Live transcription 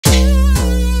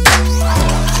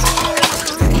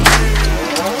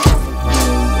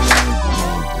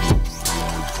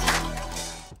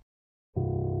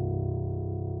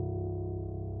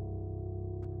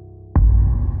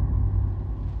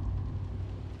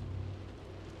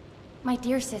My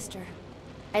dear sister,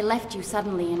 I left you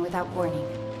suddenly and without warning.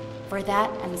 For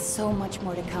that, and so much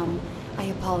more to come, I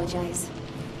apologize.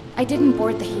 I didn't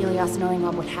board the Helios knowing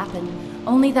what would happen,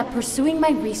 only that pursuing my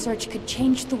research could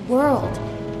change the world.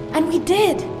 And we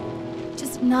did!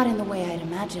 Just not in the way I'd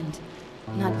imagined.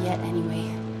 Not yet, anyway.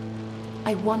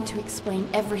 I want to explain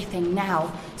everything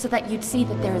now, so that you'd see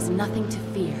that there is nothing to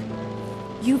fear.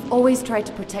 You've always tried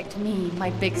to protect me,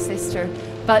 my big sister,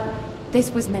 but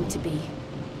this was meant to be.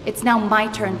 It's now my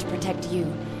turn to protect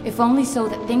you, if only so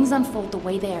that things unfold the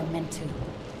way they are meant to.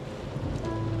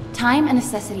 Time and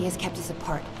necessity has kept us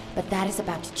apart, but that is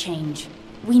about to change.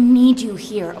 We need you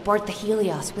here aboard the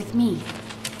Helios with me.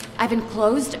 I've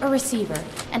enclosed a receiver,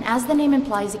 and as the name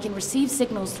implies, it can receive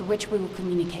signals through which we will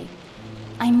communicate.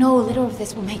 I know little of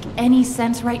this will make any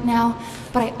sense right now,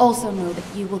 but I also know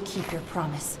that you will keep your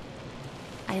promise.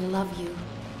 I love you.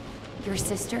 Your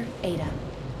sister, Ada.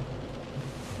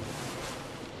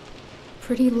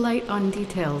 Pretty light on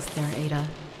details there, Ada.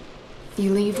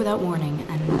 You leave without warning,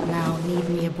 and now need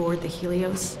me aboard the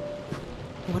Helios?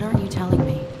 What aren't you telling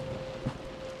me?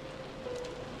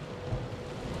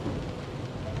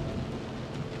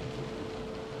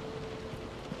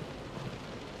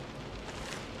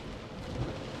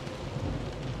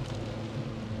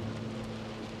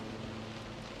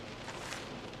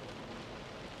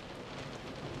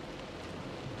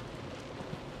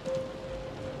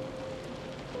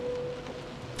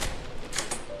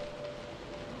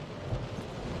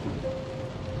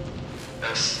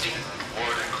 Esteemed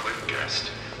Lord and Cliff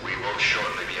guest, we will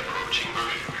shortly be approaching the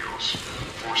Helios.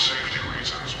 For safety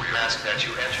reasons, we ask that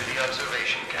you enter the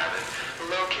observation cabin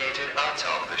located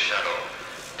atop the shuttle.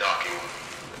 Docking.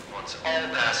 Once all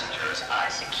passengers are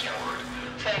secured.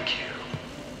 Thank you.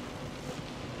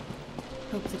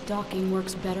 Hope the docking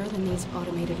works better than these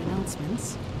automated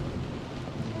announcements.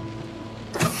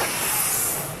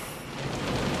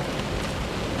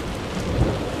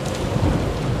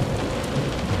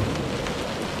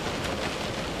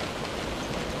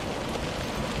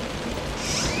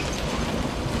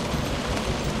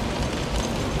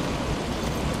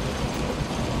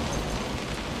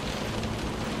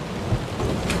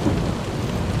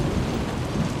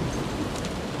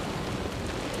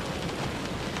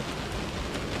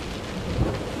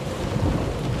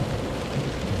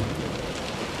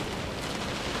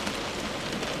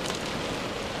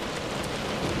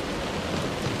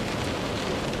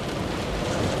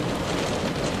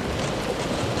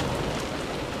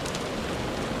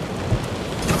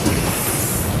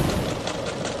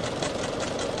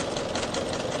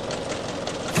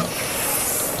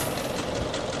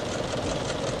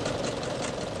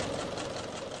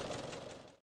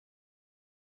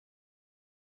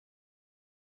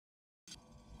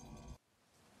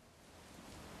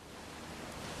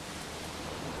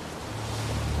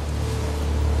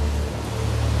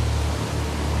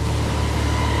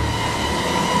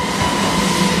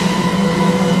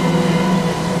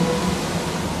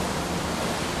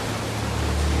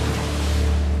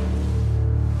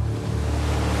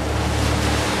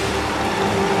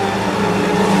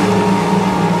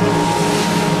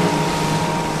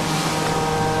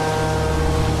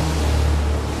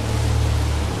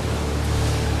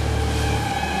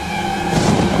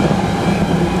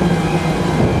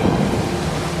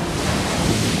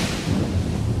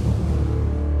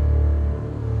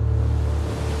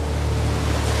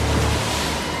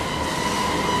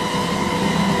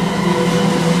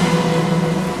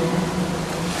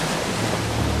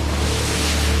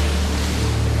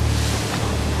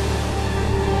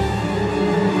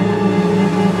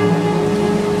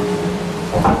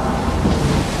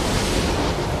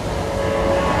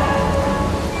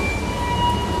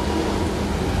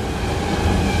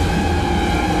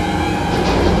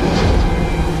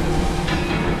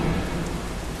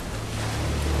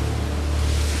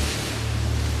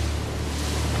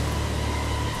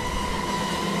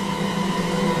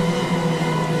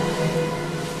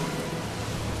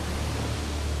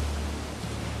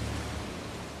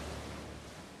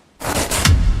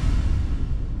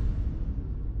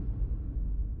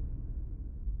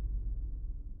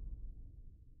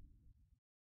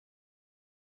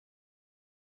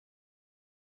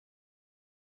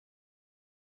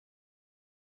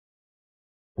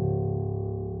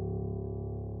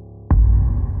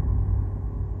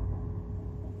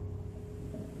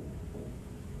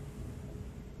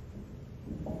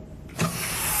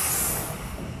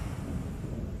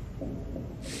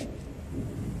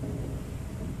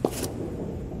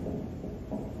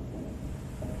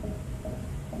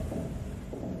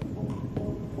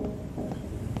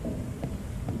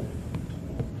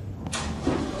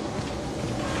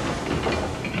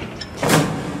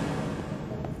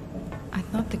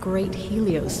 the great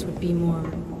Helios would be more...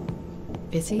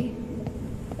 busy?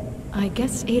 I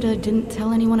guess Ada didn't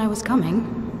tell anyone I was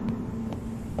coming.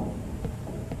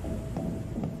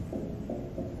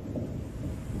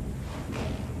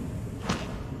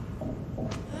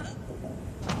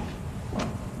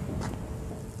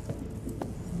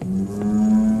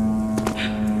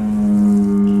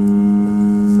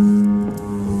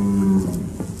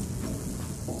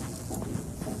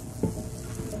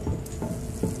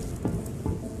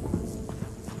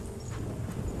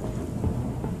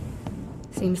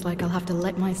 Seems like I'll have to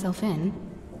let myself in.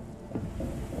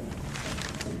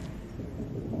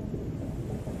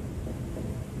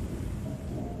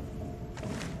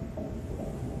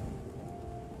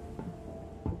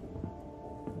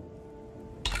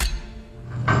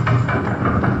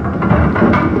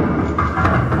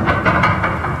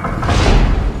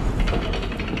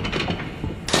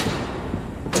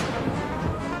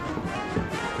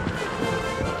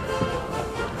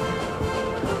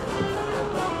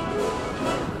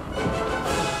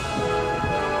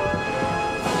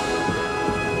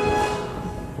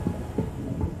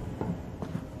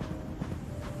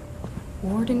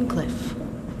 Cliff,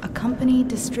 a company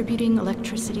distributing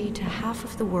electricity to half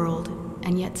of the world,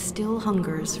 and yet still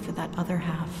hungers for that other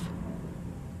half.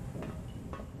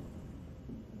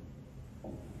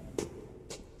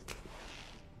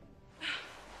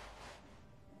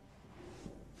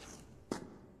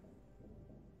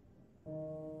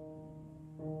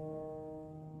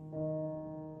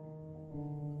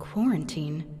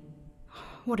 Quarantine?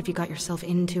 What have you got yourself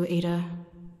into, Ada?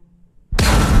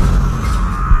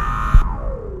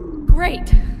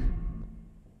 Great!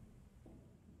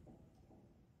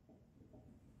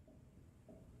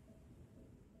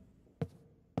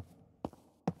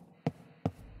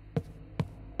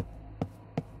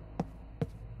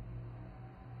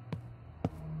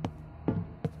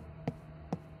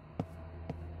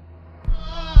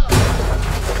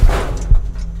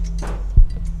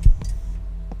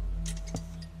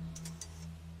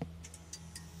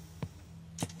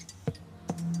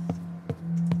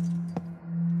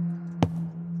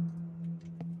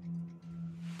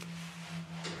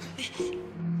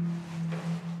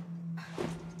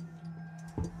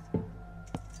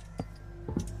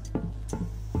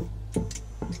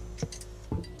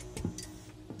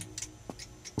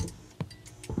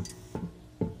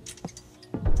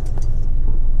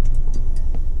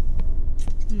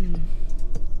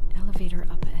 Elevator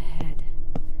up ahead.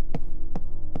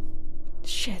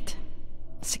 Shit.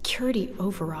 Security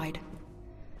override.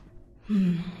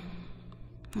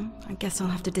 Well, I guess I'll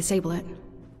have to disable it.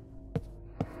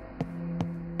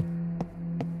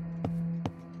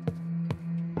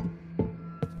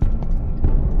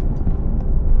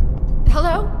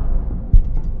 Hello?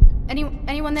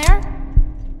 Anyone there?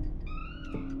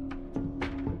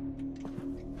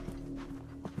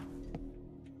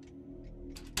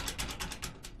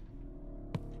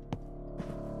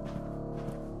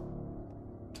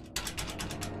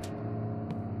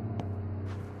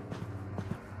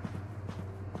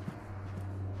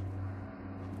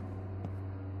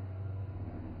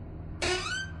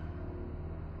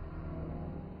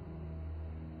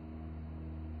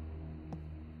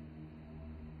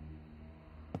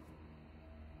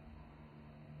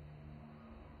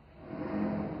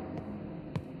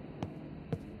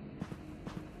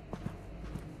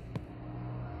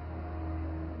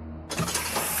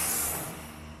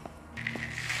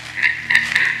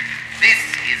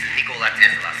 Nikola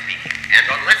Tesla speaking, and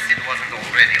unless it wasn't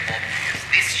already obvious,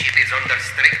 this ship is under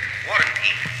strict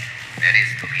quarantine. There is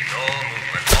to be no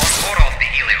movement on or off the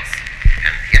Helios.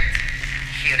 And yet,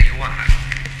 here you are.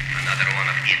 Another one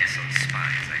of Edison's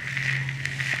spies, I presume.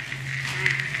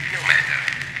 No matter.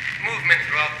 Movement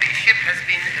throughout the ship has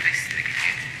been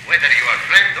restricted. Whether you are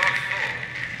friend or foe,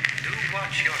 do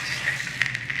watch your step.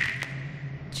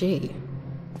 Gee,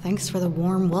 thanks for the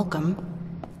warm welcome.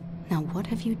 Now, what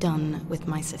have you done with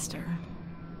my sister?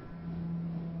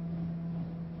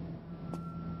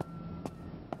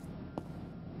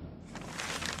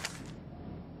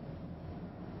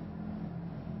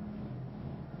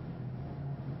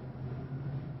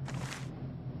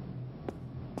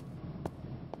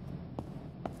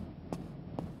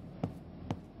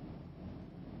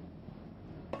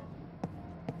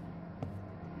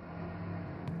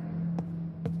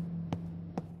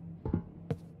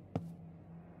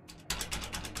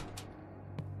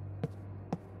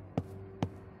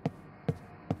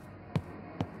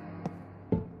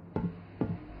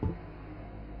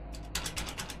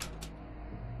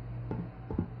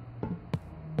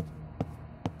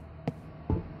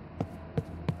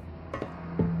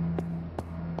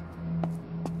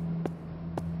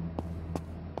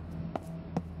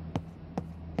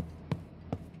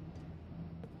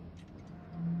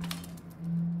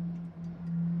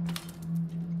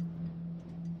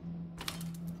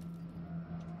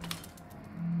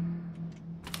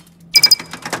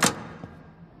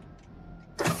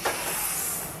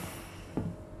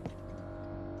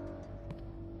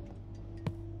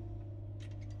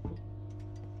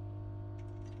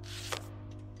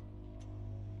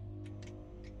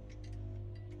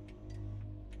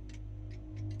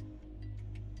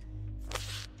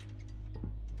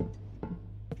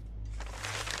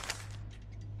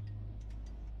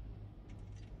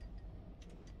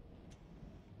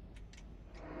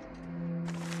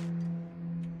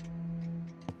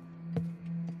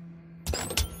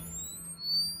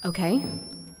 Okay,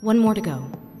 one more to go.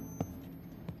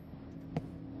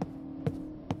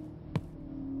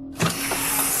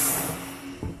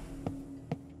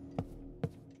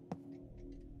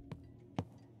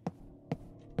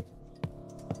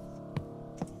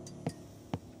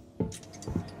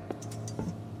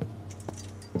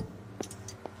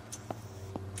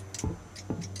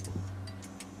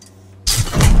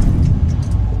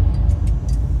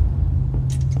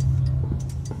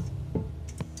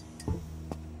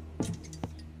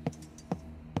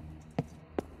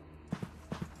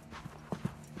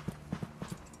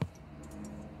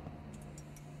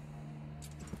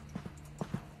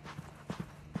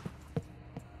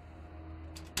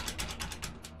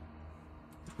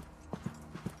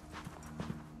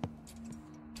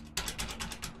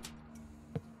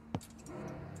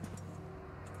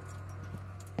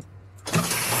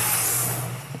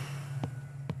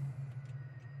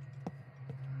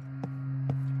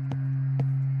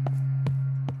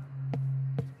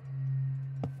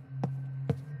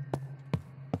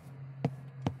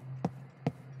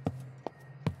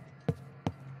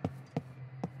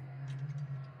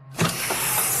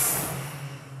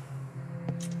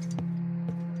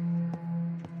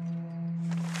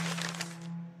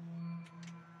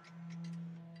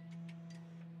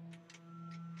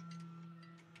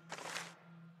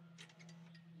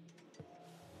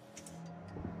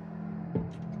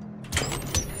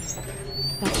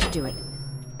 That should do it.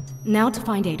 Now to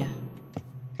find Ada.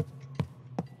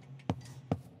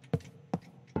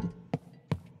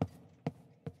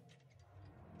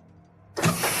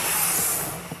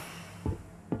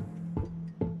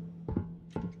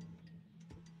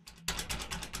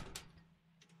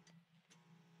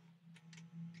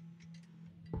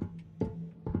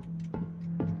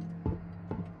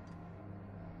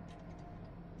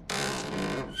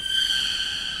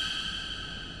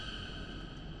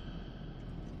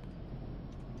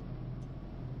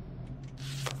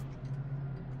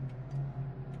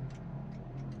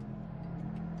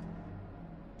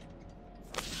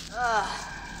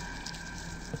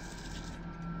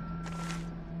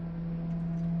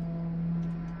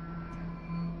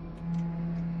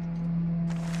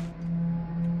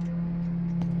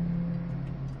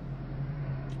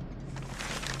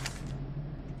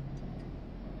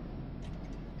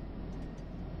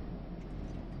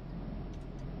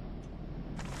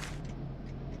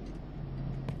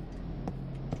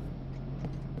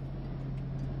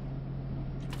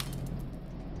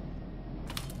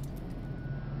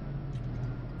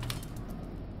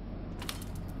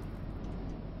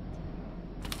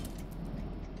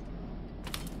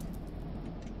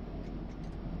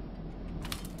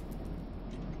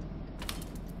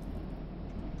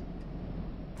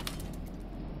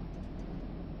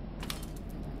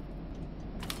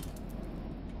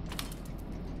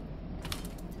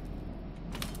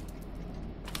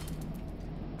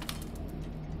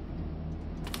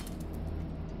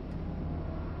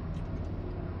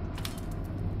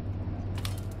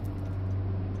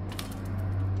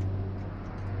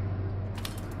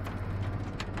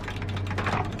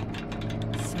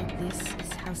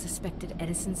 Suspected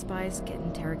Edison spies get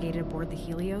interrogated aboard the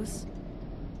Helios?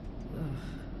 Ugh.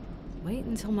 Wait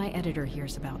until my editor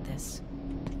hears about this.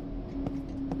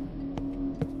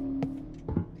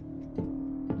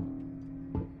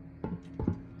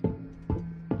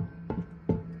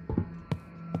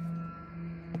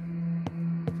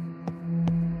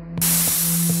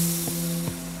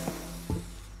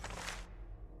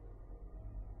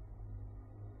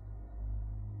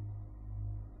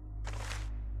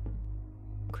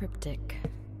 Cryptic.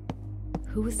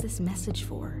 Who is this message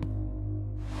for?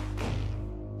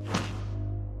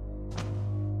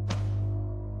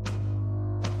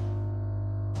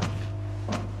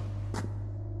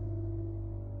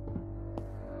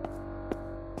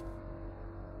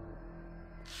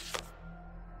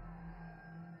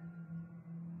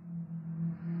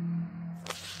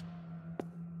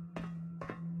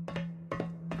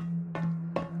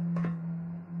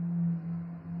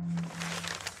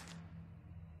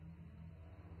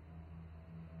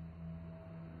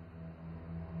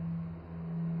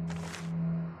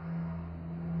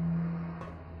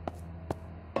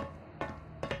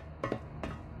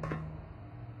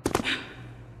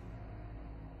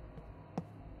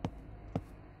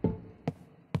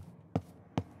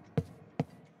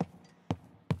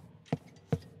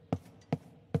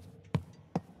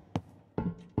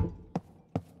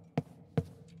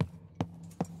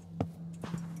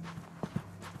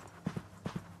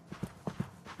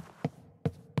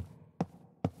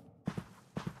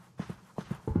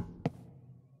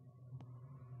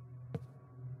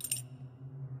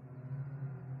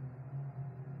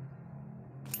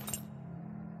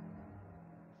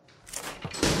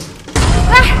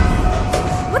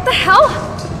 the hell?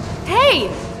 Hey!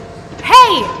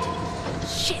 Hey!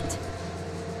 Shit.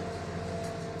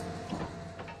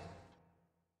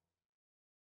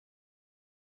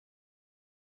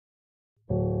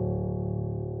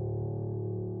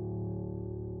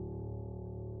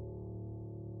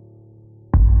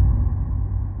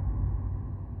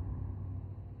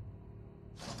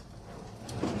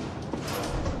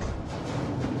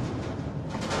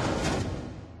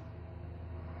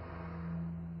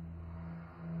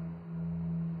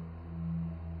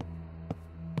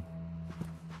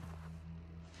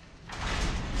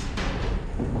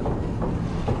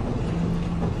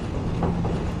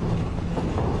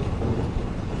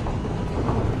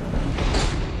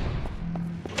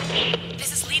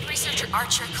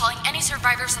 Archer calling any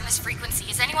survivors on this frequency.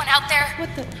 Is anyone out there? What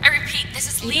the? I repeat, this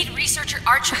is lead researcher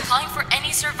Archer calling for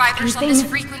any survivors on this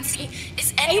frequency.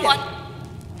 Is anyone... Ada.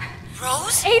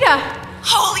 Rose? Ada!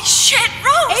 Holy shit,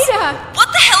 Rose! Ada!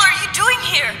 What the hell are you doing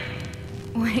here?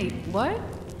 Wait, what?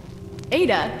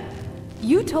 Ada,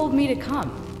 you told me to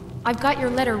come. I've got your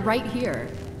letter right here.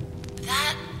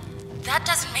 That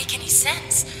doesn't make any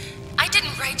sense. I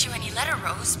didn't write you any letter,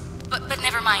 Rose. But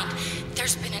never mind.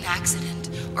 There's been an accident.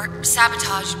 Or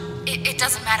sabotage. It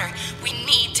doesn't matter. We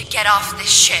need to get off this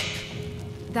ship.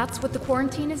 That's what the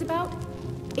quarantine is about?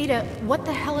 Ada, what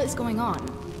the hell is going on?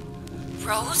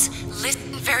 Rose,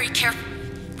 listen very carefully.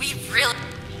 We really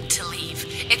need to leave.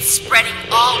 It's spreading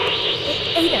all...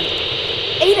 Ada!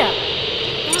 Ada!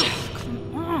 Oh,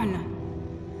 come on.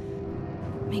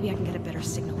 Maybe I can get a better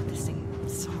signal with this thing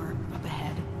somewhere up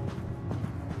ahead.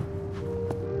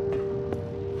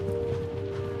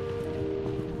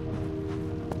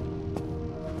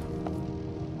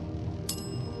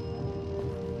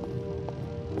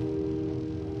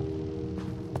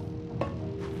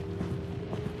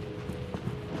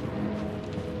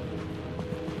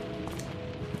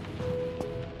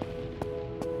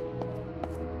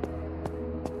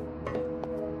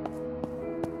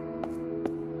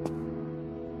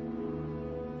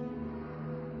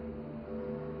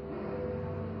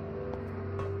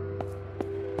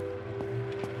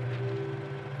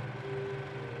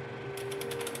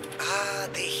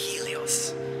 The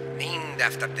Helios, named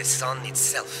after the sun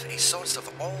itself, a source of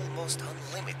almost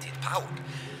unlimited power.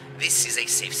 This is a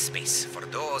safe space for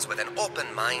those with an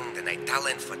open mind and a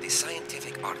talent for the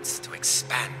scientific arts to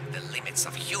expand the limits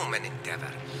of human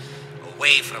endeavor.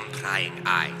 Away from prying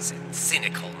eyes and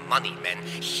cynical money men,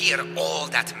 here all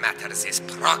that matters is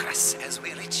progress as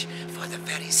we reach for the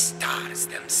very stars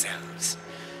themselves.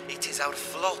 It is our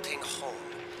floating home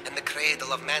and the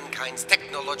cradle of mankind's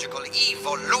technological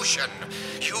evolution.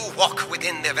 You walk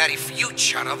within the very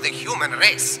future of the human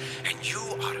race, and you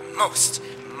are most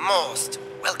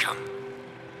welcome.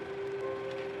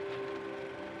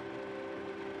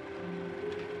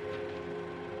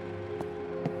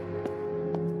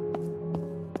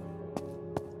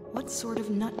 What sort of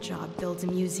nutjob builds a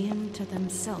museum to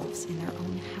themselves in their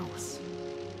own house?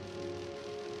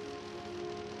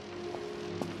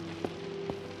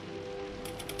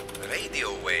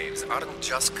 Radio waves aren't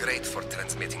just great for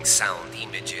transmitting sound,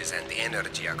 images, and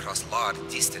energy across large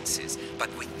distances, but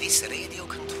with this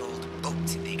radio-controlled boat,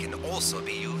 they can also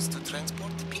be used to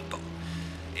transport people.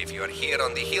 If you are here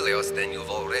on the Helios, then you've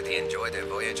already enjoyed a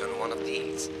voyage on one of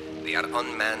these. They are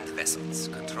unmanned vessels,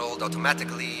 controlled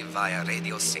automatically via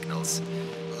radio signals.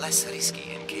 Less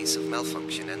risky in case of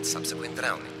malfunction and subsequent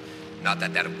drowning. Not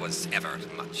that there was ever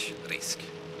much risk.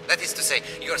 That is to say,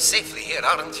 you're safely here,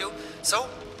 aren't you? So,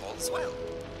 all's well.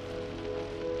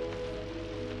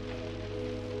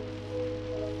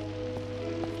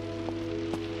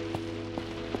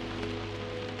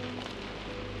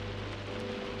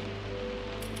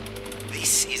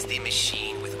 This is the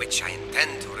machine with which I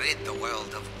intend to rid the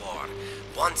world of war,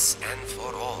 once and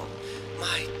for all.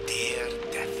 My dear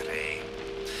Death Ray.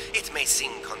 It may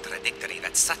seem contradictory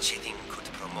that such a thing could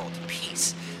promote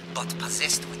peace, but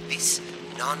possessed with this,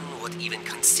 none would even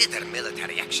consider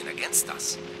military action against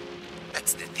us.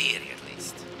 That's the theory, at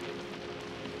least.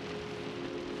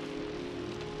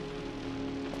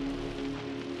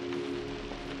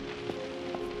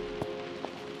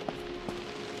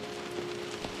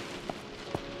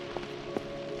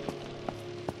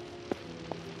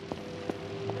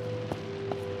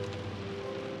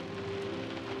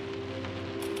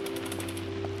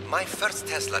 My first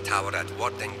Tesla tower at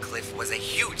Warden Cliff was a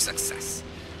huge success.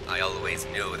 I always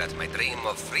knew that my dream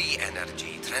of free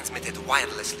energy transmitted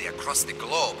wirelessly across the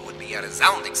globe would be a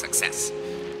resounding success.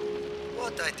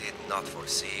 What I did not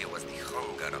foresee was the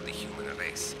hunger of the human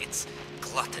race, its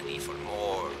gluttony for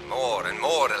more and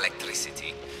more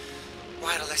electricity.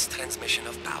 Wireless transmission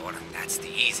of power, that's the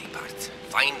easy part.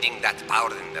 Finding that power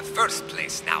in the first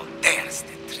place, now there's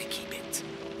the tricky bit.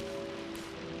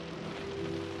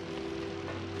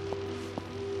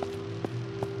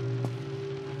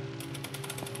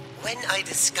 When I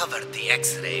discovered the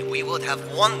X-ray, we would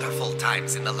have wonderful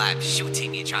times in the lab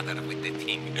shooting each other with the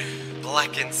thing.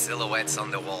 Blackened silhouettes on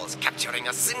the walls, capturing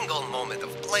a single moment of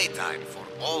playtime for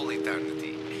all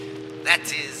eternity.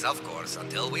 That is, of course,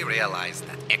 until we realized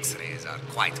that X-rays are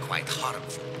quite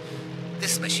harmful.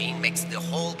 This machine makes the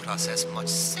whole process much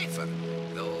safer,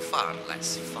 though far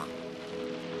less fun.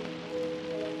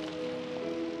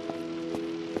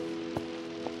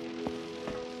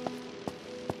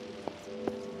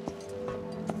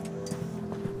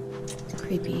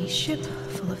 Creepy ship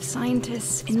full of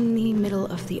scientists in the middle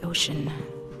of the ocean.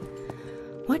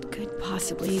 What could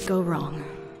possibly go wrong?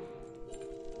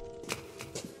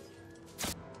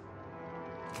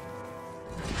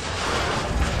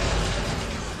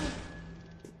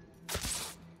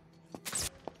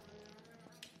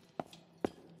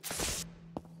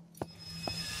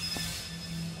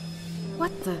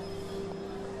 What the?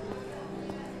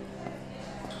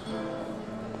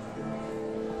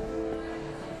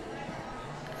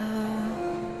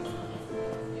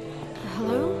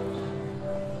 Hello?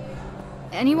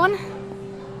 Anyone?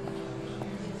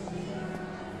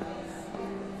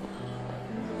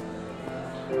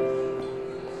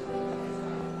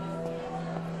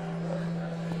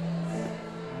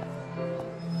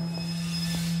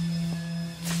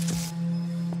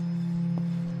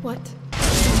 What?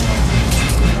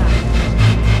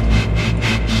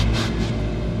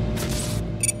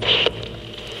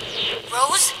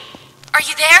 Rose? Are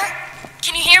you there?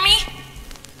 Can you hear me?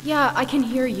 Yeah, I can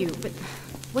hear you, but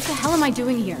what the hell am I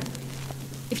doing here?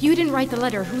 If you didn't write the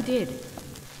letter, who did?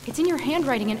 It's in your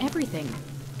handwriting and everything.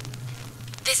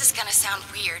 This is gonna sound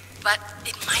weird, but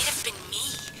it might have been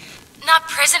me. Not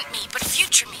present me, but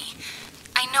future me.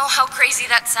 I know how crazy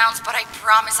that sounds, but I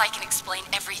promise I can explain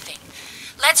everything.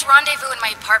 Let's rendezvous in my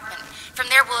apartment. From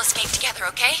there we'll escape together,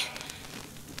 okay?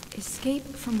 Escape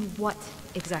from what,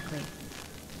 exactly?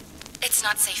 It's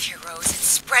not safe here, Rose.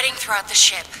 It's spreading throughout the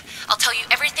ship. I'll tell you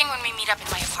everything when we meet up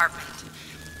in my apartment.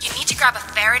 You need to grab a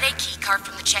Faraday keycard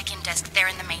from the check-in desk there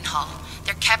in the main hall.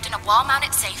 They're kept in a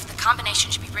wall-mounted safe. The combination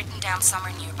should be written down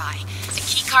somewhere nearby. The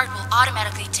keycard will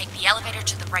automatically take the elevator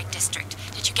to the right district.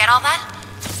 Did you get all that?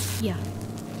 Yeah.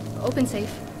 Open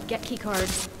safe, get key card,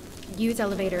 use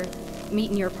elevator,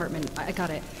 meet in your apartment. I got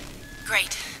it.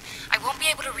 Great. I won't be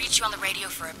able to reach you on the radio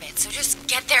for a bit, so just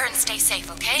get there and stay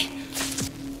safe, okay?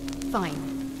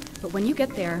 Fine. But when you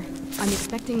get there, I'm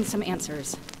expecting some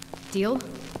answers. Deal?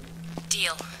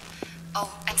 Deal.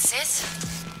 Oh, and sis,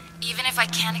 even if I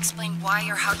can't explain why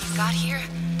or how you got here,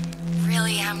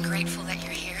 really am grateful that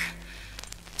you're here.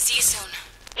 See you soon.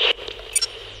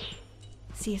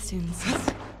 See you soon, sis.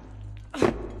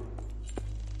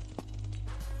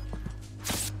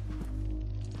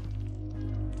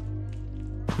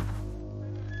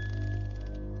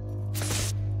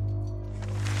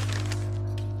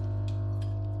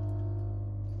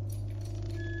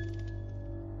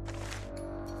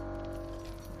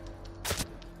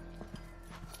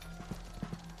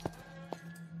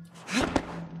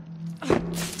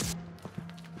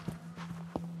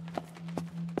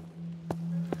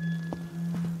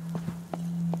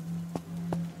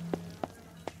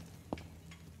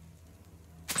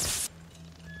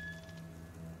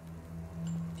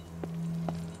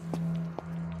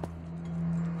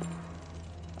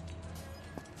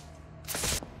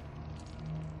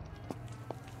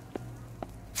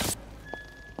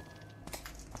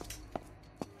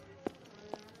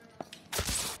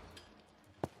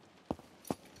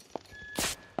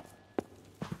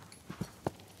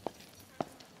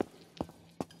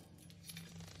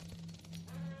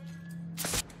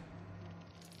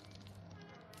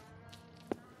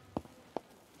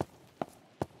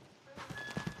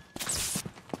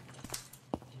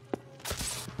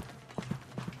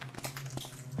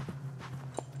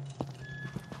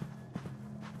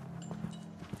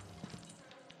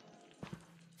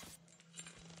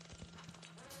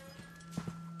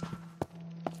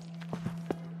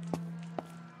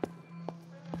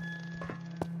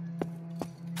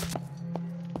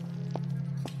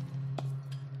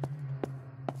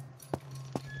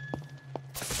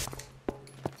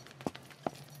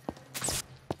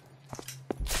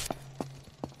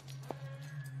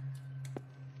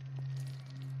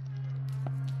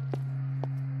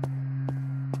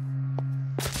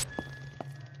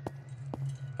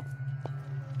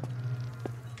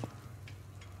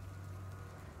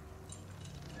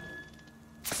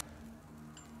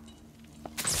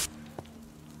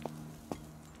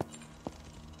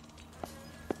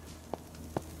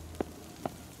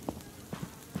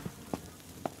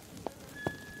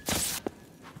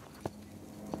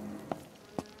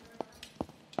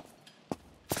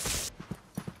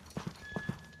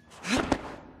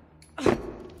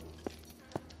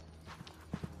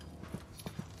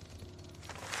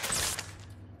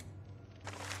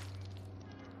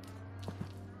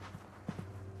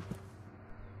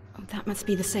 That must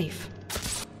be the safe.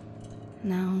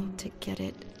 Now to get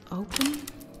it open?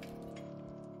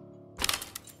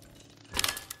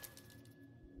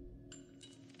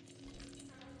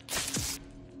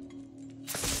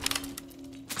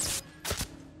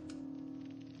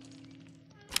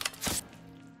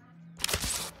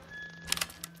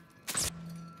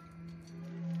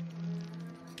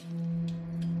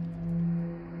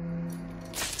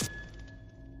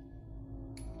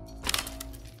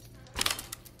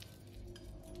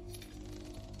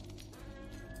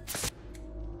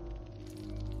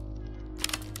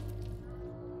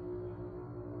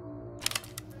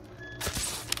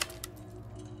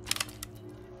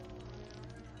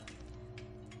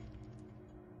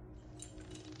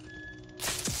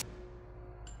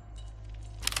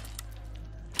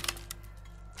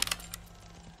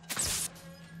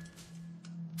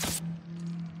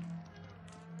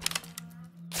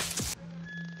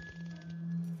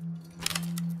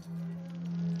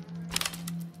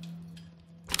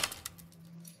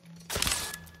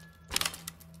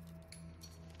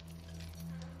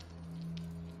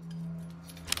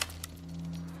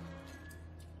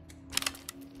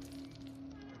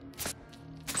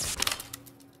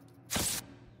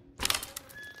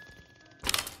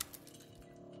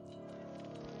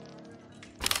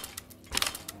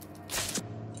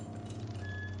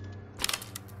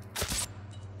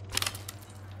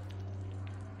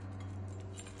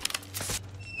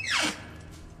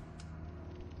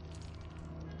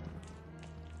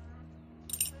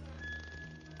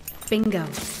 Bingo.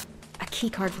 A key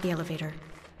card for the elevator.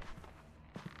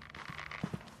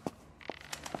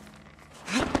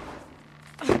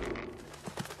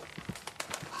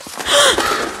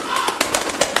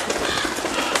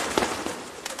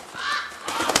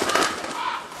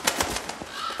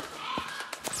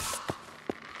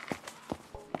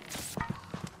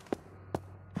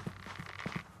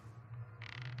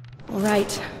 All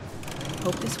right.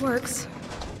 Hope this works.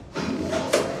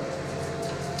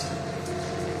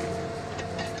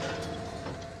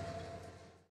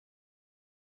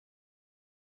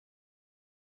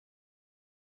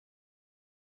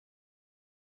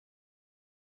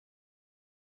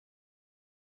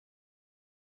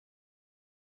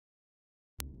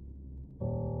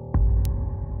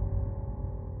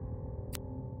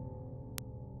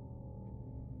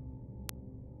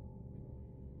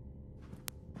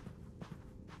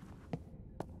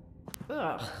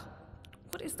 Ugh,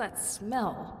 what is that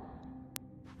smell?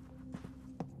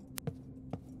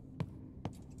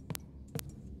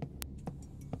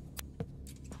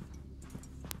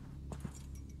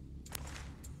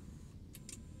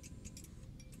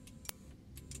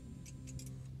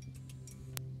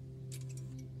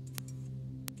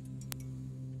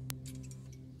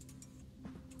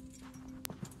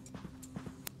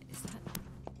 Is that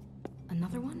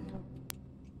another one?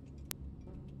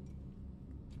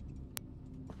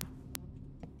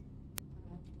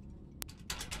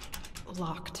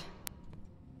 Locked.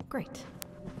 Great.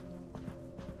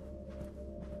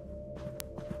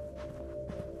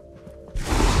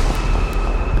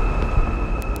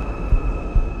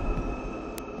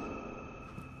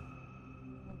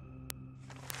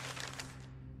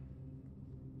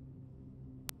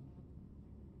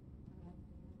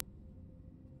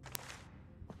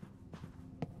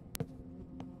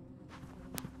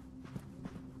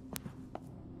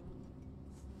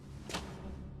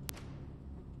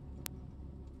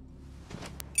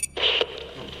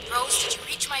 Rose, did you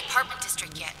reach my apartment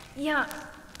district yet? Yeah.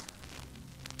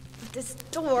 This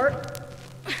door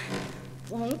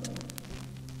won't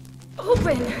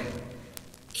open.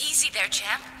 Easy there,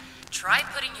 champ. Try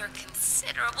putting your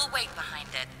considerable weight behind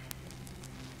it.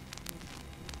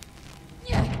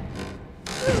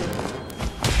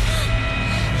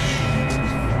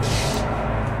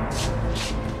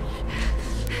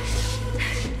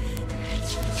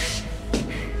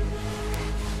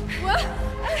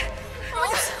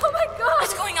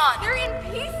 They're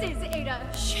in pieces, Ada!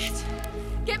 Shit.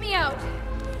 Get me out!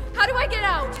 How do I get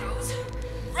out? Rose?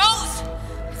 Rose!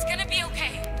 It's gonna be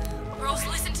okay. Rose,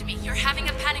 listen to me. You're having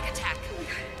a panic attack.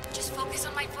 Just focus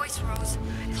on my voice, Rose.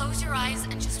 Close your eyes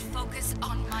and just focus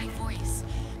on my voice.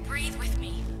 Breathe with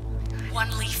me. One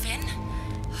leaf in.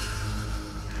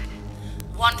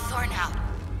 One thorn out.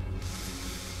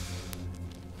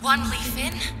 One leaf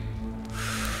in.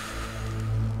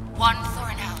 One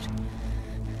thorn out.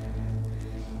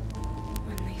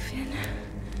 One leaf in.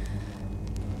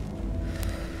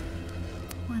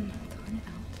 One thorn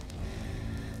out.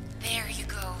 There you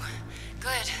go.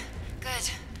 Good.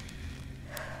 Good.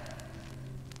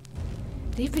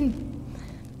 They've been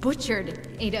butchered,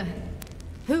 Ada.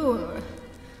 Who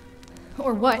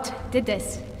or what did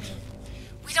this?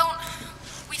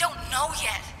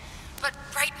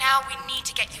 now, we need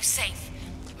to get you safe.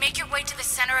 Make your way to the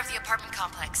center of the apartment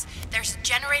complex. There's a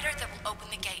generator that will open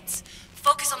the gates.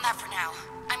 Focus on that for now.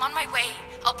 I'm on my way.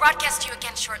 I'll broadcast to you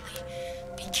again shortly.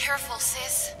 Be careful,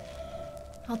 sis.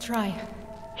 I'll try.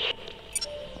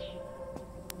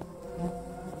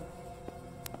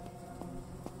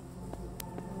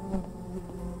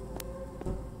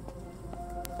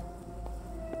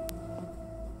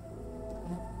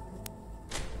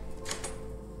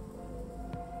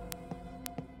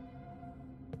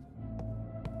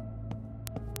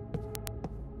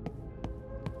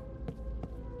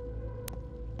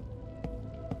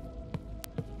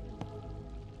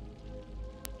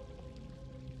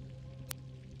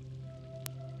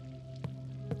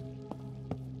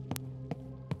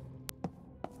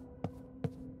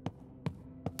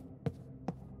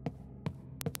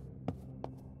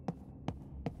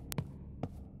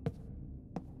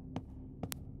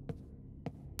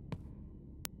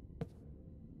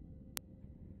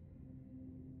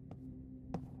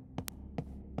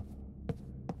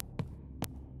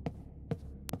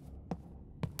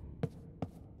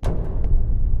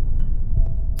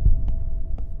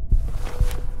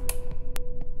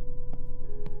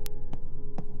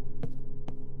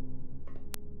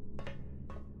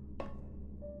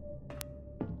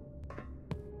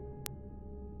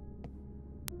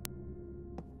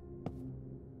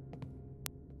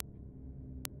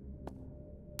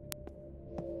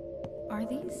 Are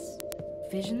these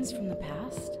visions from the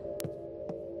past?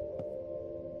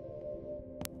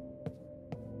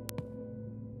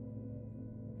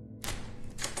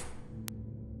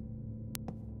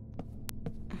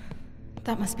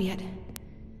 That must be it.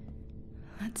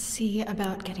 Let's see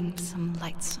about getting some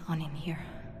lights on in here.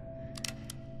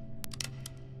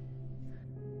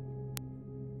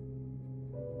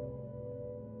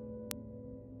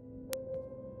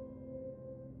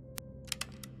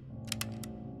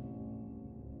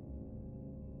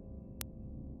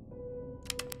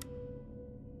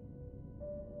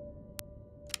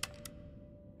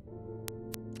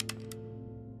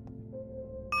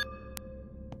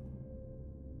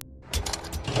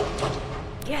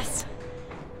 Yes!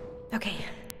 Okay.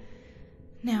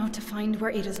 Now to find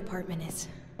where Ada's apartment is.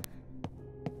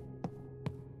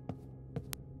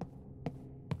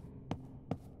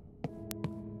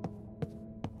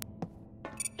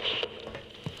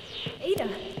 Ada!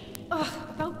 Ugh,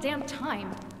 about damn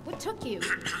time. What took you?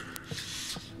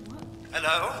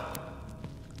 Hello?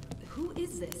 Who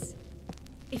is this?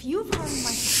 If you've harmed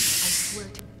my son, I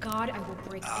swear to God I will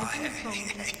break every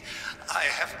bone. I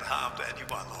haven't harmed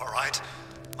anyone, all right?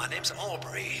 My name's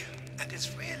Aubrey, and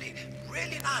it's really,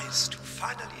 really nice to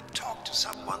finally talk to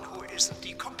someone who isn't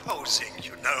decomposing,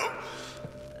 you know?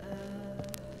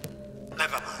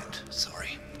 Never mind,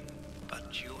 sorry.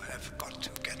 But you have got to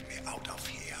get me out of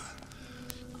here.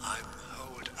 I'm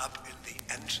holed up in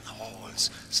the engine halls,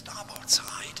 starboard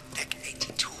side, deck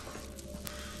 82.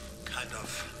 Kind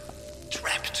of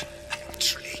trapped,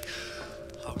 actually.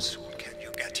 How soon can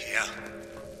you get here?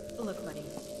 Look, buddy,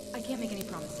 I can't make any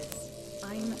promises.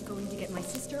 I'm going to get my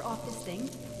sister off this thing,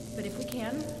 but if we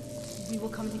can, we will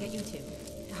come to get you too.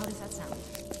 How does that sound?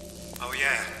 Oh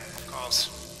yeah, of course.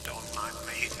 Don't mind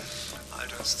me. I'll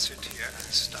just sit here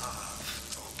and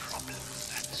starve. No problem.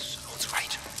 That sounds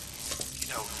right. You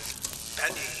know,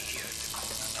 Benny here in the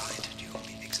corner died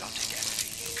during the exotic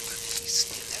effigy, but he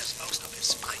still has most of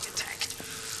his spine intact.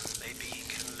 Maybe he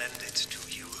can lend it to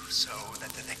you so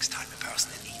that the next time a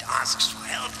person in need asks for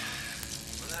help,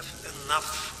 we'll have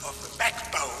enough of a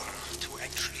backbone to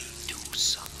actually do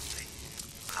something.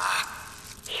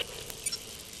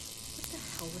 What the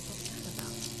hell was all that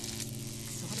about?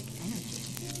 Exotic energy.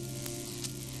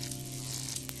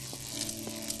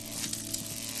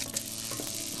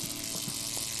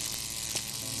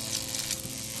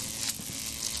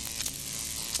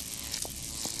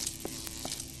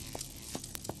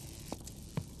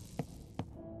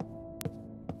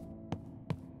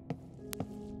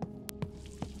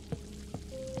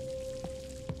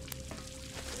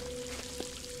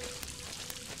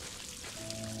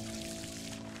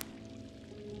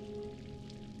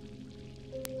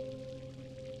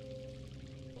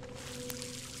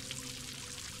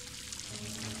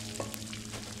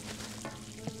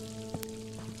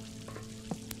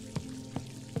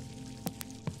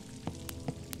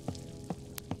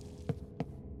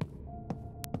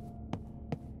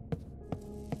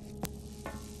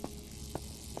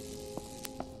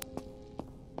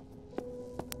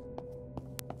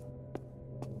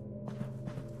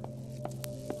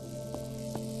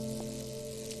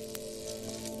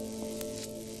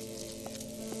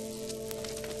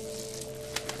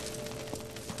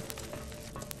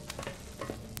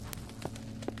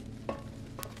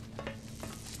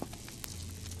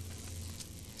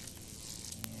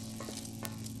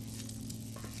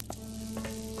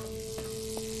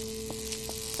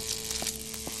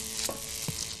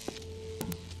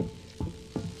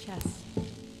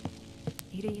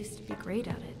 great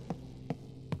at it.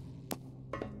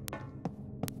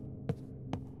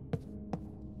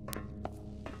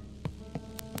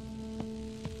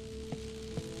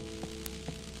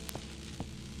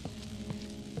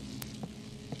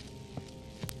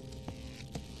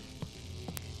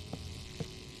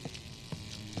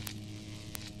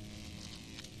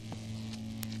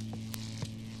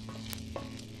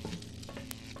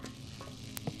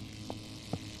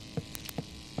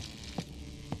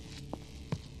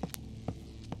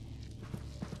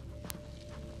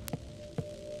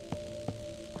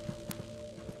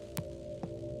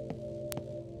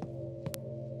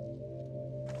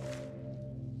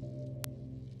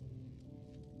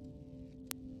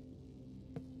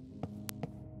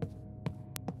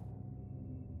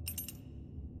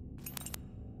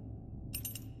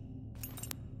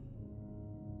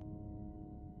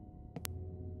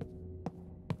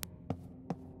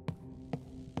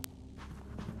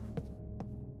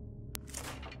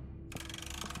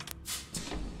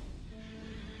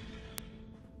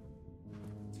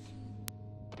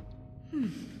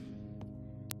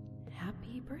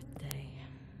 Happy birthday.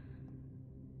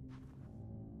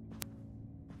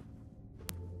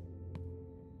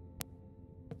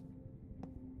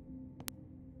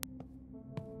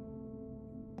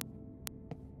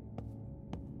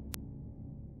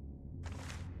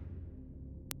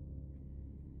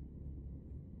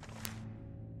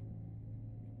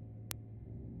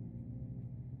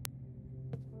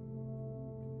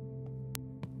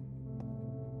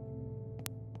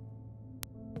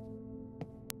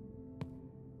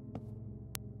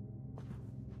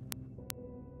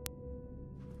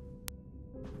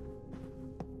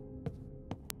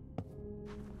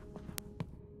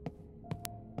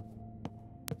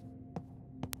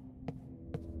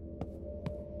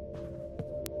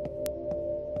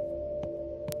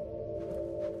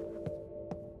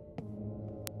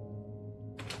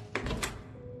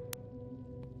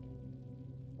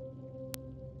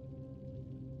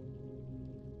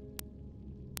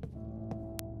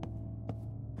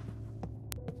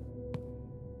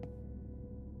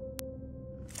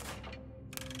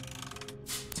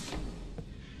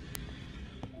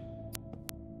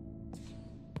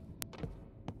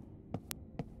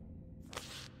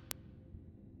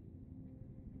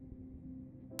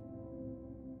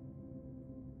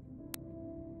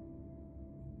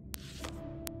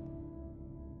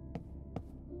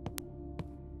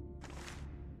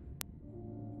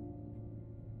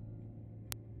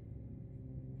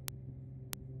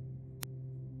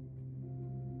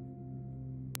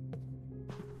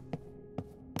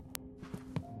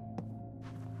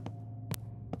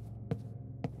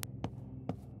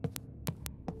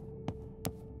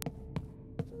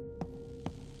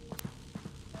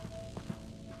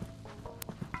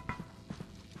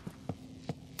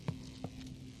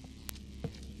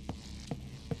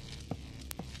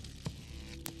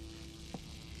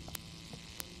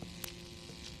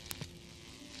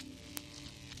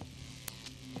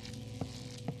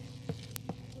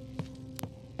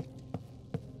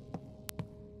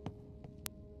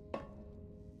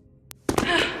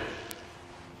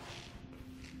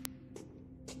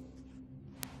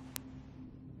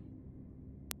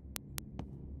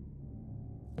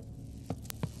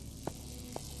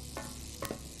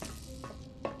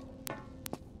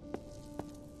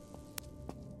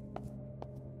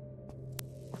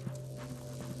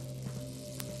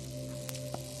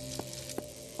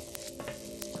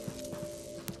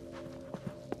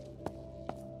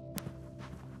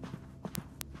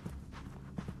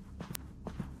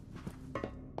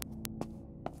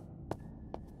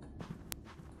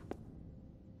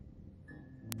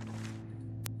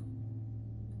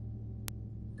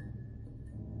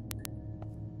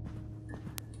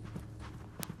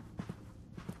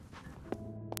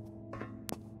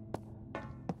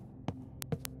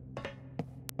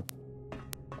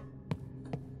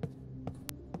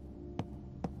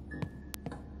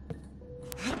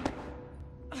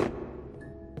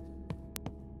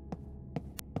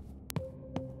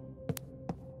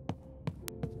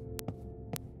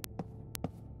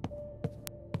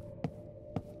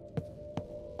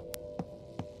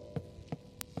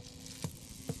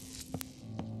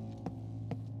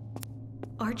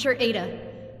 Archer Ada.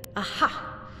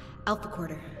 Aha! Alpha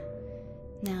Quarter.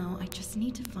 Now, I just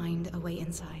need to find a way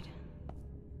inside.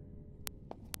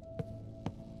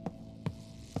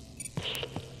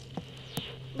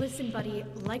 Listen, buddy,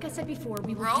 like I said before,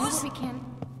 we will Rose? do what we can.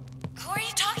 Who are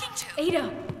you talking to?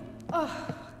 Ada! Oh,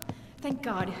 thank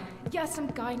God. Yeah, some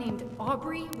guy named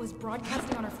Aubrey was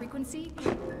broadcasting on our frequency.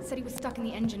 Said he was stuck in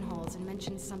the engine halls and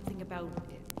mentioned something about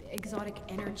exotic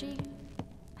energy.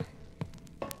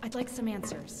 I'd like some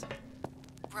answers.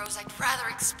 Rose, I'd rather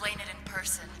explain it in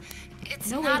person.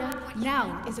 It's No, not Ada, what you...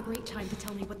 now is a great time to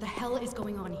tell me what the hell is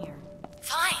going on here.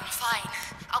 Fine.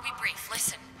 I'll be brief.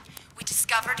 Listen. We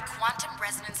discovered quantum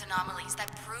resonance anomalies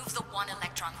that prove the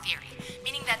one-electron theory,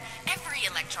 meaning that every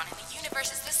electron in the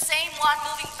universe is the same one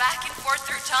moving back and forth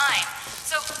through time.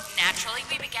 So, naturally,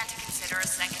 we began to consider a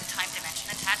second time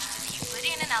dimension attached to the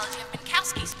Euclidean analogy of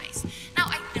Minkowski space. Now,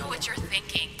 I know what you're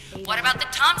thinking. Ada. What about the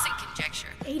Thomson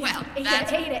conjecture?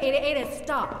 Ada,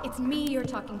 stop. It's me you're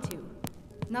talking to.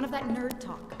 None of that nerd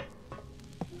talk.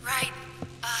 Right.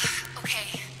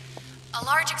 Okay. A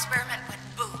large experiment went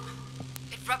boom.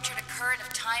 It ruptured a current of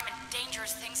time and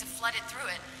dangerous things have flooded through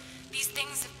it. These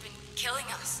things have been killing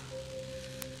us.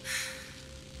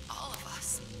 All of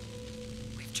us.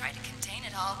 We've tried to contain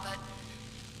it all, but...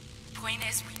 Point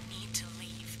is, we need to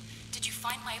leave. Did you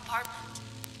find my apartment?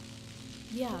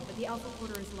 Yeah, but the Alpha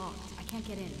Quarter is locked. I can't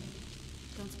get in.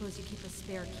 Don't suppose you keep a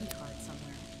spare key card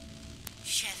somewhere.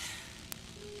 Shit.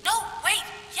 No, wait!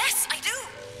 Yes, I do!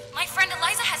 My friend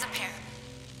Eliza has a pair.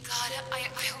 God, I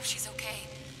hope she's okay.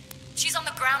 She's on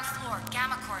the ground floor,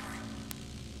 Gamma Quarter.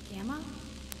 Gamma?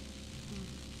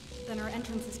 Then our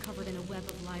entrance is covered in a web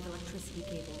of live electricity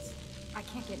cables. I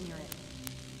can't get near it.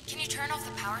 Can you turn off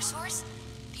the power source?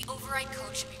 The override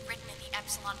code should be written in the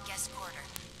Epsilon guest quarter.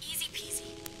 Easy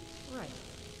peasy. Right.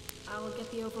 I'll get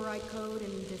the override code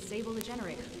and disable the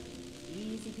generator.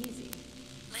 Easy peasy.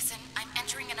 Listen, I'm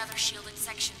entering another shielded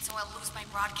section, so I'll lose my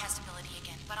broadcast ability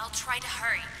again, but I'll try to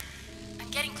hurry. I'm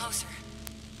getting closer.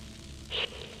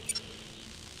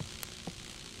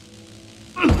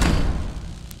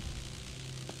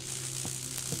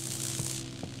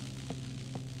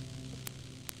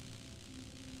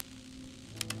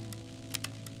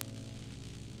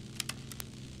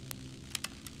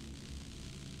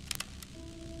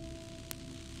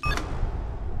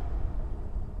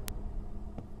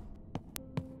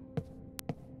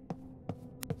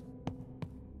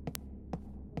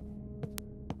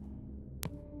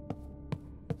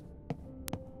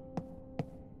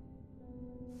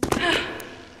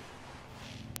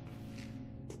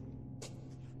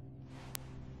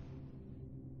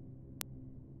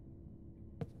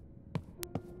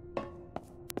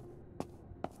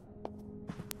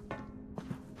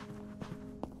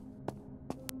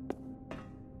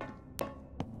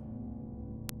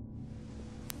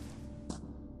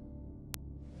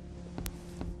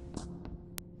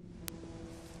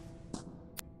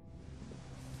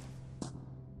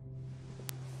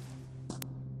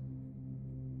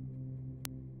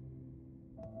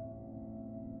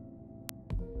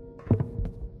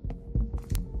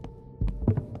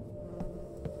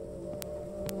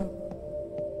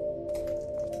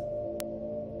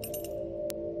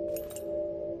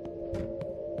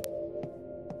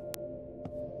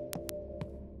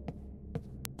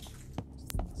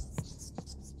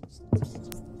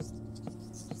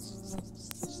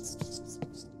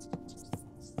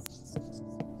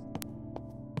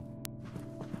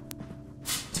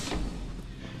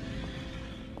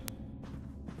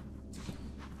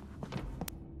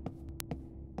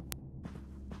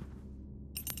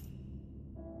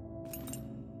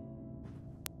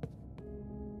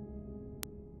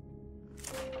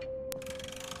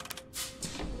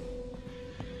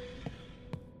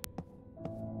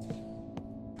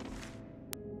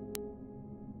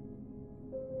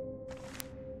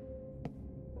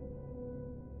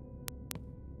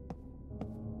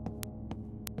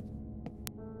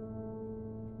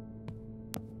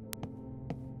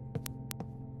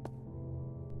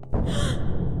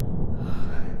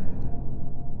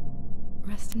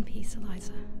 Rest in peace,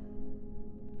 Eliza.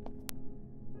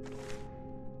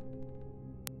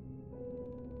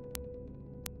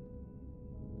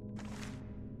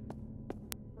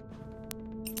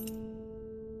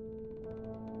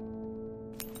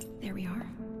 There we are.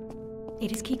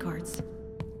 Ada's key cards.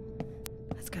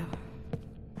 Let's go.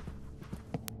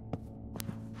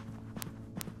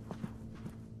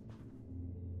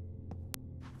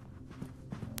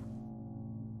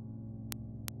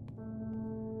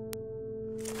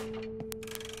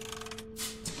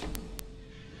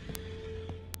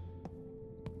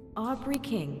 Aubrey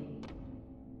King.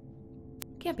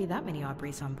 Can't be that many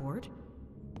Aubreys on board.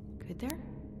 Could there?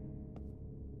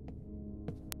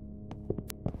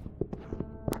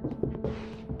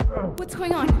 What's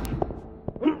going on?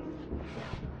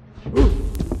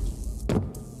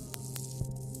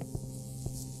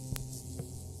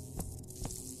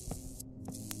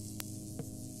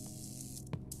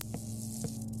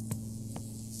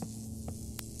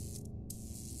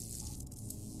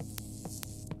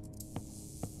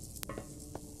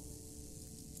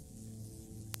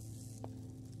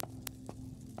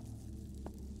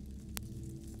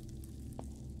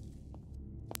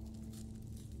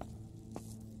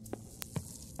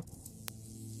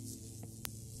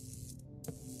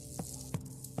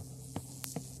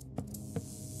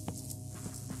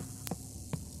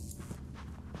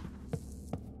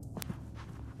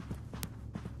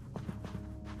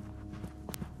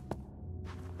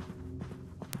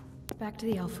 back to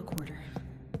the Alpha Quarter.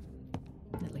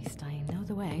 At least I know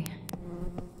the way.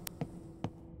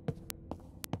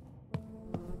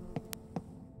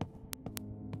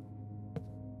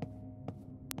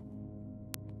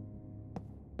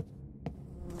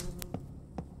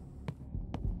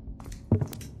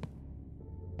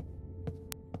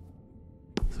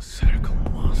 The circle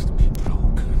must be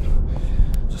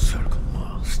broken. The circle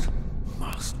must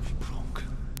be broken.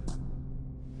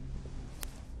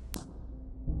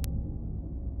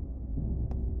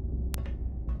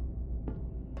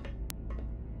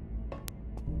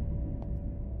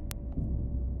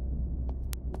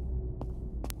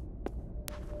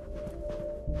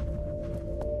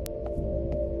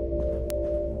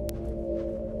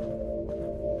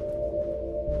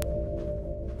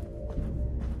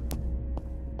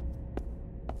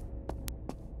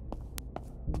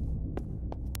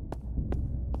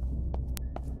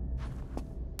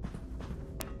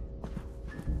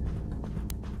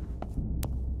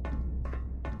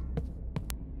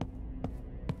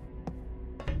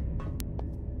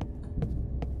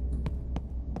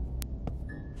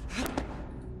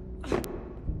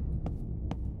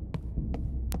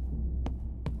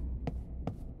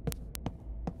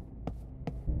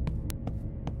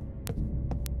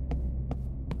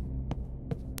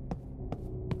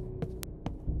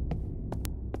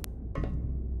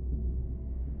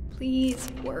 Please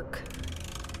work.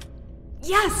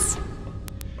 Yes!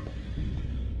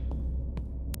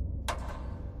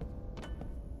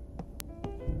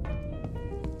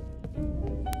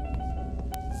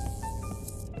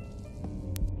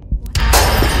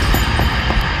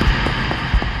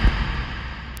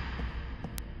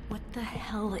 What the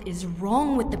hell is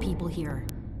wrong with the people here?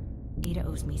 Ada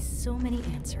owes me so many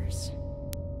answers.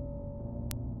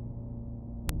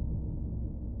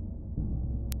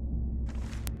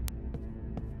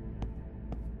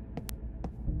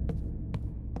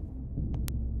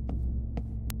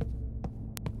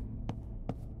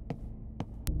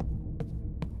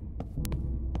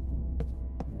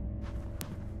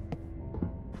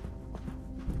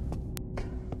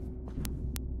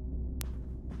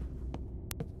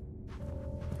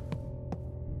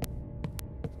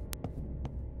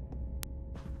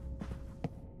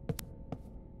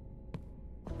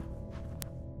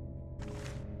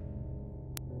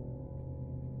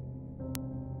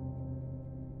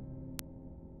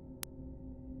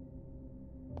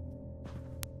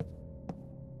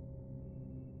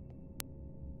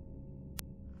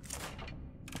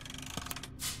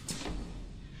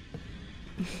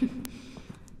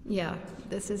 Yeah,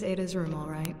 this is Ada's room, all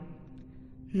right.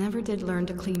 Never did learn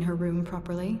to clean her room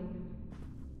properly.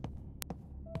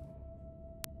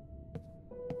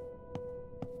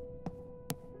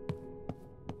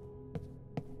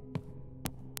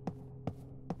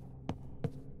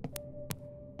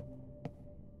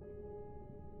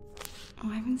 Oh,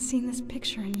 I haven't seen this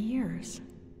picture in years.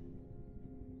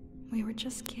 We were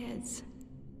just kids.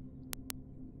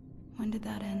 When did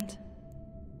that end?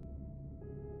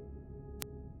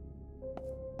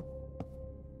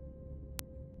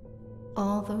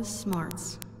 All those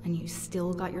smarts, and you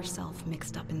still got yourself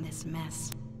mixed up in this mess.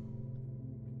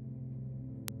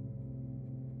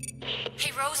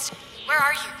 Hey, Rose, where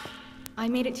are you? I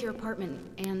made it to your apartment,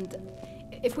 and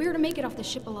if we are to make it off the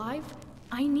ship alive,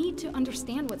 I need to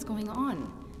understand what's going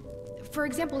on. For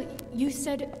example, you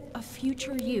said a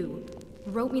future you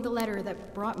wrote me the letter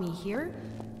that brought me here?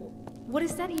 What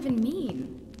does that even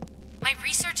mean? My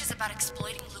research is about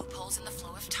exploiting loopholes in the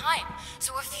flow of time,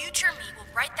 so a future me will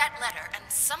write that letter and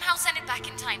somehow send it back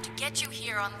in time to get you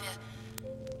here on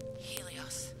the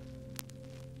Helios.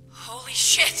 Holy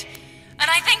shit!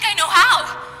 And I think I know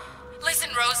how! Listen,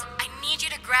 Rose, I need you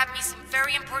to grab me some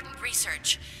very important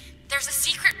research. There's a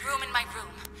secret room in my room.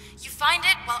 You find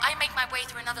it while I make my way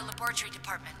through another laboratory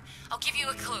department. I'll give you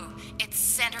a clue. It's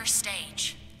center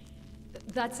stage.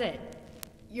 That's it.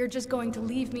 You're just going to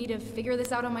leave me to figure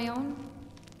this out on my own?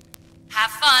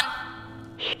 Have fun!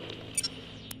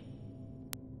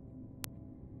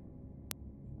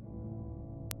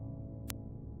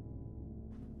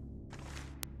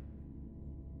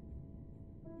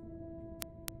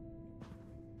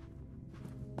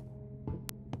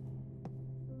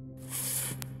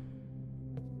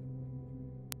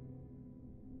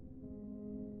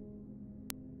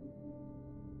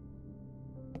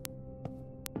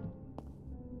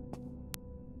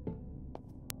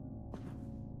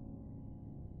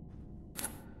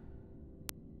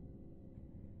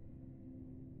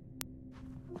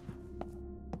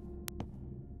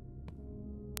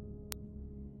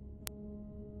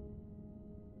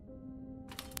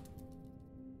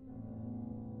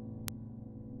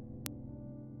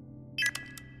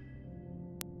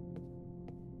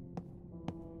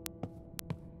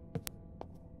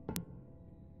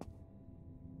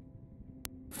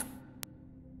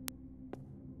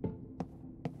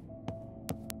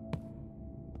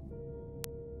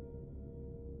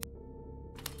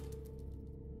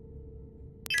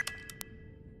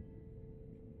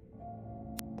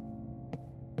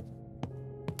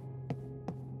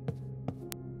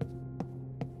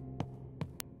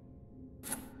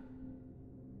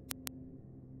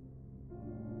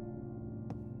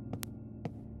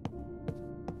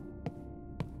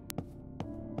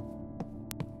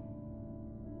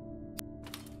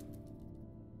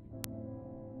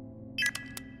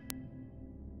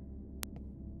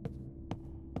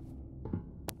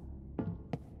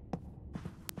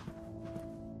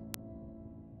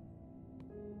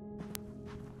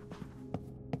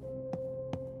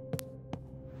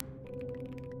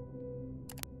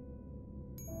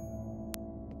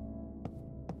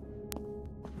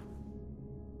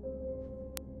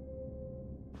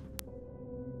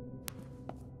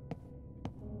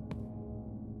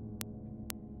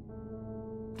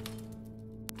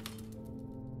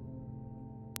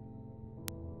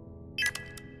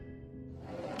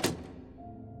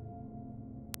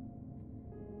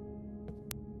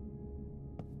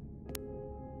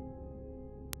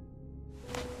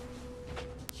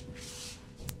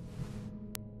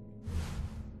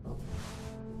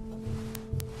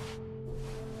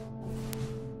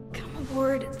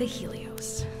 the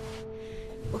Helios.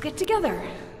 We'll get together,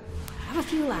 have a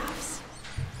few laughs.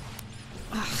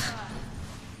 Ugh.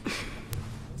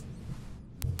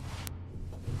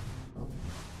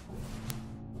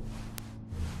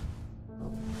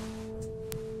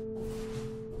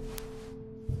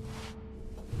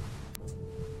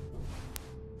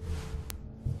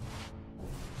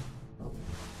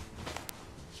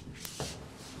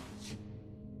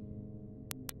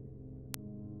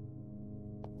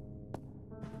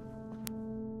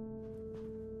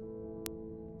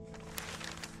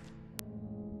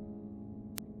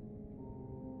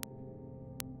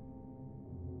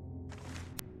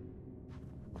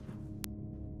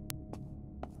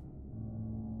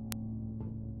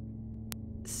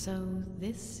 So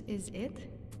this is it?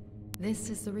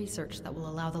 This is the research that will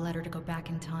allow the letter to go back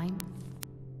in time?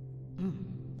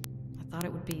 I thought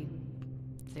it would be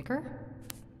thicker?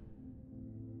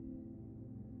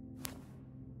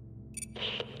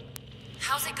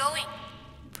 How's it going?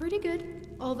 Pretty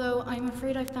good, although I'm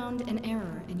afraid I found an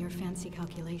error in your fancy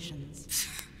calculations.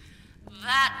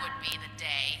 That would be the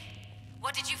day.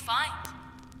 What did you find?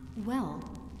 Well,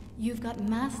 you've got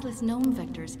massless gnome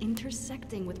vectors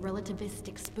intersecting with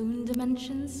relativistic spoon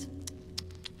dimensions.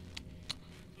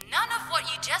 None of what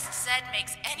you just said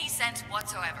makes any sense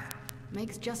whatsoever.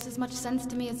 Makes just as much sense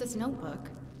to me as this notebook.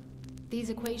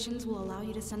 These equations will allow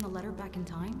you to send the letter back in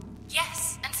time?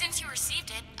 Yes, and since you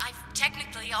received it, I've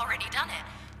technically already done it.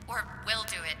 Or will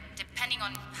do it, depending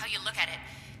on how you look at it.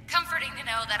 Comforting to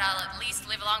know that I'll at least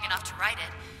live long enough to write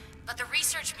it. But the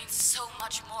research means so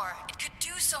much more. It could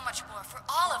do so much more for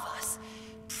all of us.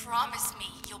 Promise me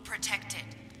you'll protect it.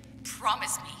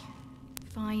 Promise me.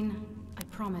 Fine, I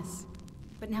promise.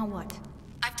 But now what?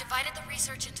 I've divided the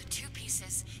research into 2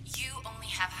 pieces. You only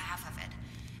have half of it.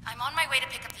 I'm on my way to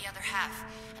pick up the other half.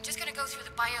 I'm just gonna go through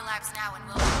the biolabs now and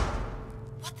we'll...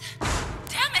 What the...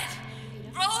 Damn it!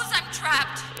 Rose, I'm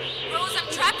trapped! Rose,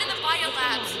 I'm trapped in the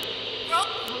biolabs!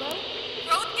 Hello?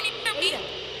 Rose, can you hear me? Ada.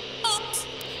 Oops!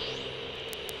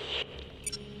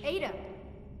 Ada!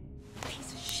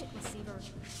 Piece of shit receiver.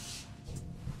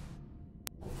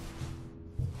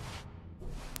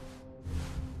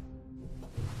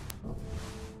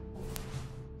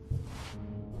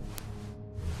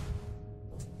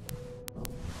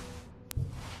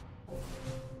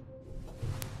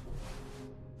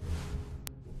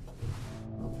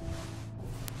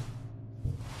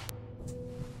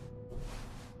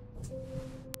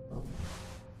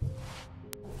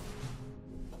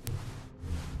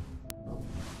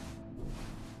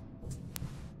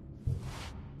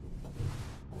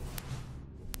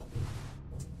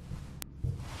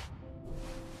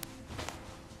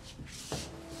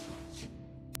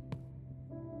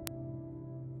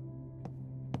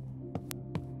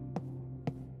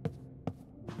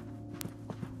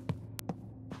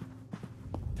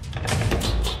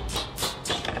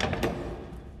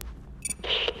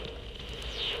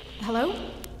 Hello?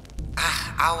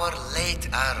 Our late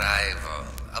arrival.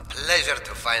 A pleasure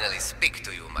to finally speak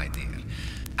to you, my dear.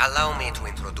 Allow me to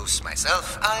introduce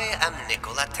myself. I am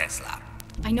Nikola Tesla.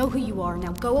 I know who you are.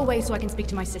 Now go away so I can speak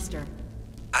to my sister.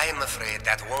 I am afraid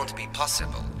that won't be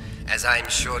possible. As I'm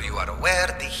sure you are aware,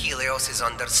 the Helios is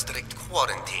under strict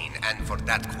quarantine, and for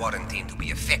that quarantine to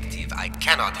be effective, I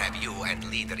cannot have you and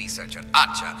lead researcher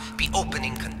Archer be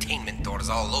opening containment doors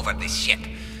all over this ship.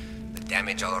 The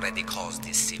damage already caused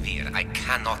is severe. I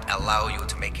cannot allow you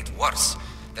to make it worse.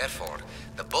 Therefore,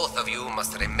 the both of you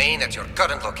must remain at your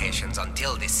current locations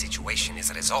until this situation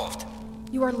is resolved.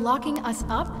 You are locking us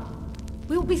up?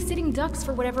 We will be sitting ducks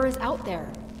for whatever is out there.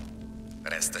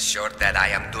 Rest assured that I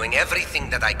am doing everything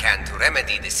that I can to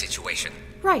remedy this situation.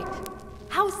 Right.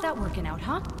 How's that working out,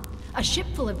 huh? A ship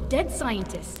full of dead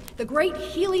scientists. The great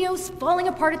Helios falling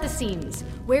apart at the seams.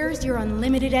 Where's your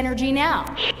unlimited energy now?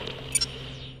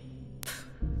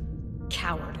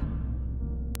 Coward.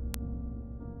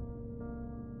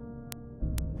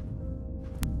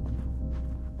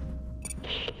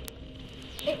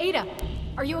 Ada,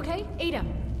 are you okay? Ada.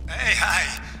 Hey,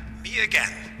 hi. Me again.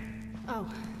 Oh.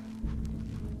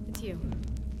 It's you.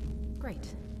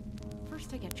 Great.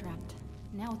 First I get trapped.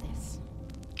 Now this.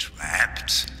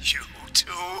 Trapped? You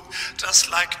too? Just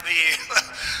like me?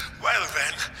 Well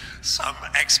then, some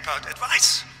expert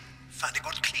advice. Find a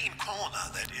good clean corner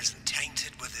that isn't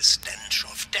tainted with the stench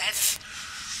of death.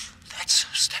 That's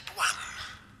step 1.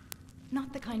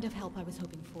 Not the kind of help I was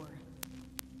hoping for.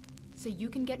 So you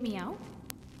can get me out?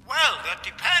 Well, that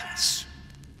depends.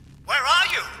 Where are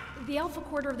you? The Alpha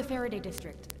Quarter of the Faraday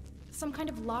District. Some kind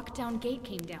of lockdown gate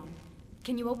came down.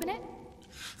 Can you open it?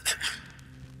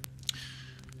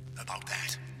 About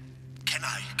that, can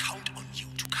I count on you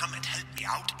to come and help me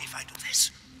out if I do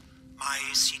this? My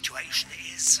situation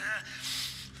is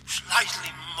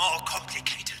slightly more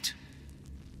complicated.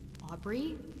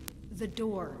 Aubrey? The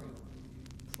door.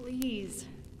 Please.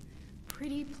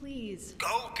 Pretty please.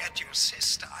 Go get your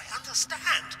sister, I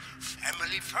understand.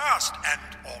 Family first and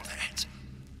all that.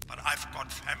 But I've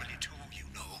got family too, you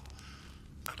know.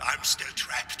 And I'm still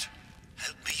trapped.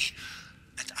 Help me,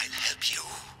 and I'll help you.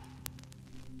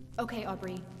 Okay,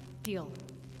 Aubrey. Deal.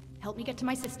 Help me get to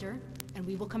my sister, and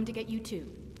we will come to get you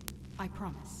too. I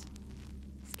promise.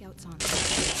 Scouts on.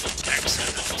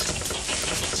 Excellent.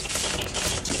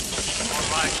 All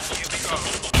right, here we go.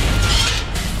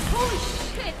 Holy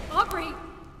shit, Aubrey!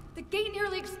 The gate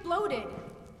nearly exploded.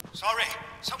 Sorry,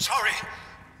 so sorry.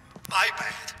 My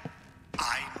bad.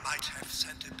 I might have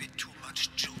sent a bit too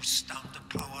much juice down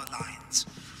the power lines.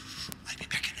 I'll be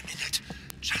back in a minute.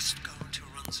 Just going to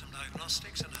run some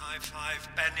diagnostics and high-five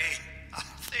Benny. I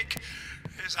think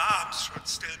his arms should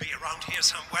still be around here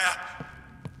somewhere.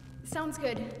 Sounds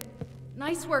good.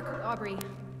 Nice work, Aubrey.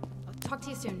 I'll talk to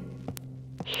you soon.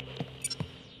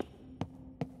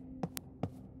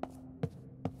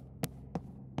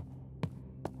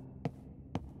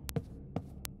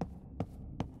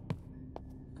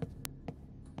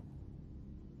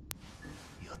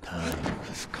 Your time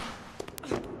has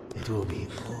come. It will be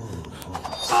all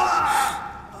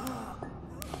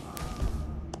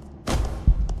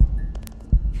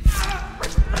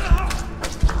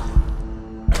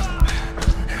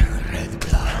red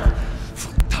blood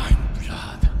from time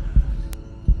blood.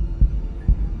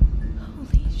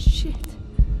 Holy shit.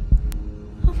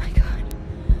 Oh my god.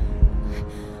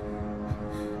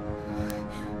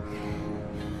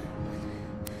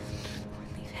 One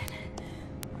leaf in.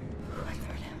 One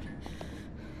third out.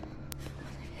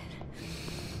 One leaf in.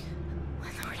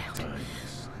 One third out. Time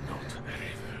is not a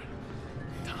river.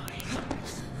 Time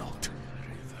is not a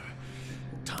river.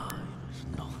 Time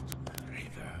is not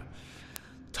a river.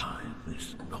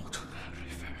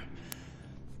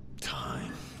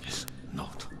 Time is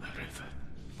not a river.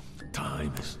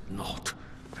 Time is not a river. Time is not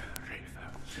a river.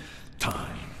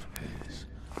 Time is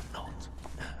not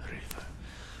a river.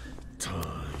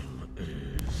 Time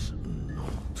is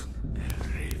not a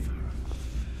river.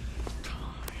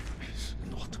 Time is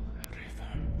not a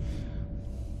river.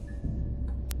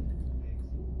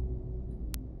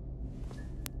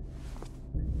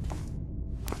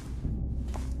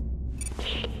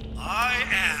 I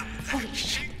am. Holy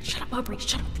shit. Shut up, Aubrey.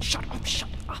 Shut up. Shut up. Shut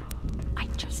up. I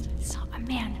just saw a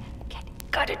man get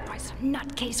gutted by some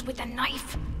nutcase with a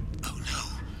knife. Oh no,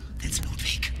 that's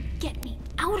Ludwig. Get me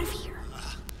out of here.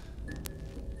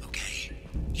 Okay,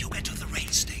 you get to the rail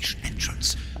station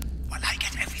entrance while I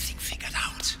get everything figured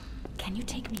out. Can you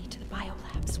take me to the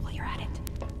biolabs while you're at it?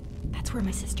 That's where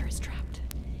my sister is trapped.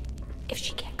 If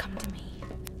she can't come to me,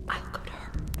 I'll go to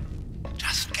her.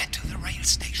 Just get to the rail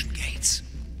station gates.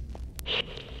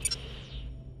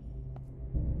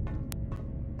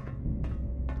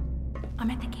 I'm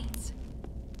at the gates.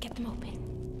 Get them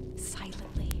open.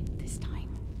 Silently this time.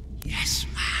 Yes,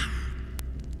 ma'am.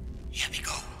 Here we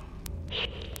go.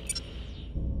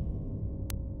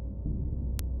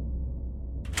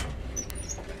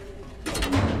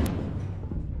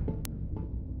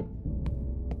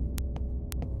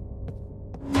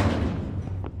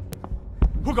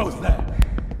 Who goes there?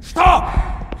 Stop!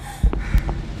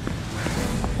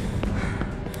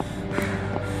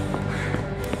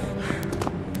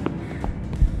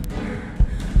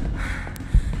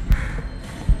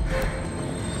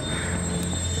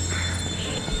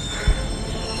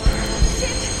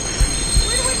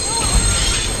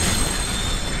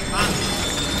 Run.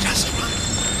 Just run.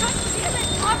 God damn it,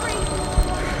 Aubrey!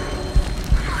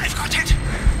 I've got it.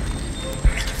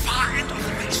 At the far end of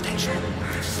the rail station.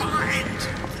 The far end.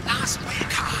 The last way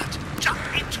card. Jump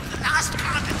into the last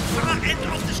card at the far end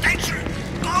of the station.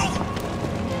 Go!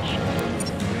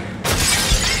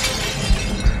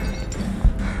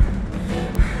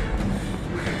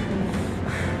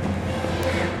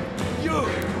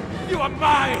 You are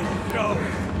mine, Joe.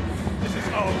 This is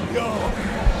all yours.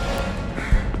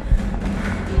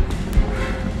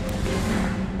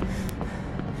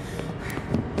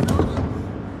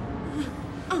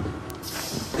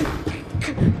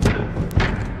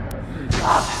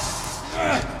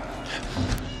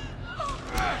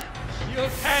 You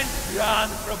can't run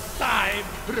from time,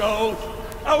 bro.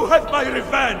 I'll have my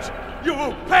revenge. You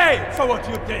will pay for what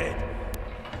you did.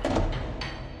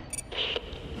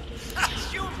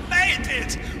 You made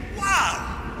it!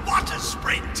 Wow! What a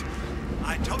sprint!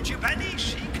 I told you, Benny,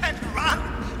 she can run.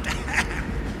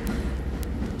 Damn!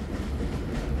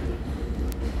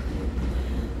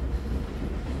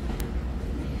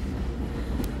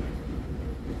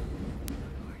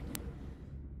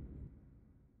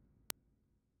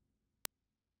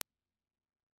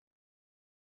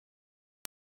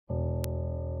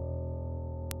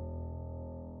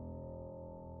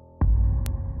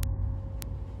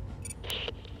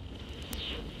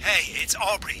 Hey, it's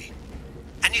Aubrey.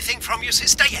 Anything from your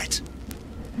sister yet?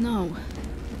 No.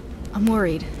 I'm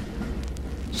worried.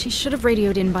 She should have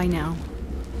radioed in by now.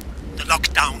 The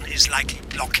lockdown is likely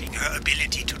blocking her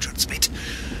ability to transmit.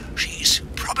 She's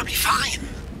probably fine.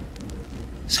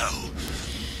 So,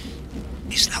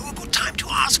 is now a good time to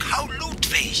ask how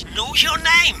Ludwig knew your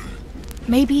name?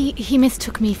 Maybe he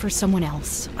mistook me for someone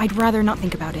else. I'd rather not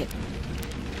think about it.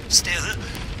 Still,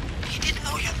 he didn't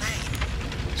know your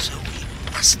name, so he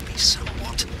must be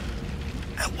somewhat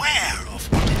aware of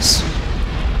what is.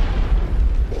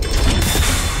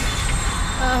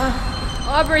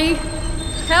 Aubrey,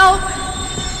 help!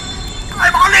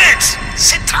 I'm on it!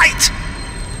 Sit tight!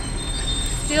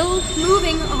 Still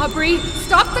moving, Aubrey.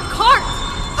 Stop the cart!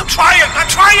 I'm trying!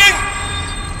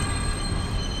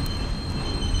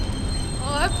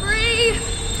 Aubrey!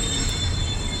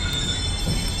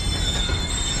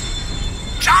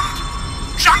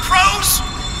 Jump, Rose!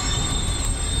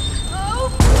 Oh!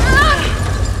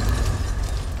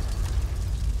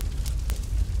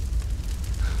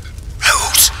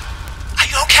 Rose! Are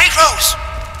you okay, Rose?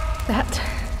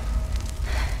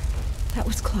 That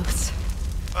was close.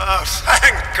 Oh,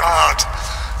 thank God!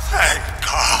 Thank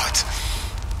God!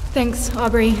 Thanks,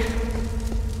 Aubrey.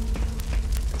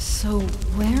 So,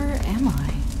 where am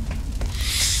I?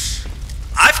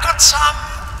 I've got some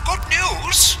good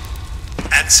news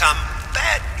and some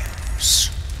bad news.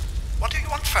 What do you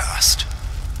want first?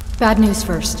 Bad news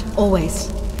first, always.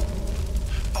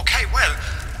 Okay, well,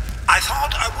 I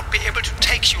thought I would be able to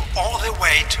take you all the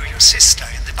way to your sister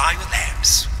in the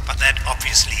biolabs, but that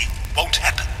obviously won't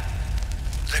happen.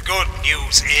 The good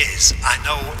news is I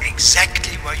know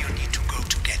exactly where you need to go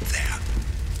to get there.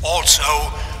 Also,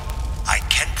 I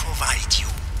can provide you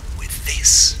with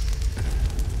this.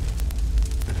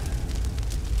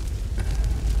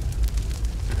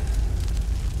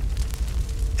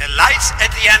 A light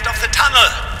at the end of the tunnel.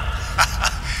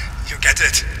 You get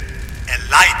it? A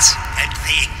light at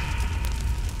the...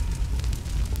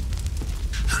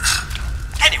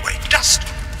 Anyway, just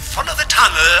follow the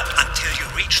tunnel until you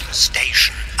reach the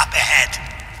station up ahead.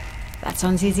 That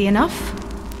sounds easy enough.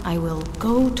 I will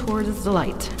go towards the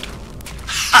light.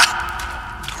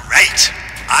 Ha! Great!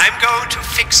 I'm going to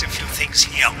fix a few things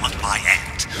here on my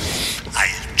end.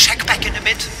 I'll check back in a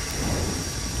bit.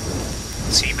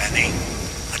 See, Benny?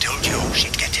 I told you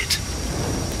she'd get it.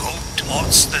 Go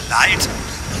towards the light.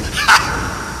 Ha!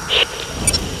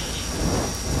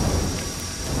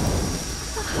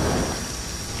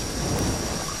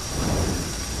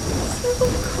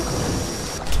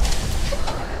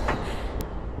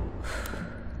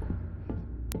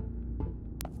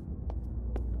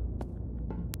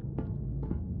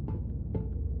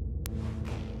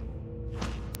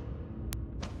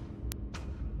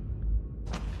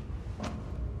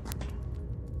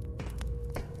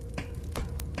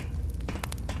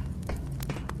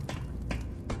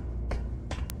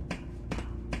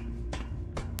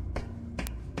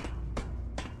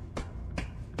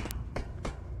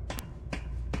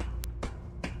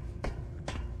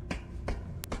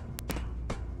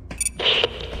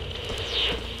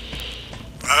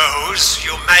 Rose,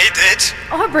 you made it.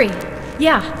 Aubrey!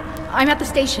 Yeah, I'm at the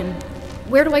station.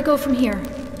 Where do I go from here?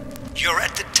 You're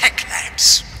at the tech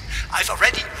labs. I've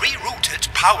already rerouted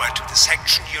power to the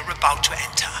section you're about to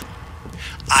enter.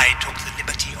 I took the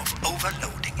liberty of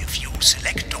overloading a few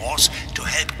select doors to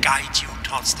help guide you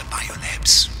towards the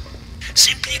biolabs.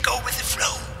 Simply go with the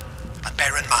flow, but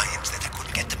bear in mind that I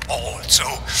couldn't get them all, so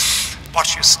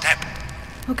watch your step.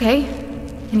 Okay.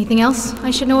 Anything else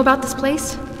I should know about this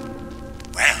place?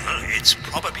 Well, it's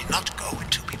probably not going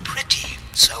to be pretty,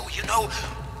 so,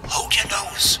 hold your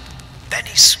nose.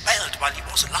 Benny smelled while he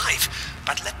was alive,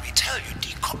 but let me tell you,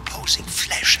 decomposing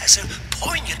flesh has a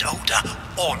poignant odor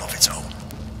all of its own.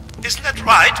 Isn't that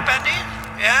right, Benny?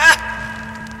 Yeah?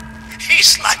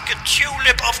 He's like a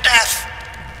tulip of death.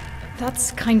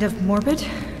 That's kind of morbid.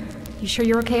 You sure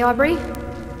you're okay, Aubrey?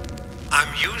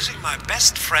 I'm using my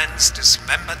best friend's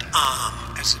dismembered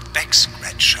arm as a back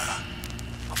scratcher.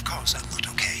 Of course I'm not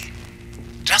okay.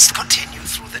 Just continue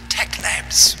through the tech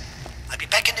labs. I'll be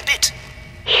back in a bit.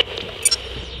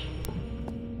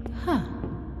 Huh.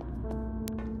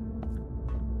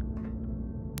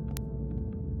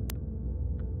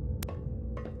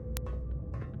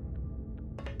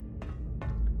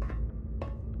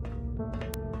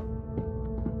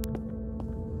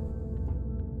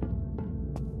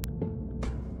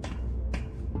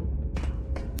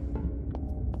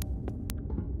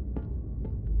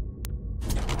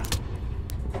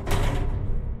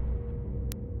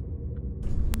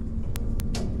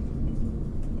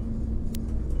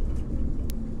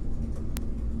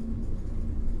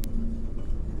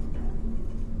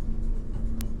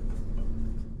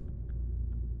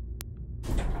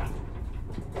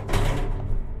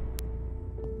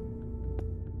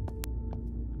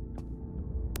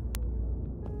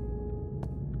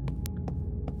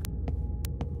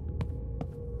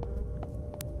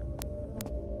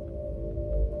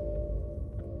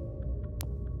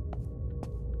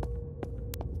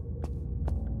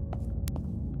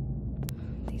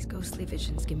 Ghostly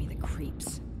visions give me the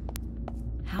creeps.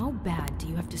 How bad do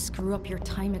you have to screw up your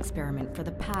time experiment for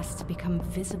the past to become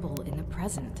visible in the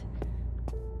present?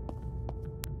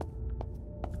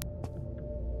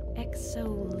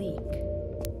 Exo-leak.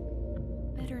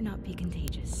 Better not be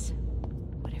contagious.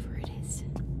 Whatever it is.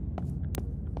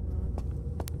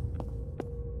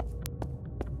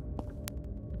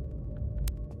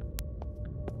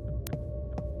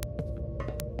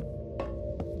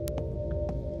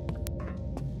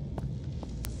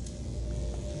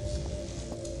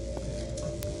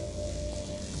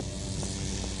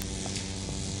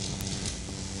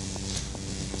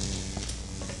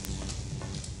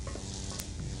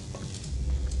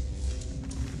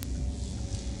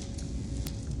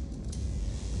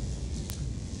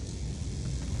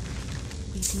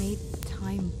 Made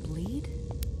time bleed?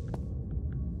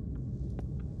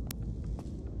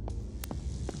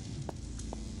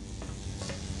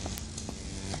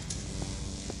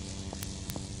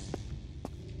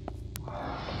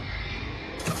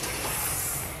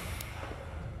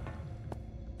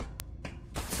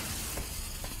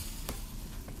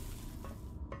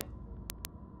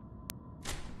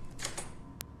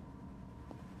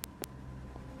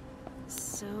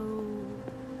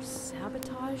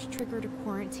 Sabotage triggered a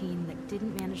quarantine that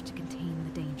didn't manage to contain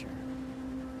the danger.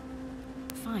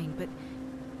 Fine, but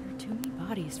there are too many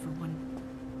bodies for one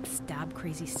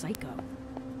stab-crazy psycho.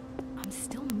 I'm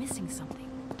still missing something.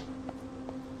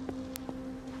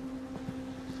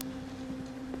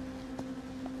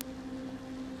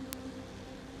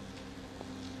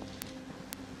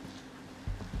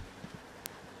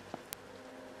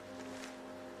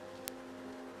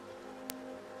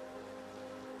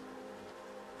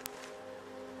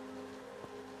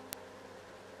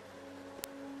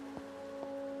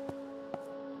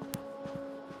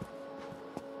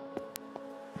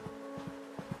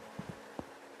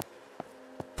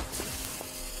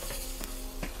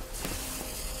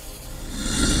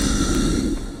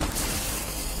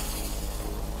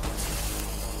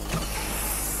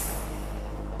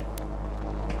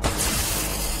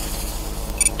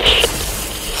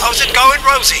 How's it going,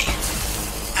 Rosie?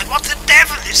 And what the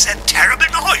devil is that terrible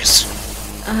noise?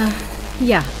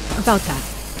 Yeah, about that.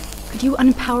 Could you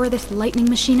unpower this lightning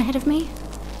machine ahead of me?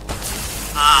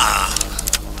 Ah,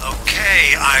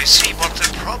 okay, I see what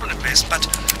the problem is, but...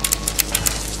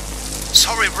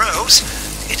 Sorry, Rose,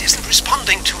 it isn't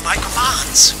responding to my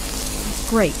commands.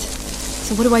 Great.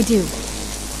 So what do I do? The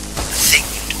thing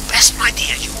you do best, my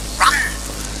dear, you run.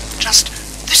 Just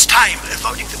this time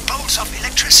avoiding the bolts of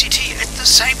electricity at the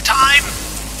same time.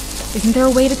 Isn't there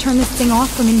a way to turn this thing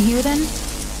off from in here, then?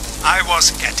 I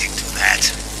was getting to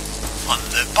that. On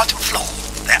the bottom floor,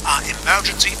 there are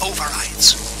emergency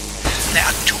overrides. There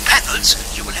are 2 panels,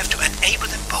 you will have to enable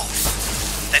them both.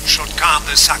 That should calm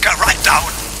the sucker right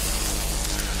down.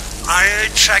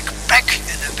 I'll check back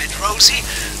in a bit, Rosie.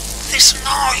 This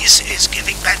noise is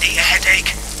giving Benny a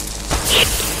headache.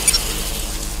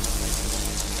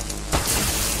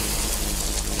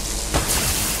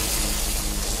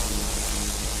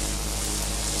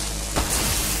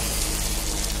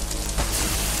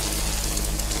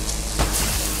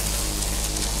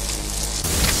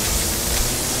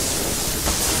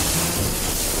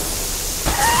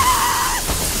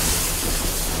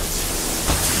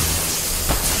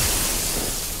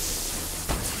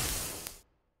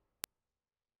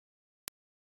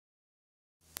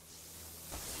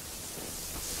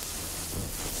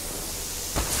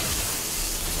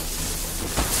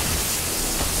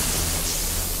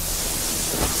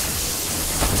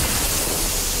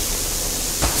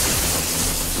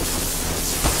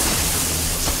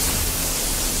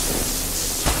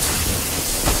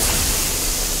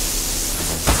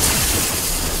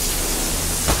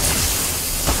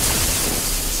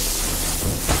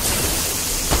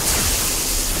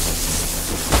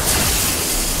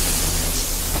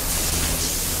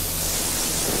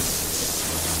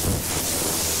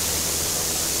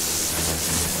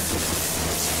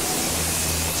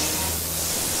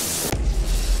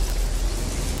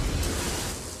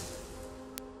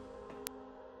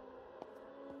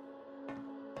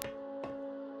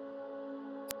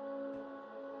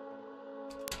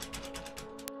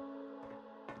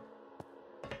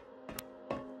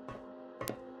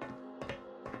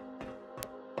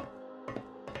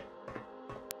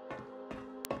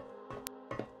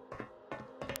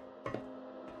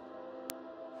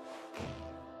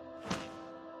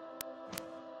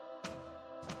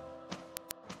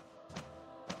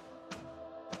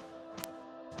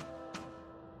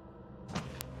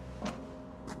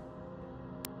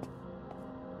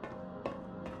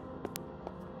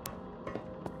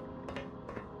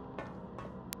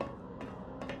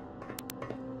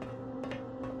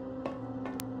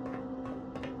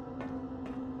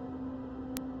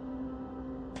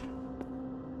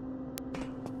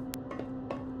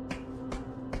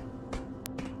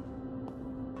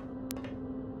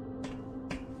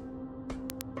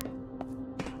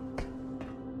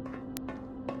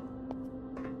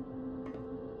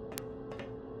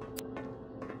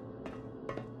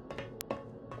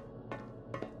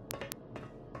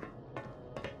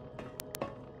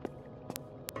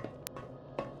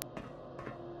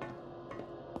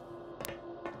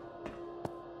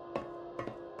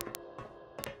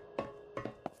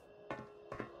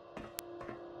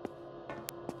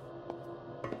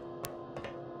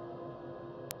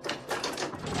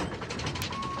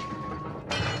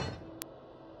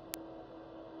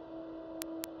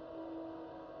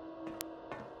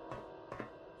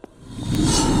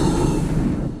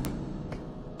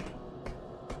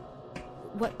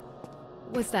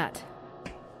 was that?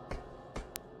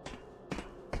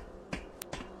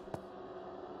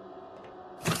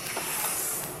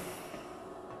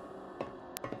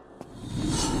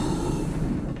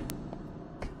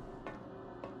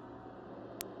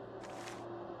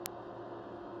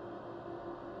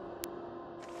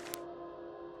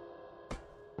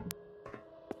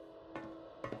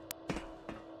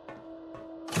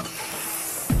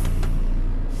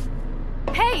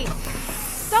 Hey!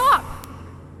 Stop!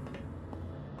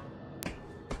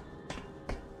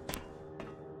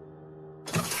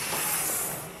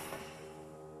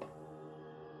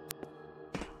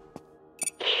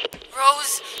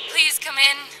 Rose, please come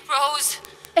in. Rose.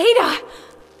 Ada!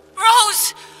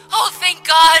 Rose! Oh, thank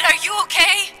God. Are you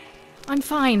okay? I'm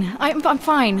fine. I'm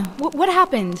fine. What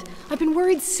happened? I've been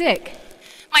worried sick.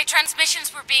 My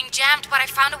transmissions were being jammed, but I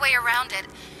found a way around it.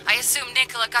 I assume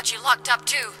Nikola got you locked up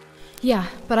too. Yeah,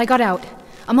 but I got out.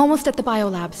 I'm almost at the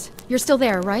biolabs. You're still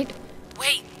there, right?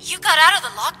 Wait, you got out of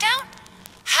the lockdown?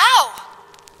 How?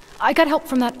 I got help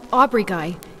from that Aubrey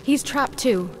guy. He's trapped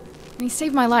too. He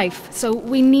saved my life, so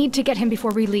we need to get him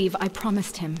before we leave. I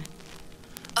promised him.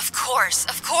 Of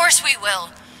course we will.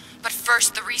 But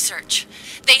first, the research.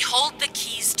 They hold the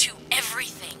keys to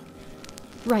everything.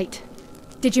 Right.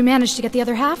 Did you manage to get the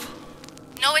other half?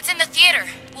 No, it's in the theater.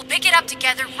 We'll pick it up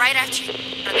together right after you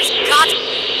out of this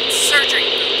goddamn surgery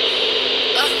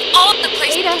room. Of all the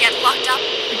places Ada. to get locked up.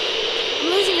 I'm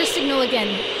losing your signal again.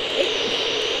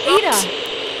 Ada!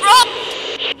 Rose!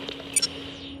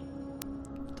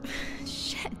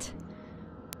 Shit.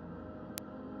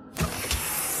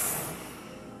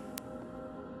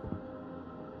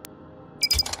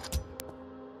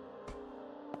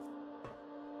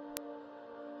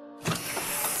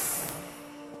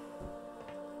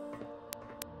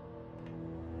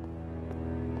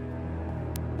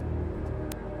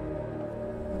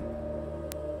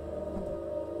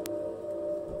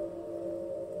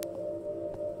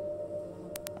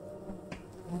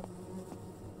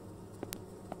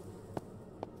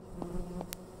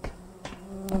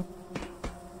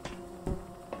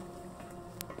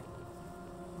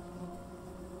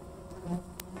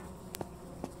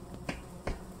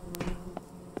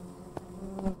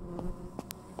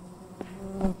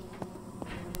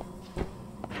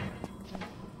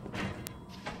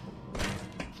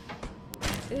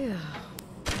 Ew.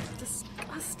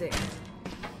 Disgusting.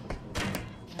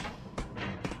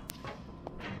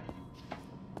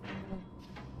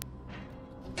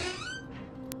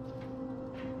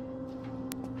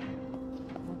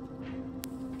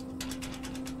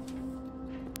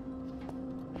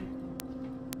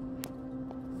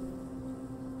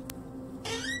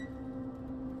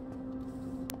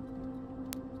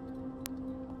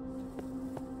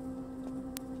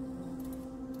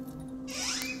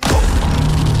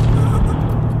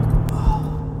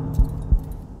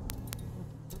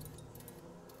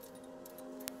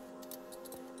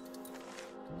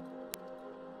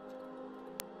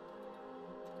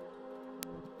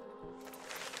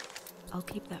 I'll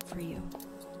keep that for you.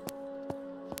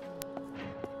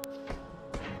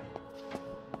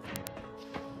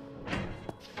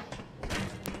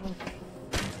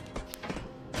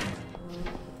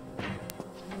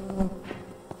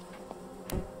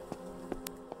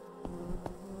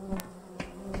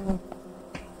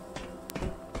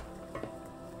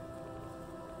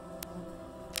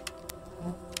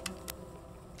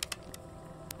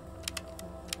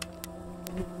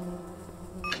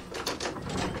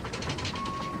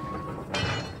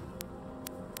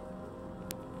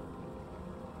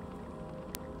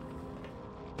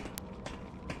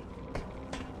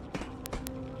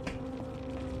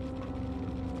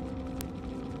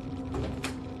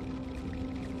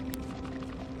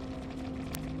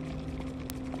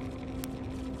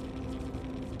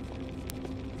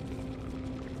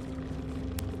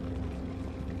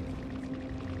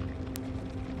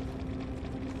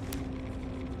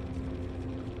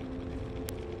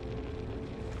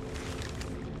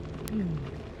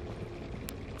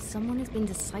 Someone has been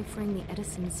deciphering the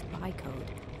Edison spy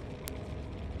code.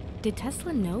 Did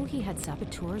Tesla know he had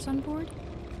saboteurs on board?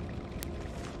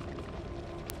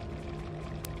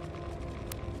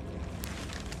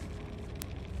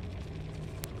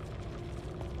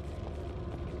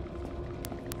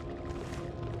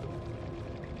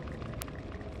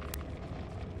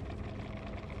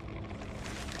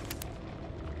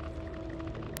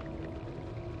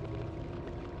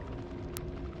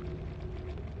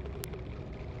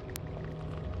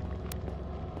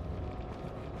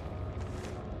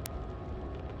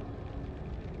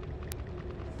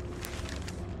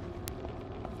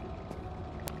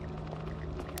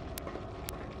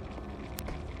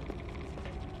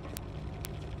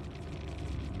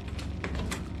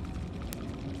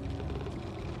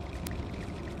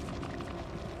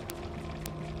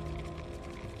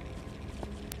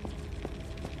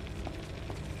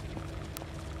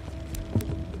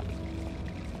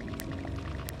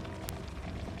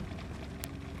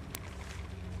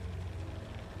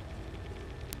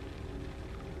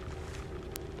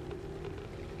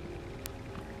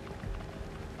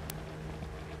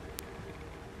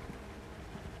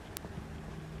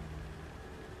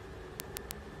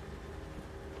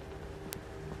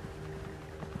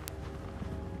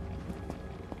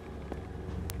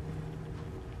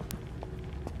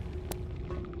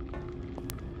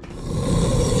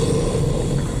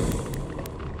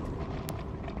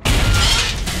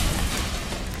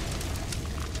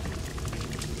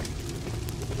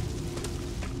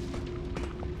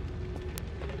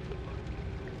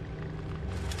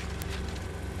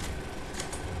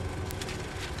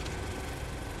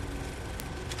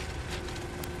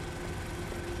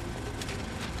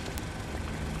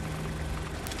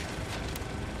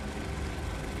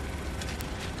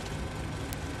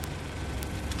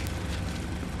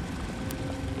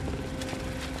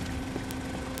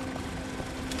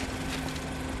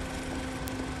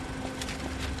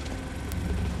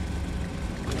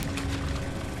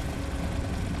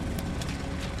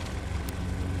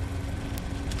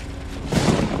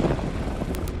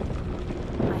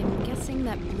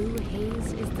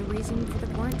 haze is the reason for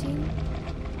the quarantine?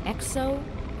 Exo,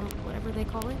 or whatever they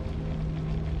call it?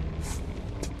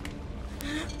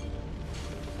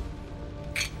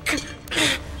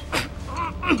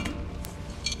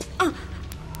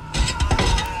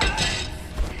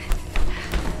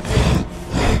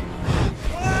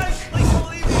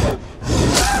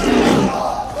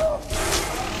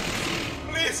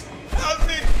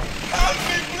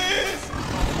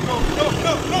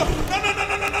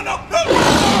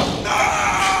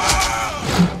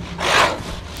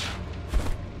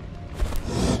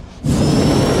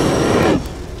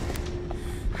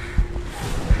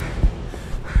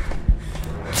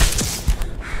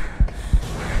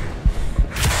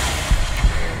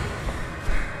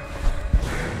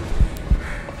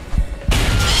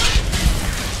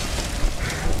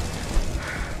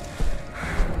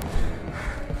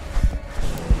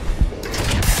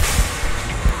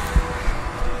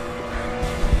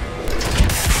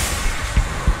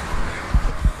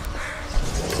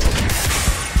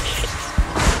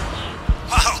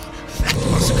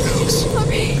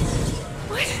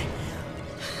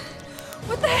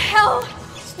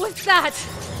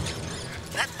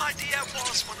 That, my dear,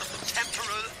 was one of the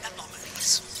temporal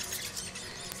anomalies.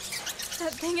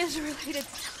 That thing is related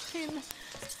to time.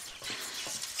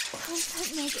 How does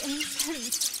that make any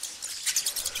sense?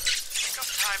 Think of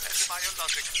time as a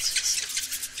biological system.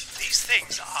 These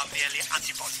things are merely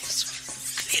antibodies,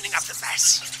 cleaning up the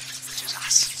mess, which is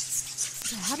us.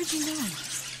 So how did you know?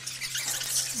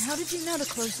 How did you know to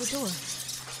close the door?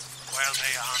 Well,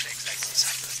 they aren't exactly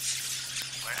silent.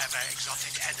 Wherever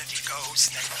exotic energy goes,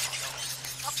 they follow.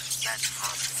 Not that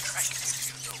hard to track if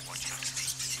you know what you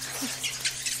mean.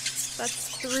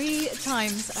 That's 3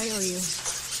 times I owe you.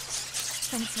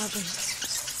 Thanks, Aubrey.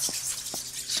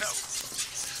 So,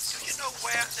 do you know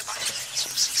where the violence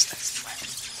your sister is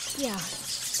trapped? Yeah.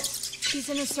 She's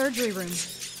in a surgery room.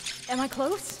 Am I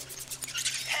close?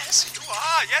 Yes, you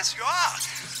are. Yes, you are.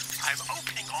 I'm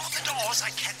opening all the doors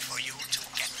I can for you to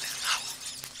get there now.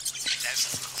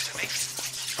 There's an observation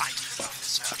right above the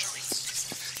surgery.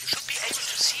 You should be able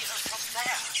to see her from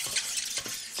there.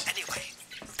 Anyway,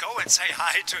 go and say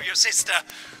hi to your sister.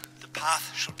 The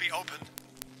path should be open.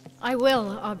 I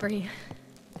will, Aubrey.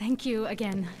 Thank you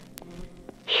again.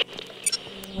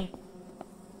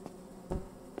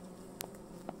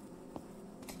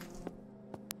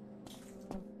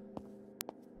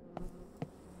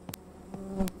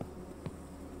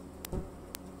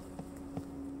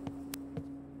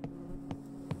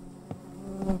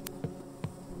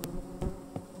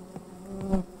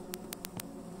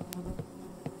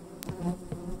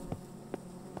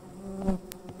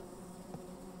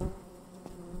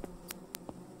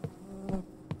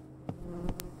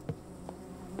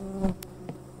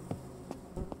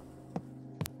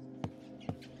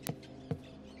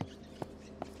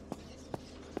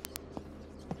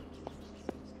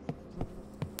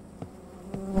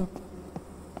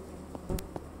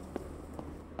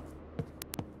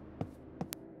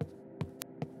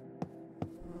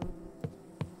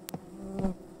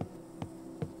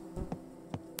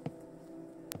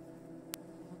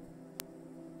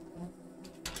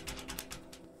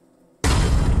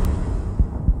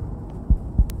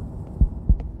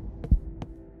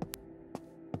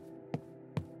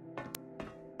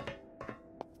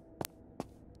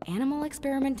 Animal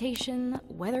experimentation,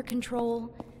 weather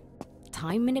control,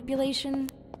 time manipulation.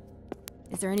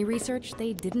 Is there any research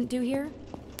they didn't do here?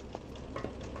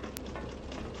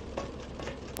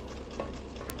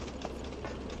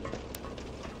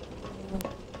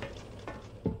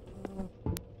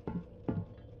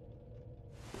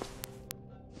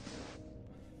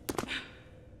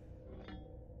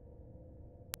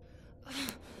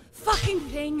 Fucking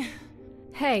thing!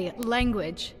 Hey,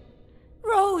 language.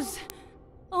 Rose!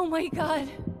 Oh my god.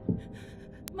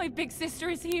 My big sister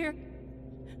is here.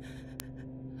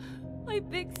 My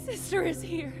big sister is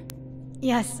here.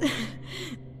 Yes,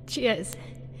 she is.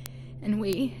 And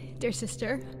we, dear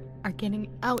sister, are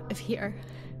getting out of here.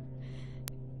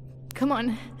 Come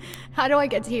on, how do I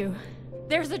get to you?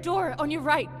 There's a door on your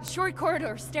right. Short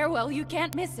corridor, stairwell. You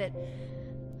can't miss it.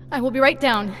 I will be right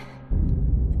down.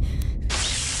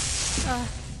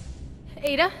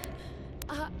 Ada?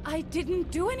 I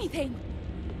didn't do anything.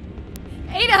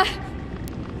 Ada!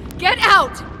 Get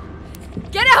out!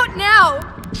 Get out now!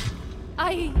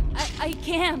 I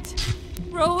can't.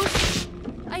 Rose,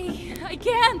 I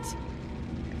can't.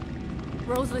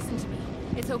 Rose, listen to me.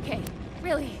 It's okay.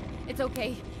 Really, it's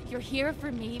okay. You're here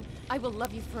for me. I will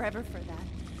love you forever for that.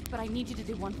 But I need you to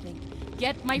do one thing.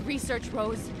 Get my research,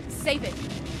 Rose. Save it.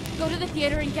 Go to the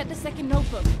theater and get the second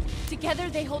notebook. Together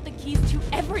they hold the keys to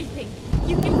everything.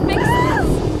 You can fix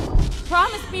this.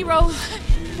 Promise me, Rose.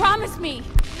 Promise me.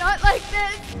 Not like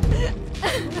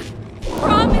this.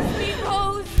 Promise me,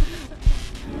 Rose.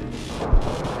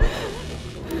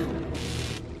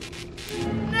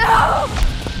 No!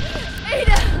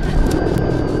 Ada!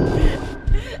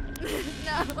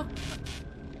 No.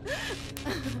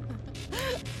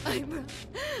 I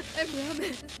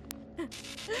promise.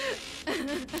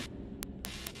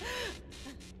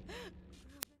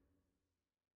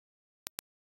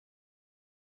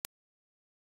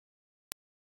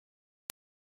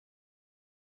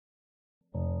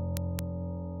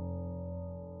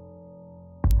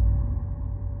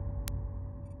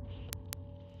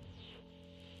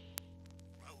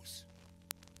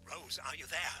 Rose, are you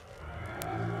there?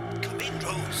 Come in,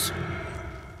 Rose.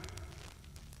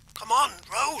 Come on,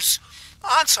 Rose.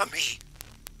 Answer me.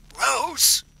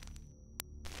 Rose!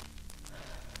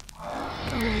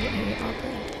 Go away,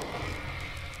 Aubrey.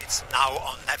 It's now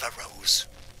or never, Rose.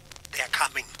 They're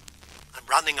coming. I'm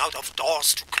running out of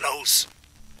doors to close.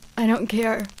 I don't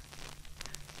care.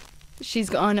 She's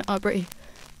gone, Aubrey.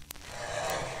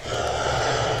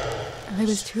 I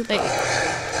was too late.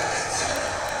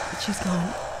 She's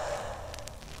gone.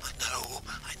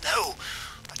 I know.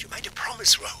 But you made a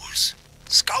promise, Rose.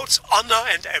 Scout's honor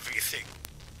and everything.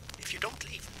 If you don't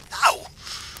leave now,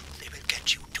 they will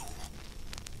get you too.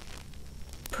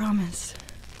 Promise.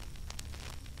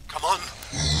 Come on.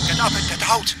 Get up and get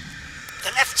out.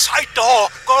 The left side door.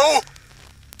 Go!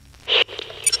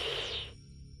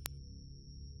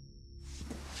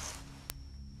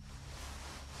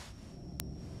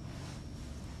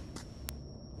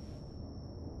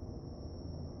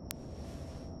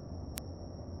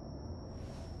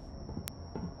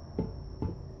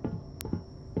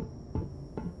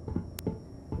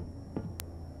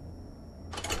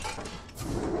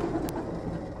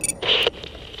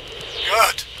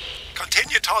 Good.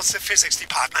 Continue towards the physics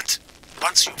department.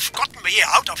 Once you've gotten me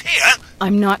out of here...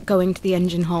 I'm not going to the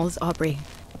engine halls, Aubrey.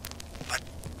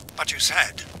 But you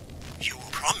said... You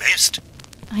promised...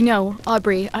 I know,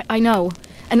 Aubrey, I know.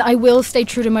 And I will stay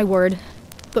true to my word.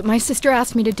 But my sister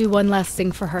asked me to do one last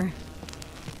thing for her.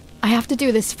 I have to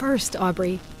do this first,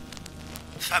 Aubrey.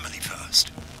 Family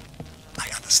first. I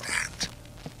understand.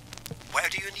 Where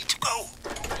do you need to go?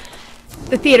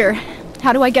 The theater.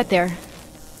 How do I get there?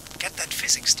 Get that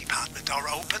physics department door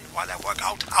open while I work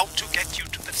out how to get you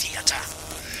to the theater.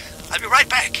 I'll be right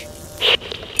back.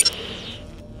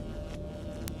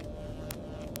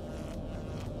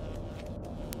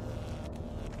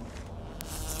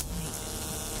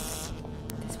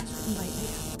 This was written by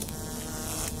Ada.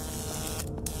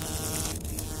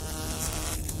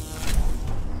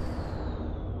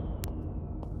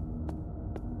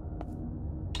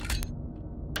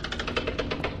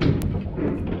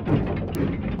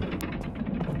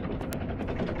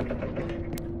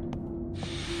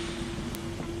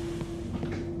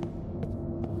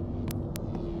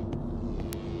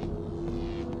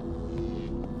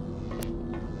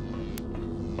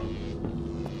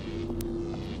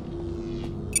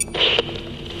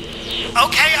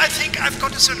 Okay, I think I've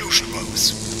got a solution,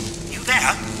 Rose. You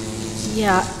there?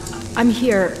 Yeah, I'm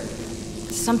here.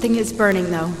 Something is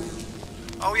burning, though.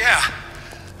 Oh yeah.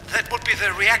 That would be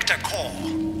the reactor core.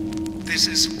 This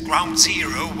is ground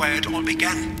zero where it all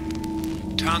began.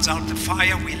 Turns out the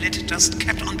fire we lit just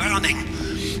kept on burning.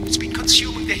 It's been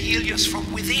consuming the Helios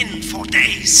from within for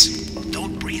days.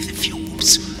 Don't breathe the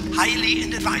fumes. Highly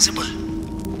inadvisable.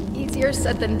 Easier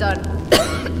said than done.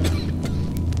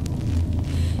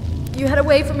 You had a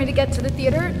way for me to get to the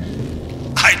theater?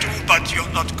 I do, but you're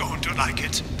not going to like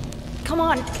it. Come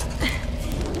on.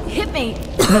 Hit me.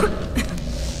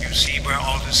 You see where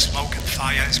all the smoke and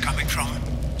fire is coming from?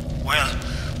 Well,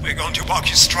 we're going to walk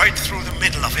you straight through the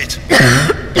middle of it.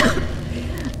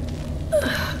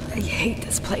 I hate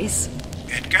this place.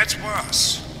 It gets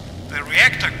worse. The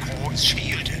reactor core is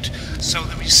shielded, so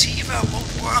the receiver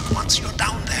won't work once you're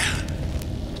down there.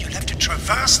 You'll have to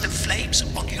traverse the flames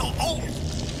on your own.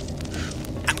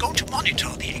 I'm going to monitor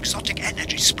the exotic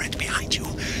energy spread behind you,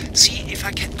 see if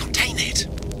I can contain it.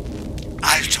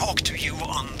 I'll talk to you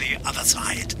on the other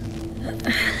side.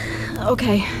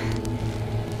 Okay.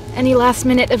 Any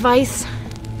last-minute advice?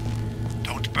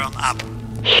 Don't burn up.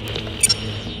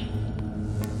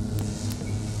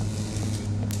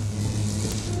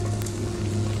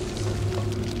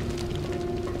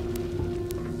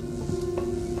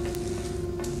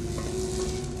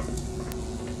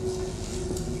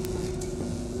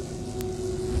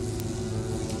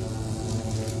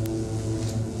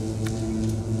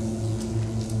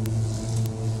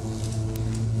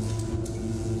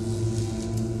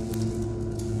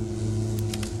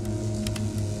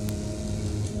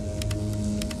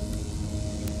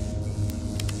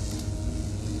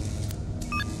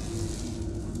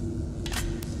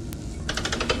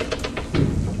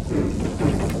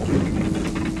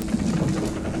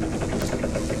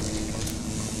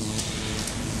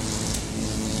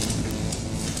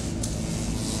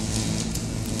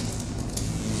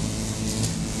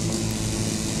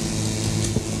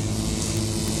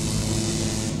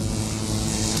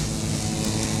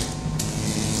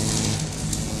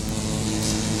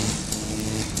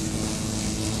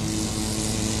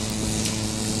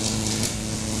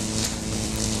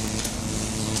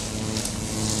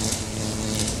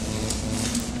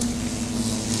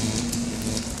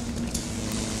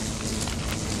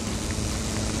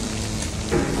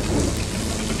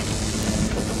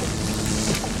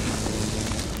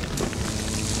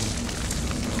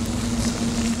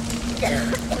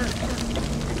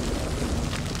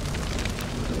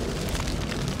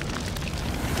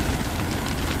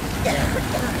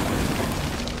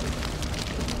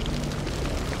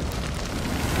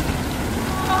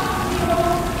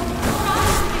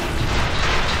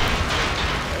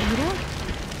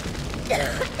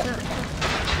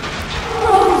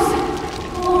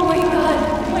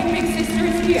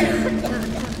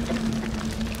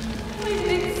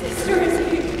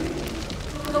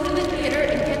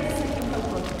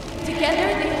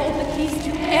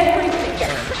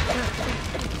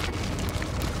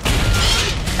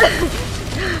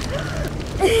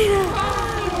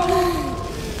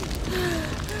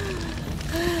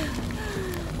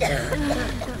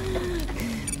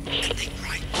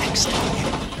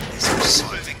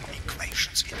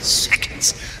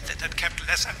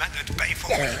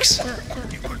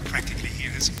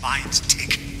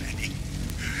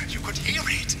 You could hear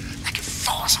it, like a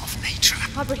force of nature.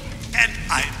 Aubrey. And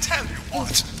I tell you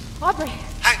what. Aubrey.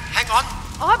 Hang on.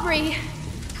 Aubrey.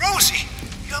 Rosie,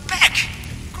 you're back.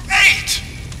 Great.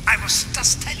 I was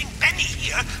just telling Benny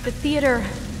here. The theater.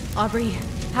 Aubrey,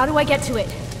 how do I get to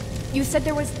it? You said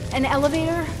there was an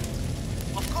elevator?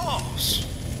 Of course.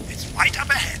 It's right up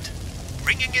ahead.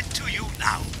 Bringing it to you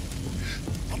now.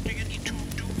 What do you need to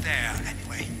do there,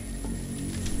 anyway?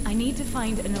 I need to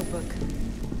find a notebook.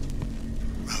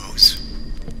 Rose,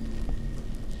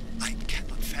 I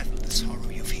cannot fathom the sorrow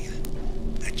you feel,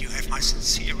 and you have my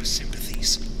sincerest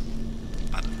sympathies.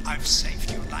 But I've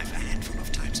saved your life a handful of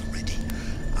times already.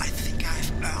 I think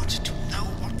I've earned to know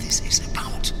what this is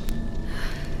about.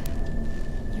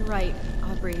 You're right,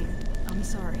 Aubrey. I'm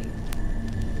sorry.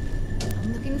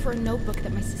 I'm looking for a notebook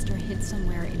that my sister hid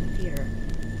somewhere in the theater.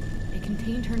 It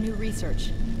contained her new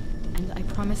research, and I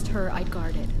promised her I'd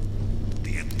guard it.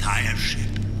 The entire ship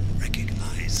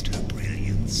recognized her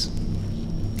brilliance,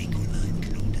 Nikola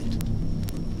included.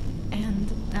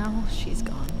 And now she's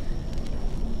gone.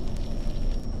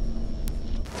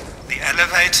 The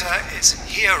elevator is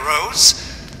here, Rose.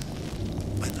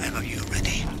 Whenever you're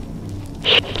ready.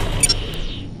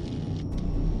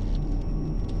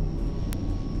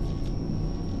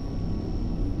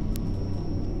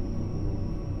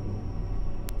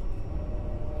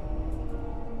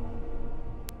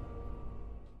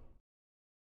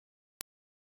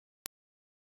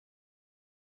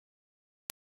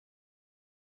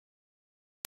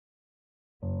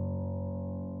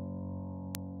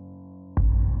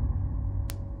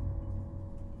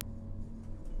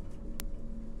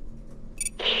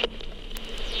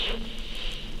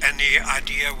 Any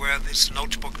idea where this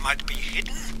notebook might be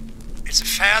hidden? It's a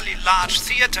fairly large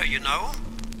theater, you know.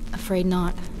 Afraid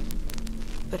not.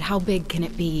 But how big can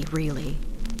it be, really?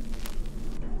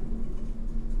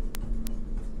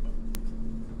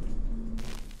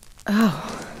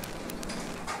 Oh.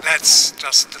 That's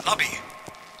just the lobby.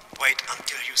 Wait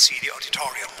until you see the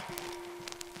auditorium.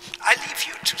 I leave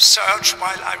you to search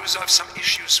while I resolve some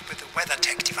issues with the weather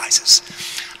tech devices.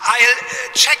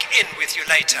 I'll check in with you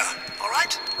later, all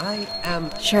right? I am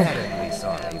Sure. terribly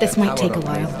sorry. This The might take a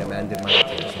power of while. demanded my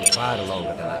attention far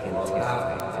longer than I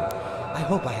anticipated. I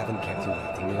hope I haven't kept you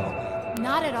waiting long.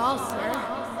 Not at all, sir.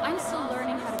 I'm still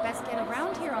learning how to best get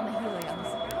around here on the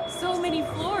Helios. So many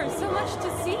floors, so much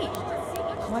to see.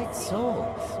 Quite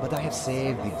so, but I have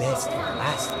saved the best for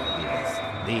last,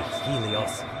 the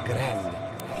Helios Grand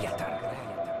Theater.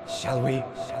 Shall we?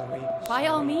 By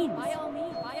all means.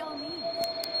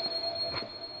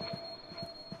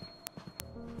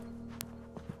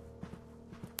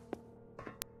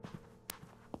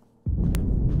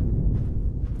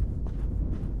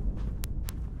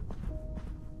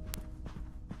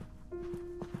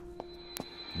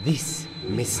 This,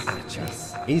 Miss Archer,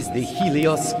 is the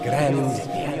Helios Grand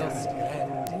Theater.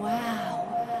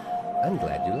 Wow. I'm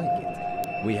glad you like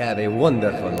it. We have a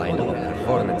wonderful lineup of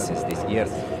performances this year,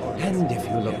 and if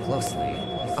you look closely,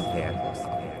 up there,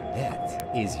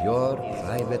 that is your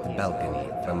private balcony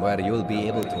from where you'll be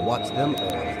able to watch them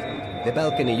all. The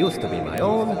balcony used to be my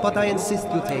own, but I insist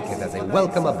you take it as a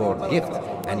welcome aboard gift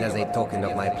and as a token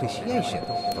of my appreciation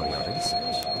for your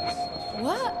research.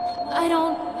 What? I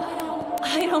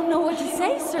don't know what to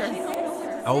say,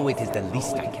 sir. Oh, it is the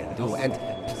least I can do, and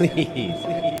please,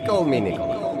 call me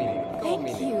Nikola.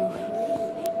 Thank you.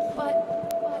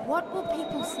 But what will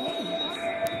people say?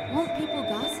 Won't people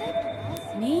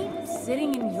gossip? Me,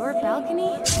 sitting in your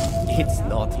balcony? It's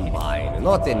not mine,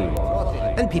 not anymore.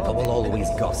 And people will always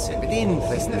gossip. It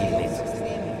interests me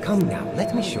little. Come now,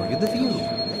 let me show you the view.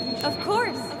 Of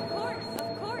course.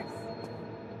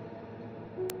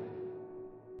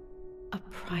 A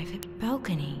private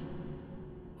balcony.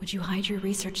 Would you hide your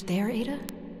research there, Ada?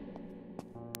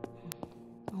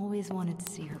 Always wanted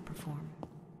to see her perform.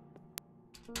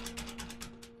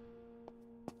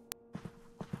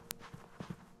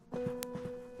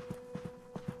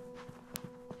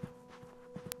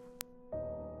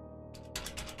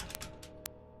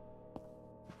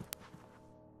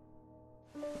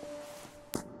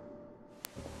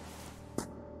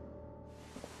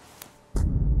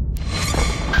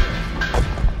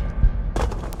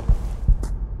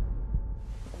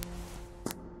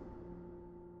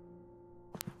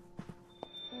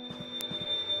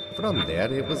 From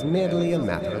there, it was merely a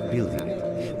matter of building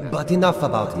it. But enough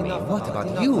about me. What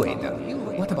about you, Ada?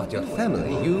 What about your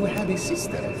family? You had a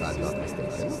sister, if I'm not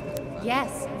mistaken.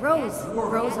 Yes,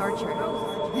 Rose Archer.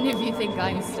 And if you think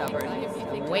I'm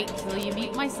stubborn, wait till you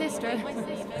meet my sister.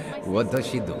 What does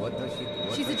she do?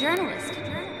 She's a journalist.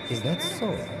 Is that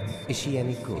so? Is she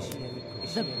any good?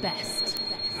 The best.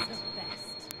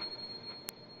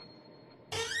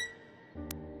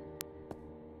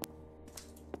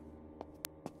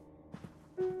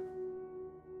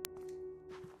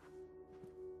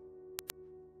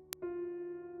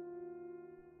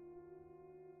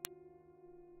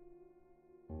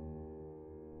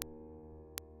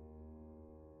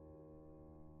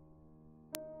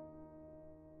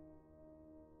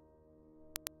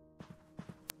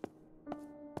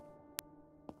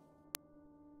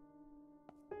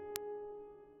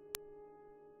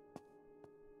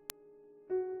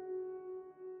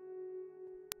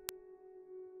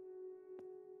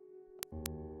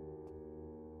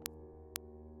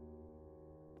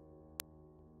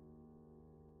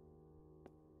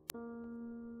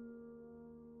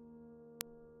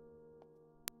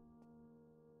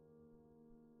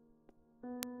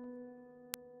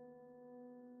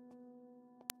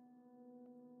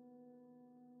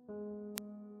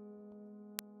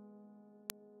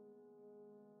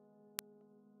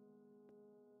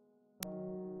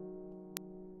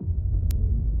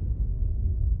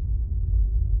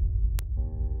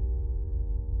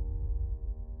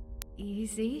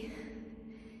 Easy.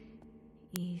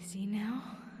 Easy now.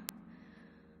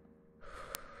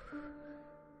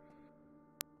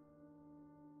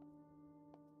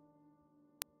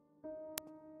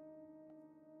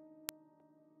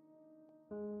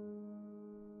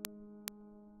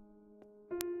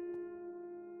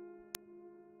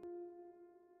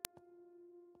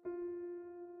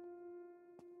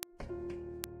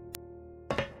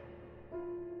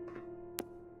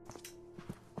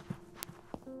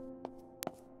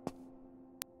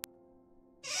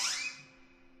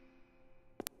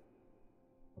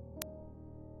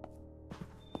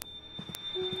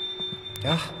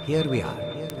 Ah, here we are.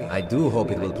 I do hope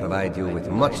it will provide you with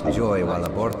much joy while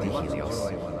aboard the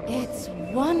Helios. It's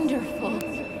wonderful.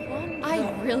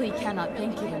 I really cannot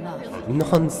thank you enough.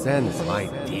 Nonsense, my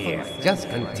dear. Just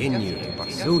continue to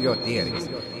pursue your theories.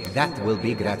 That will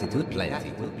be gratitude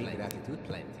plenty.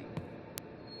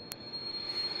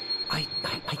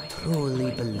 I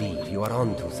truly believe you are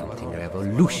onto something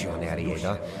revolutionary,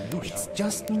 Ada. It's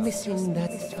just missing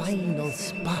that final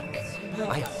spark.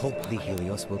 I hope the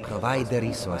Helios will provide the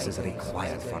resources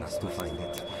required for us to find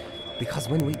it. Because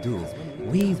when we do,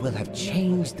 we will have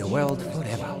changed the world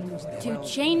forever. To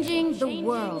changing the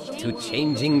world. To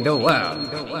changing the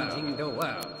world. Changing the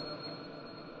world.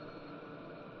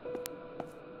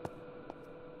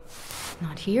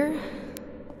 Not here.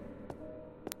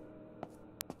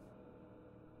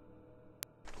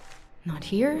 Not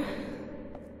here.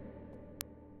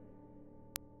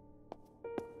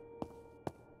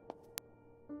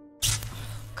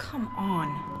 Come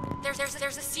on.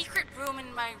 There's a secret room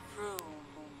in my room.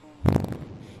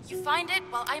 You find it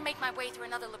while I make my way through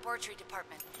another laboratory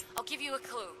department. I'll give you a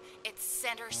clue. It's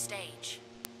center stage.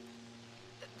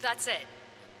 That's it.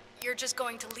 You're just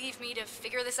going to leave me to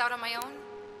figure this out on my own?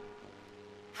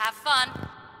 Have fun.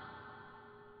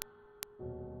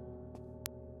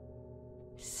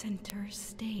 Center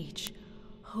stage.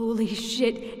 Holy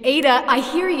shit. Ada, I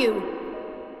hear you!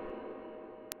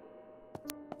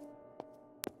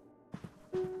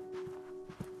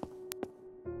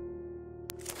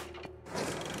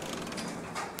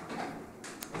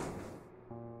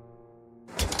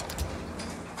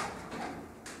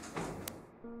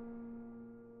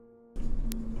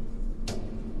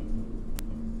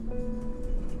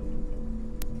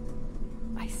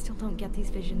 I still don't get these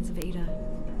visions of Ada.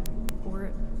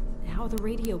 Or how the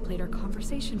radio played our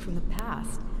conversation from the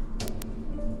past.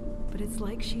 But it's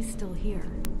like she's still here,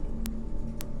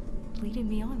 leading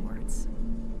me onwards.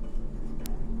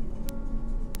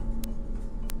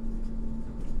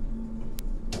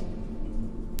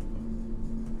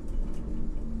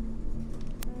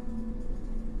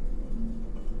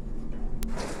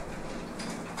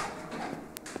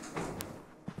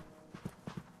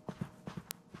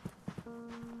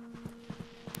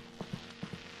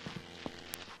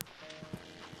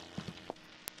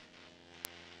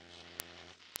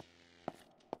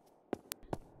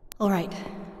 All right,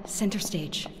 center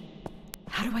stage.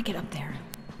 How do I get up there?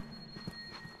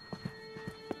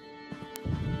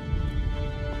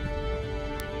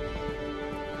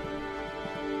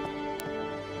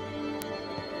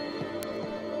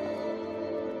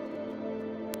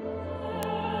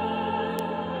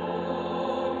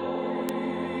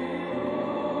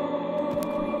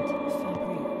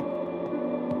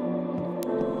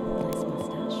 Nice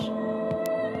mustache.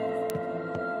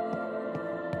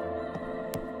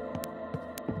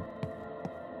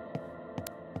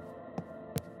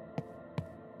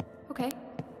 Okay.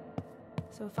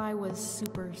 So if I was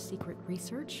super secret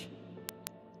research,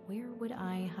 where would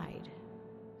I hide?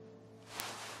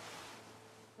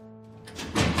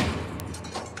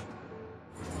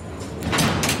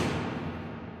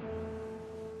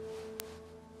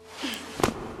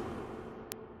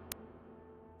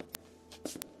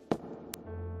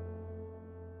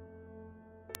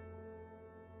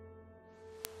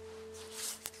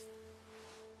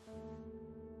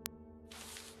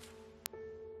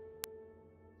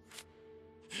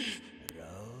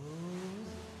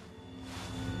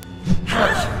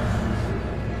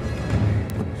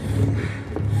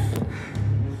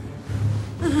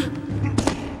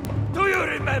 Do you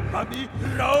remember me,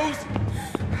 Rose?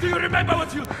 Do you remember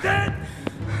what you did?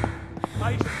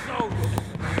 I saw you in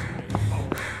the rainbow.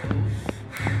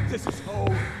 This is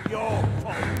all your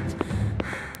fault.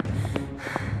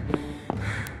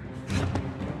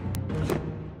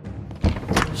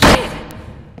 Shit!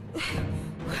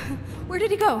 Where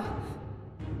did he go?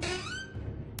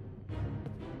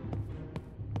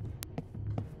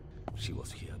 She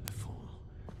was here before.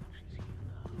 She's here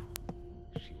now.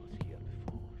 She was here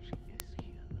before. She is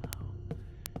here now.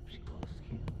 She was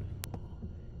here before.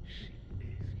 She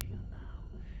is here now.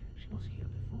 She was here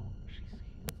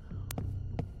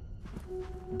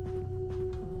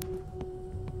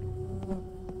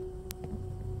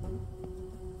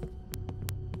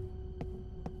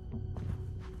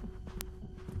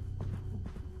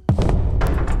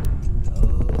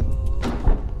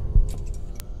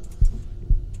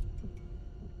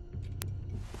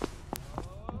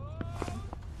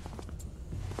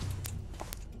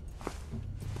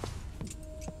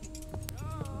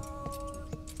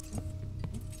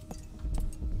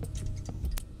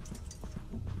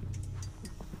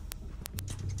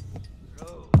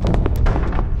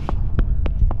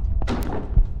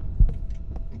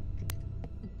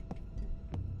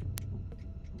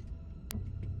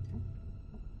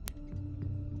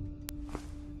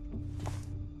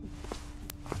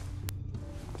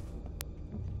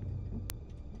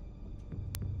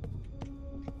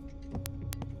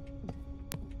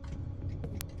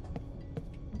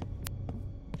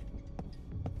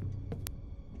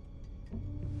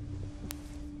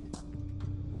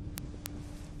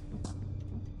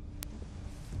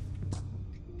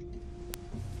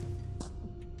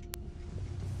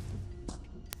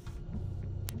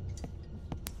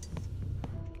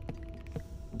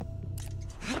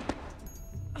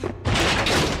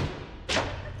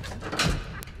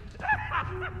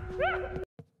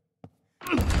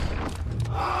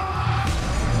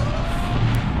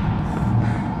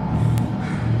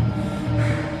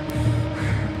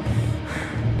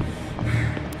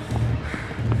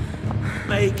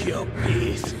make your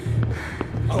peace.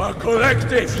 Our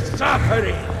collective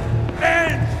suffering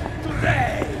ends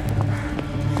today.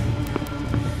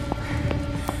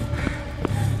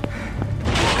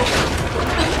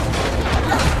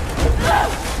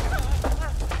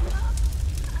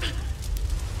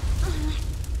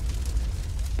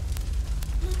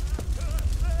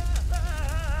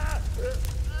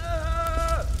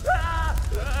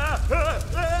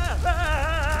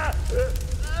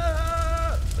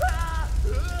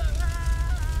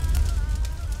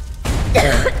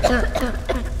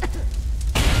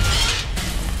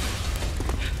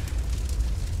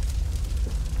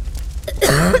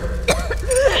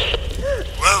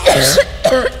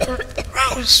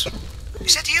 Rose,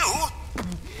 is that you?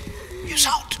 You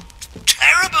sound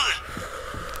terrible.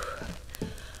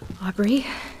 Aubrey,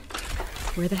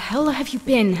 where the hell have you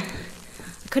been?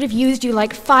 I could have used you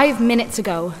like 5 minutes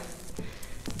ago.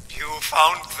 You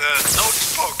found the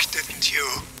notebook, didn't you?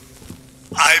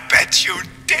 I bet you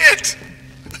did.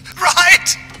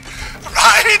 Right?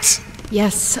 Right?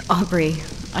 Yes, Aubrey.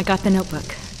 I got the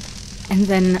notebook. And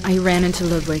then I ran into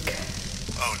Ludwig.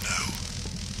 Oh no.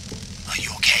 Are you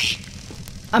okay?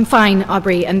 I'm fine,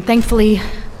 Aubrey, and thankfully,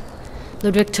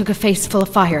 Ludwig took a face full of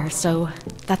fire, so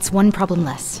that's one problem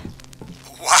less.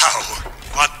 Wow.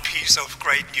 One piece of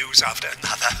great news after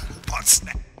another. What's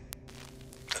that?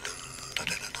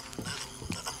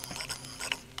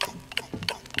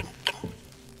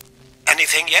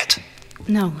 Anything yet?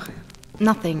 No,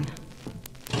 nothing.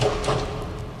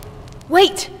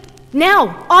 Wait!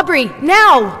 Now! Aubrey,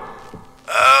 now!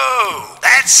 Oh,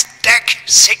 that's deck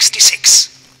 66.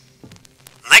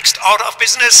 Next order of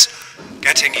business,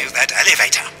 getting you that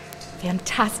elevator.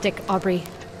 Fantastic, Aubrey.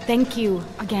 Thank you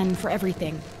again for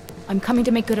everything. I'm coming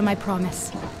to make good on my promise.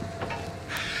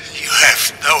 You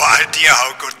have no idea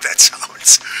how good that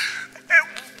sounds.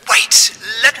 Wait,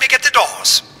 let me get the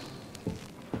doors.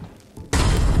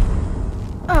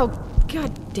 Oh,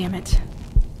 god damn it.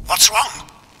 What's wrong?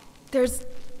 There's...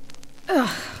 Ugh,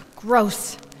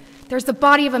 gross. There's the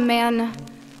body of a man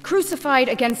crucified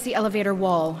against the elevator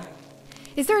wall.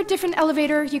 Is there a different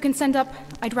elevator you can send up?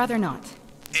 I'd rather not.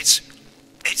 It's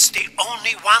the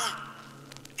only one.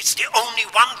 It's the only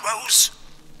one, Rose.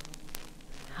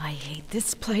 I hate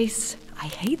this place. I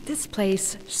hate this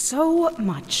place so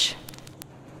much.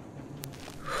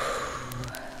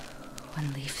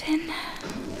 One leaf in,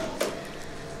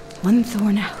 one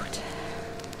thorn out.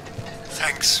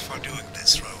 Thanks for doing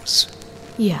this, Rose.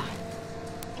 Yeah.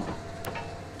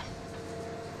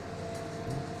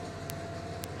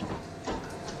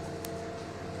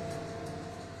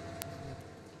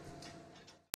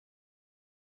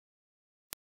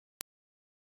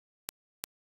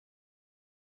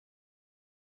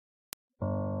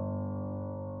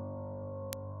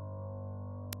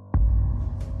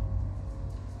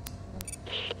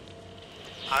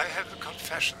 I have a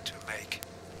confession to make.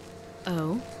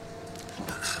 Oh?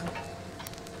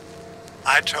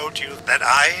 I told you that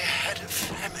I had a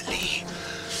family,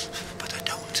 but I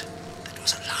don't. That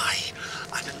was a lie.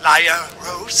 I'm a liar,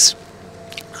 Rose.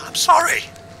 I'm sorry.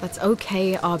 That's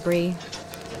okay, Aubrey.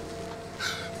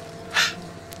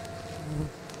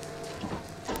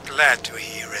 Glad to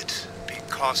hear it,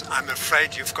 because I'm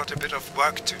afraid you've got a bit of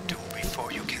work to do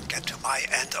before you can get to my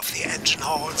end of the engine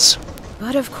halls.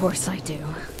 But of course I do.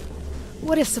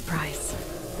 What a surprise.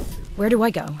 Where do I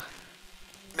go?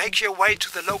 Make your way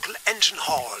to the local engine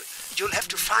hall. You'll have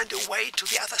to find a way to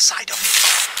the other side of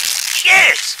it.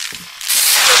 Shit!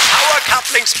 The power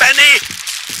couplings, Benny!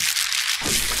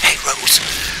 Hey, Rose.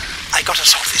 I gotta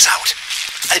sort this out.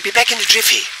 I'll be back in a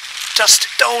jiffy. Just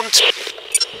don't...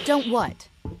 Don't what?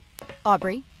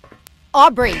 Aubrey?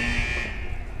 Aubrey!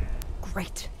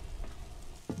 Great.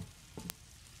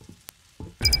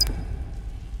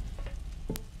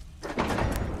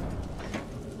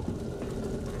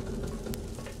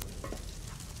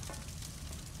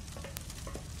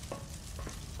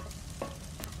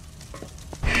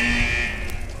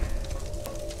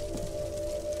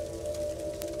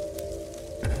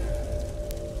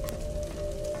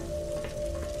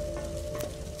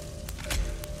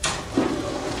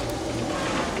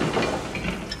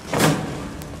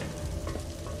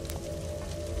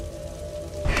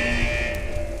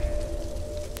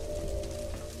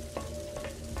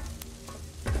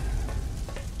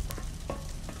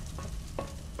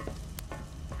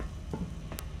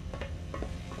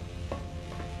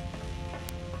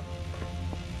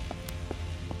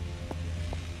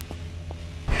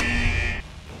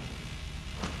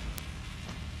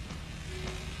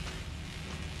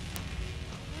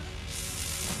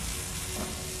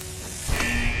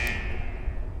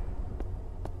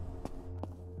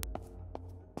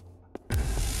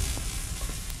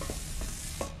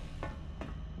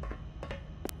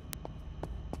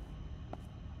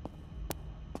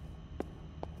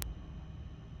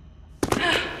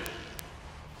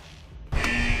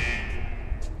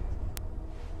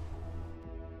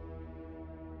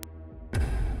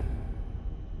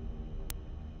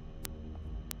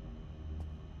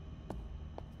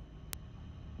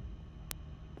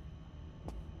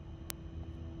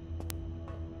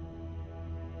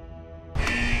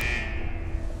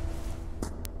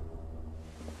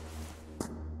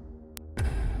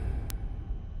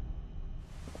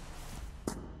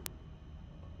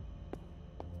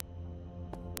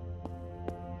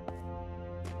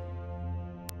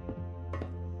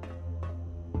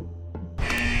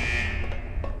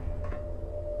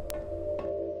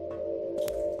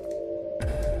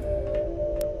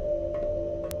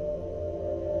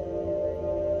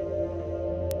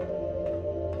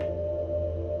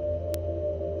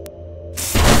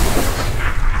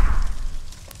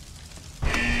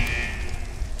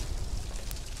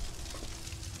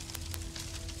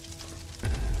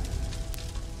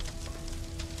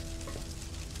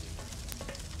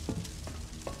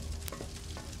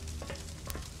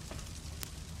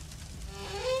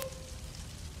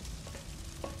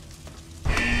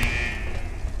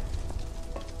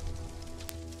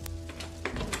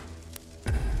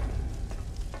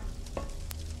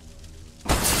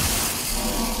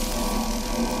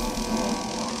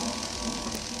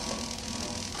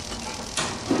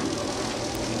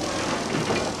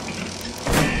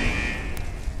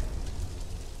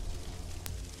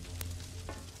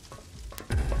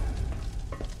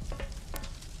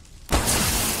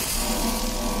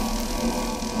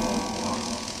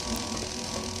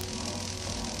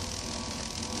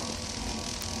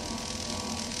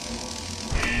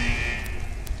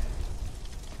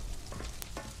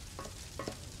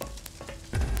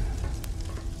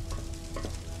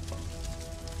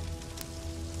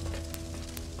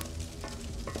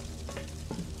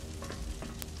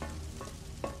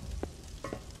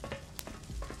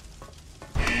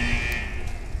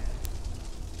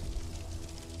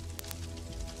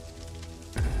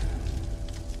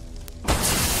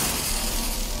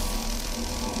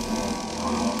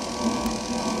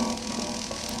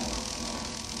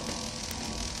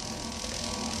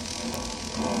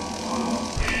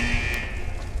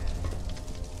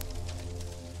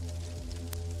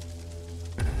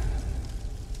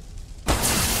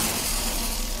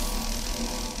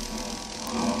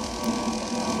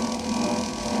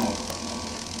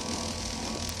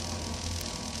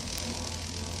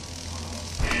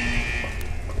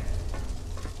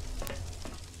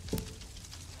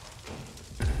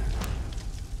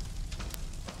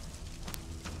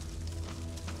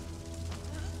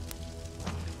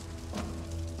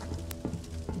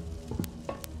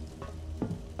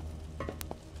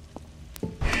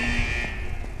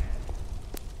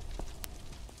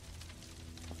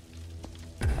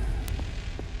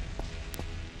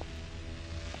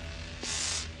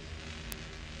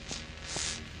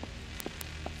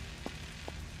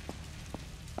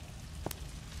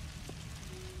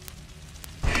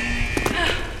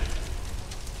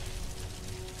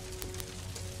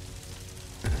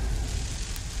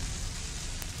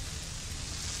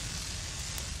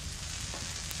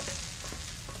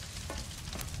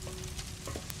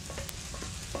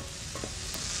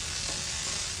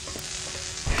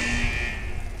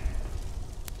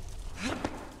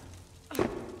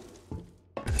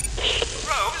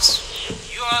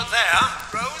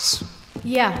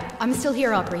 Yeah, I'm still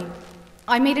here, Aubrey.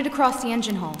 I made it across the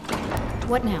engine hall.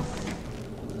 What now?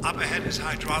 Up ahead is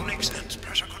hydraulics and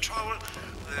pressure control.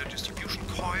 The distribution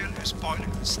coil is boiling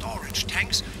the storage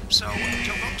tanks, so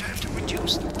you're going to have to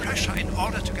reduce the pressure in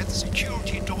order to get the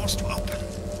security doors to open.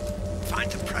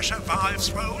 Find the pressure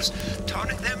valves, Rose.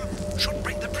 Turning them should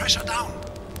bring the pressure down.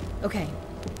 Okay.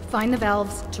 Find the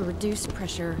valves to reduce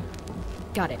pressure.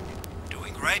 Got it.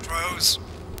 Doing great, Rose.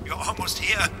 You're almost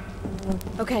here.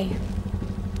 Okay.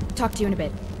 Talk to you in a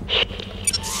bit.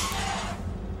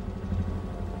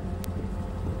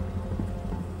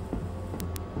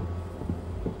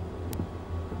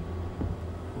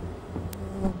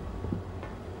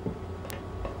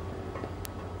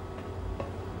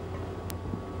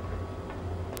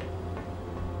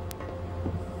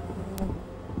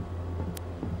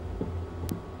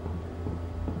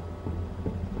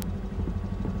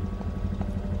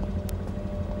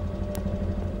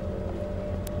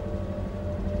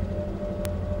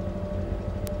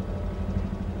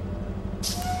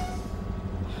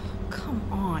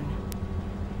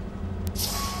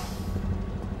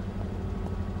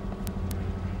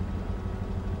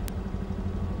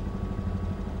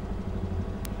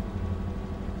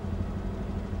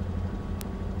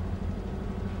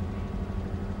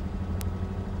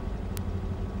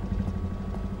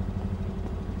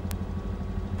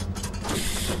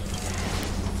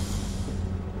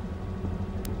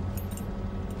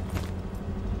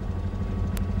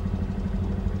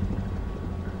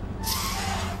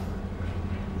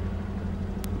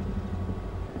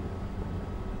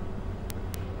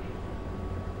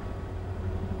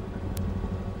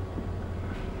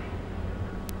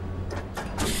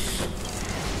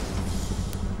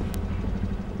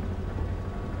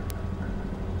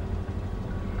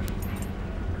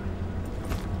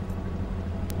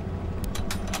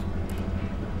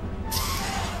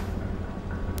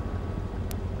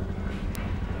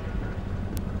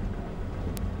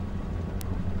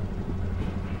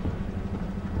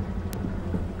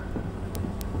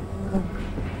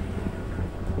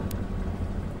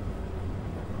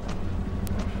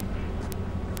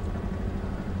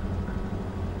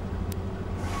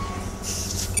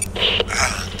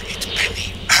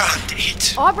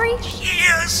 Aubrey?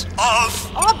 Years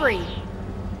of... Aubrey!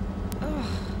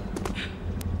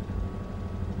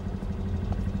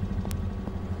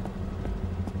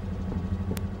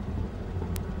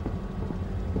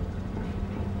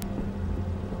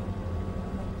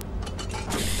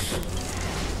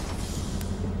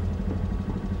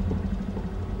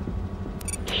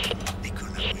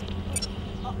 Nikola.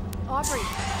 Aubrey!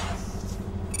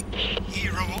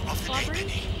 Hero of the Aubrey? day,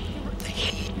 Penny. The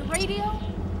heat. Your radio?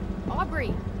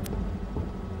 Aubrey!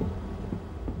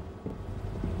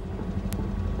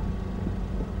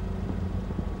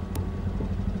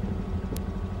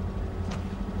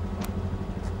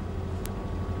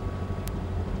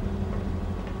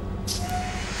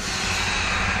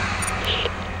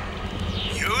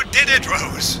 You did it,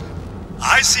 Rose.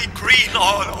 I see green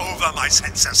all over my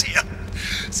sensors here.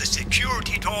 The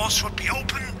security doors should be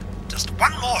open. Just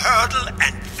one more hurdle,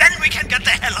 and then we can get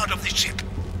the hell out of this ship.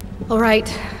 All right,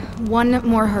 one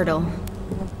more hurdle.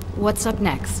 What's up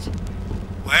next?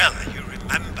 Well, you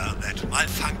remember that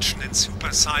malfunction in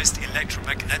supersized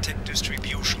electromagnetic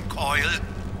distribution coil?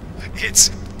 It's...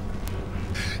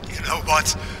 You know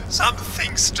what? Some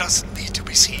things just need to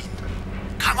be seen.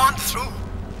 Come on through.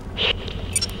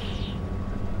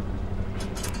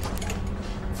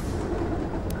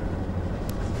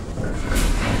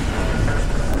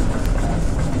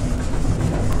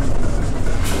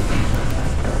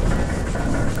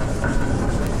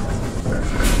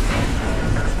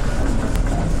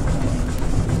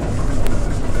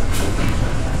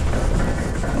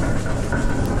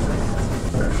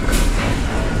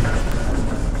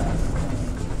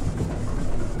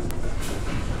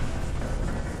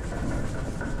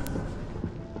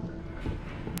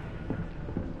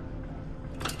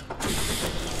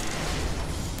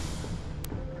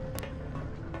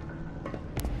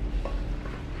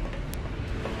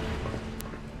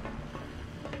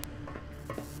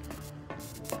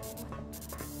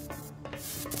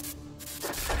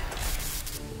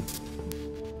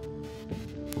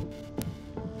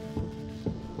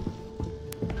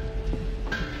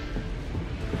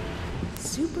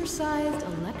 Supersized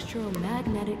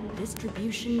electromagnetic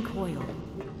distribution coil.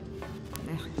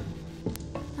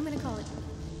 I'm gonna call it.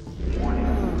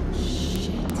 Oh,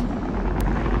 shit.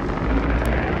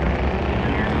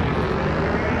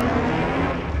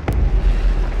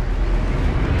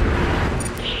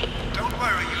 Don't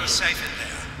worry, you're safe in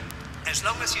there. As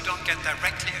long as you don't get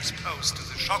directly exposed to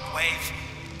the shock wave,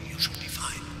 you should be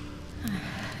fine.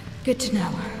 Good to know.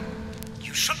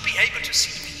 You should be able to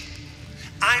see me.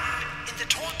 I'm in the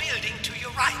tall building to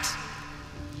your right.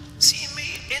 See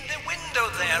me in the window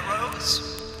there,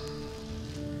 Rose?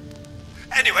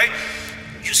 Anyway,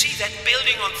 you see that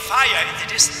building on fire in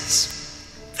the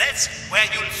distance? That's where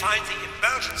you'll find the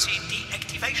emergency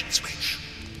deactivation switch.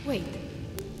 Wait,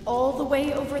 all the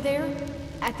way over there?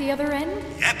 At the other end?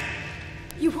 Yep.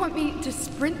 You want me to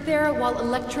sprint there while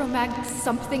electromag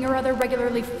something or other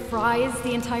regularly fries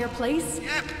the entire place?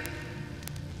 Yep.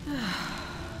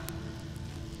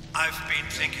 I've been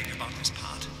thinking about this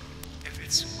part. If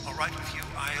it's all right with you,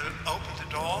 I'll open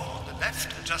the door on the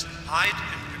left and just hide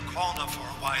in the corner for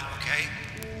a while, okay?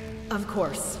 Of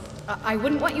course. I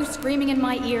wouldn't want you screaming in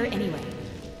my ear anyway.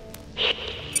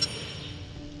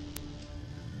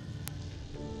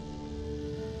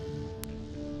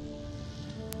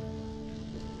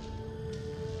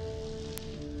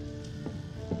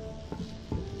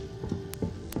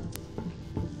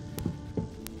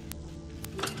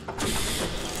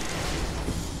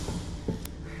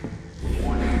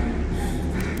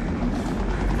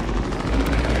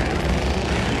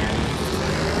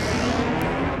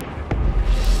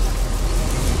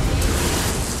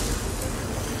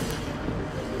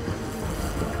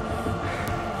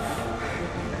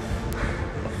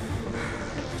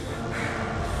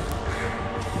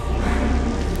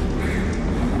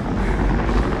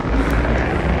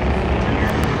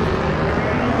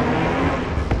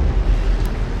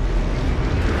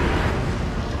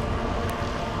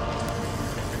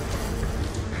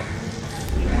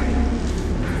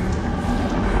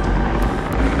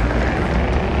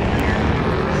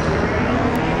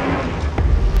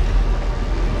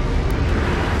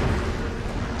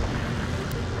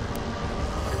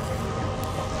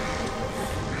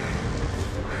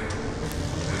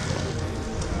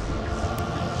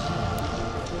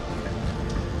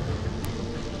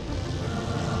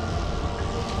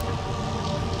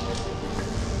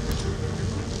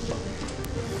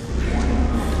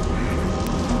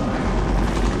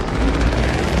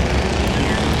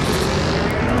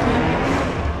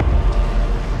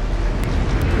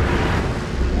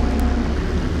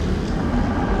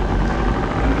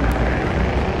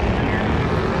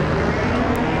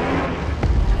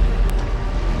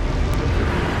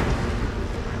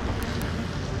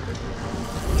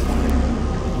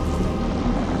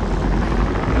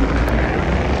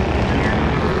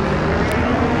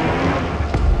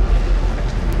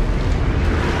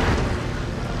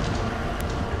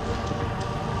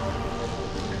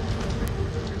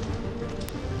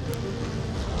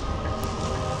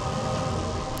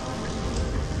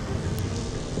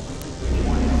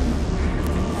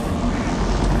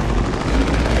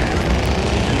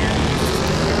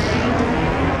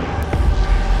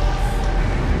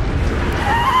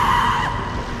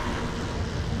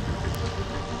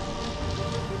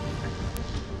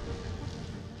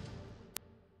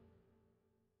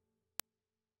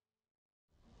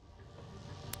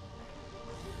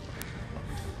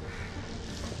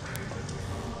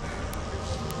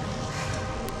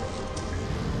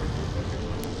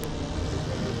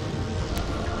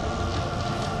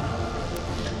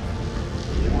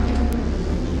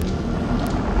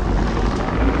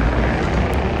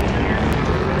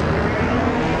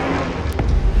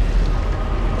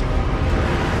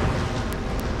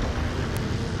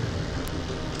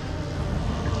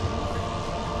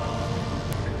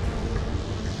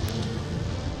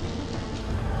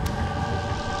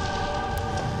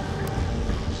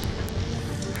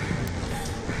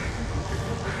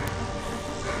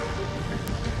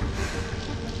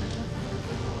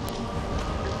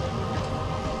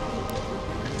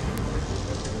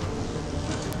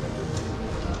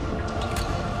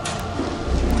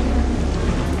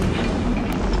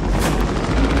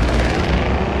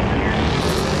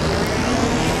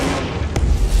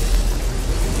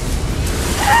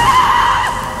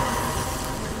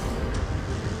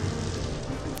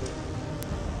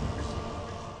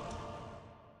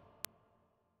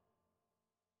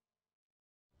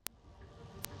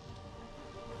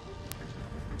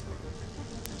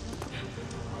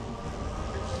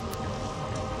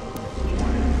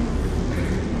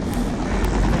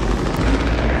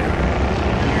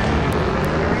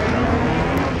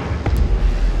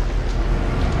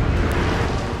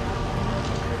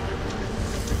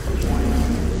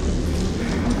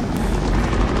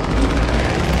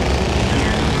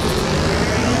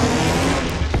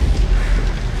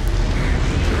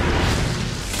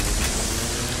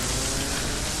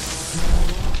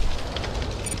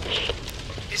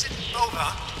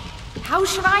 How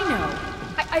should I know?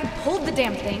 I pulled the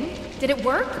damn thing. Did it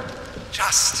work?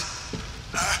 Just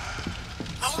a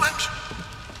moment.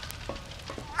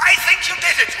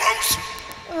 Rose!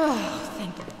 Oh,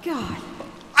 thank God.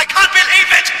 I can't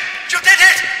believe it! You did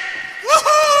it!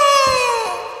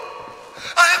 Woohoo!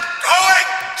 I am going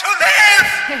to live!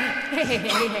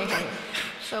 Hey.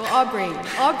 So, Aubrey,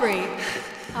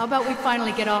 how about we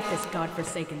finally get off this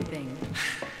godforsaken thing?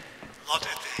 Not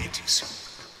a day too soon.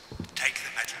 Take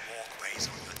the metal walkways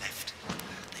on your left.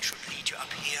 They should lead you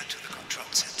up here to the control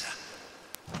center.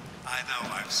 I know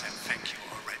I've said thank you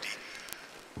already,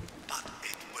 but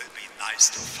it will be nice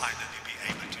to finally be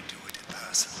able to do it in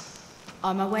person.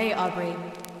 On my way, Aubrey.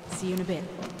 See you in a bit.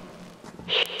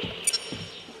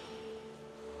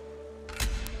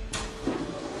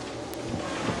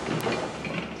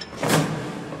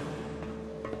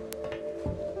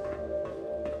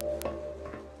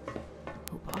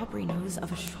 Aubrey knows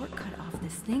of a shortcut off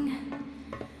this thing.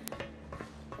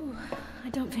 Ooh, I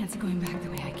don't fancy going back the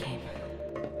way I came.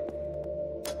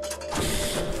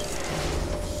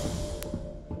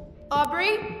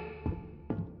 Aubrey?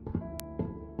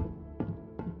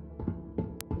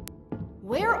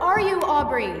 Where are you,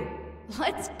 Aubrey?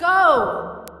 Let's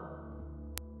go!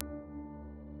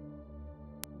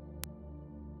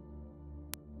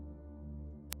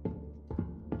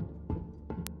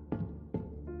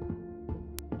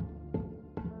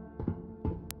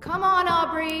 Come on,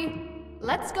 Aubrey.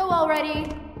 Let's go already.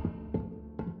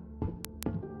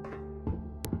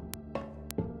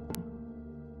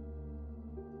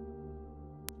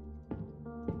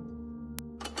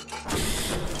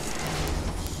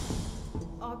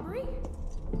 Aubrey?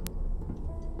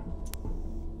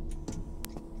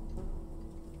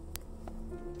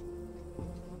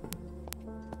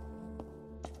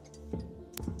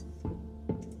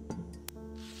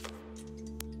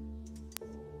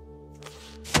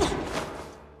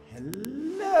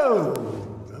 Hello,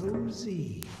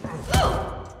 Rosie.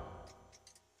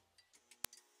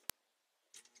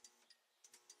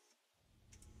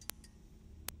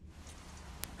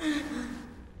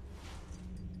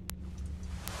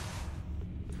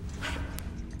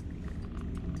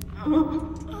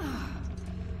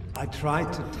 I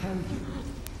tried to tell you.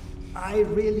 I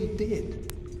really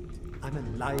did. I'm a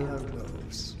liar,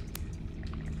 Rose.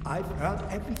 I've heard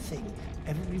everything,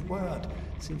 every word,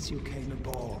 since you came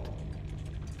aboard.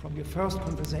 From your first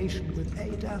conversation with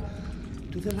Ada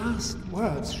to the last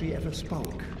words she ever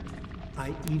spoke.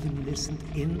 I even listened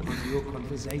in on your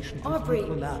conversation with Aubrey.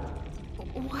 Nikola.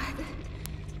 What?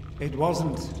 It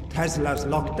wasn't Tesla's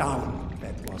lockdown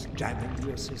that was jamming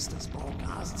your sister's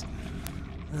broadcasts.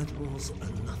 That was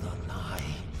another lie.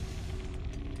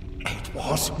 It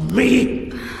was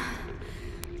me!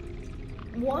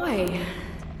 Why?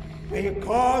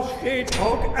 Because she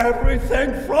took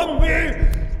everything from me!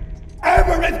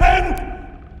 Everything!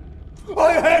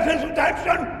 I had his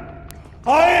attention!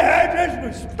 I had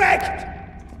his respect!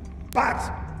 But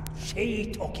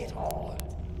she took it all.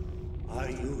 I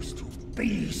used to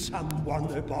be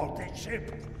someone aboard this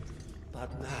ship.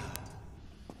 But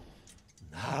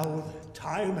now the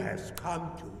time has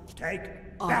come to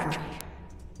take back.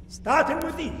 Starting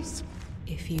with these.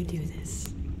 If you do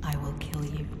this, I will kill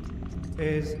you.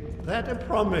 Is that a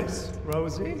promise,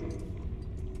 Rosie?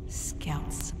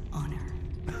 Scout's honor.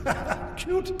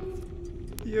 Cute.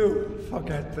 You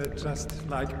forget that just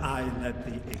like I led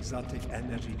the exotic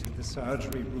energy to the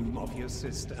surgery room of your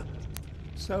sister,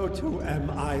 so too am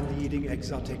I leading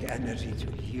exotic energy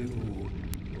to you.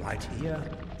 Right here.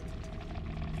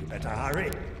 You better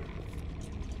hurry.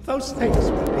 Those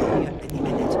things will be here any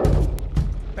minute.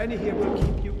 Benny here will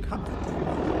keep you company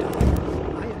while you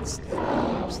die. I instead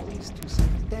use these to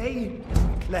save the day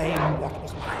and reclaim what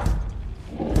was mine.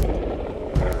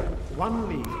 One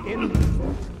leaf in,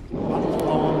 one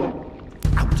thorn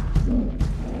out.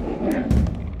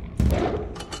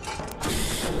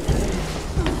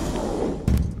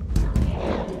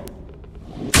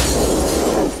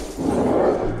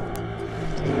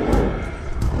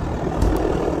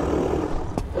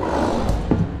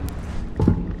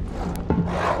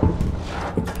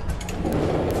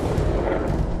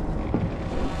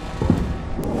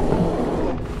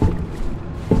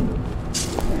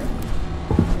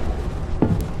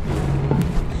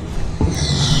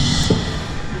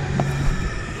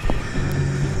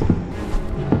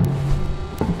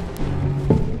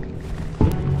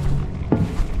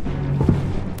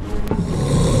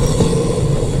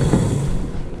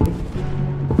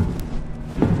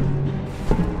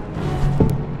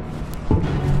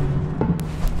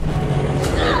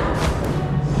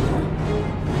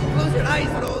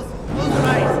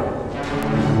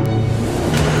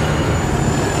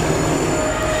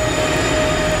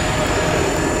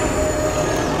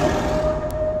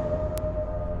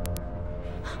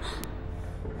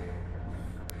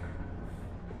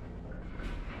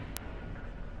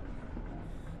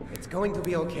 It's going to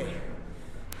be okay.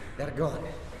 They're gone.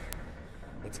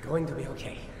 It's going to be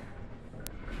okay.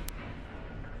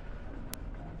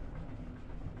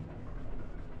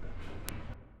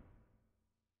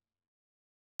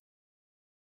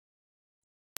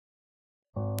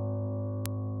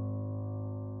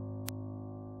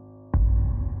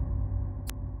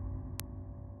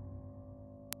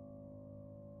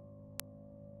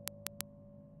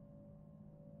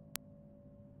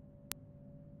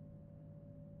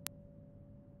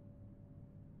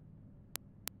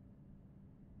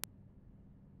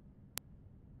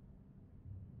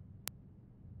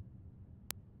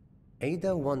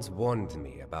 Ada once warned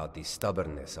me about the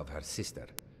stubbornness of her sister.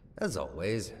 As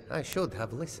always, I should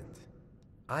have listened.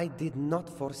 I did not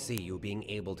foresee you being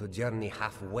able to journey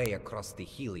halfway across the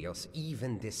Helios,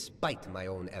 even despite my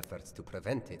own efforts to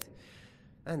prevent it.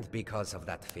 And because of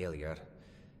that failure,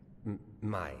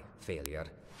 my failure,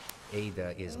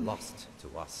 Ada is lost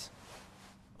to us.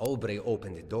 Aubrey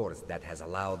opened doors that has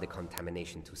allowed the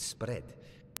contamination to spread.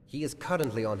 He is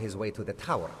currently on his way to the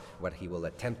tower, where he will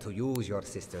attempt to use your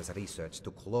sister's research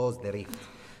to close the rift.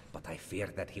 But I fear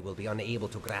that he will be unable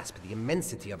to grasp the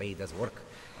immensity of Ada's work,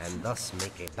 and thus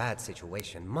make a bad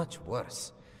situation much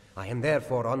worse. I am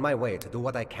therefore on my way to do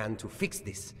what I can to fix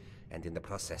this, and in the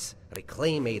process,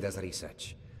 reclaim Ada's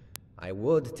research. I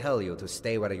would tell you to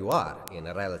stay where you are, in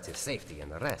relative safety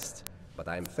and rest, but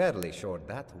I'm fairly sure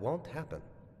that won't happen.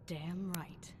 Damn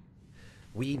right.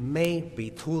 We may be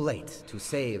too late to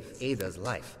save Ada's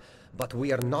life, but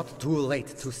we are not too late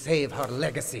to save her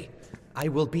legacy. I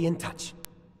will be in touch.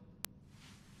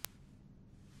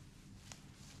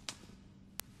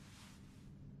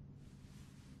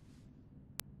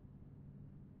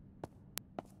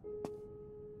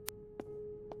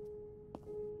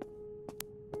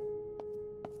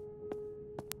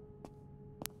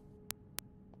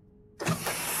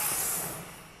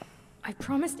 I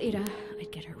promised Ada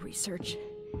I'd get her research,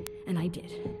 and I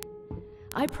did.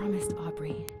 I promised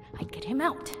Aubrey I'd get him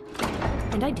out,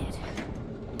 and I did.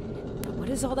 But what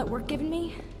has all that work given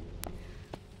me?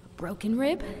 A broken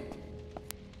rib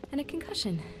and a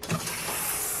concussion.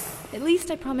 At least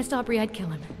I promised Aubrey I'd kill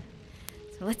him.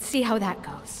 So let's see how that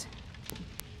goes.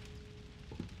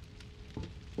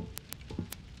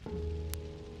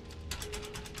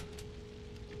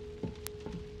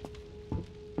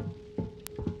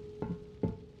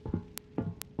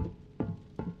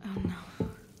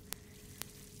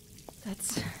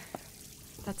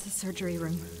 That's the surgery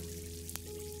room.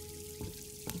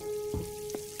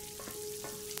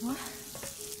 What?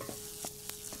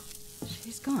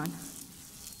 She's gone.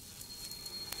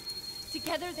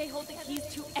 Together they hold the keys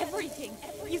to everything.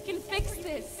 You can fix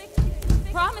this.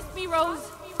 Promise me, Rose.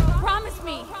 Promise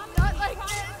me. Not like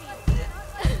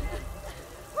this.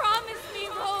 Promise me,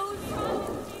 Rose.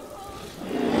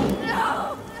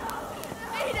 No!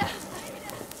 Ada!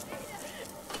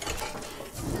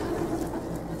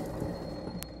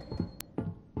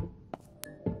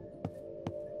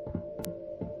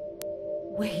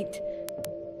 Wait,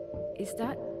 is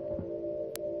that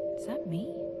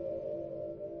me?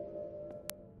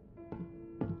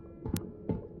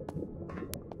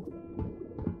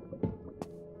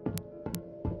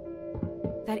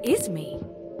 That is me.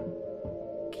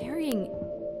 Carrying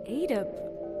Ada,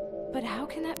 but how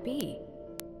can that be?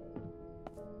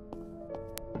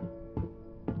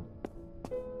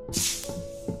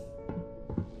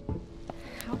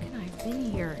 How can I have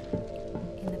been here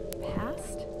in the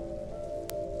past?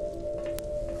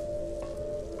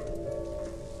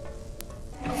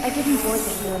 I didn't board the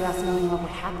Helios knowing what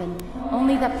would happen,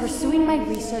 only that pursuing my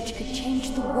research could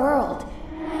change the world.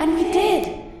 And we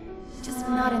did! Just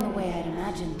not in the way I'd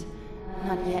imagined.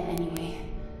 Not yet, anyway.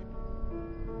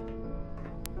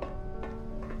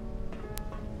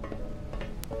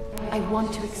 I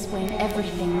want to explain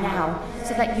everything now,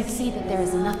 so that you'd see that there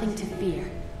is nothing to fear.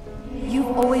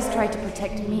 You've always tried to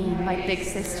protect me, my big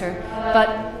sister,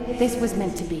 but this was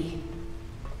meant to be.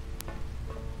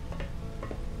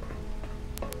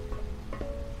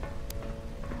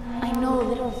 I know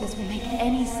little of this will make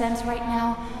any sense right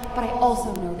now, but I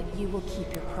also know that you will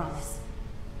keep your promise.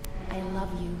 I love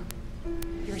you.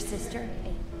 Your sister,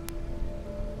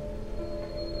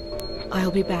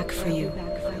 I'll be back for you.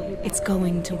 It's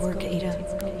going to work,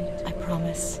 Ada. I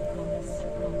promise.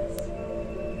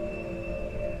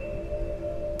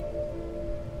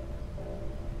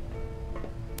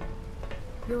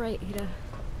 You're right, Ada.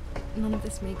 None of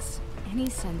this makes any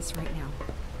sense right now.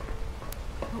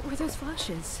 What were those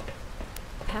flashes?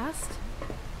 Past?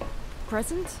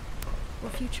 Present? Or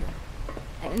future?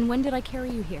 And when did I carry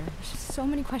you here? There's just so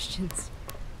many questions.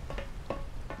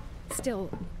 Still,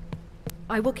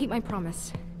 I will keep my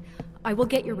promise. I will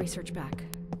get your research back.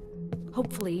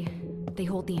 Hopefully, they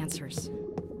hold the answers.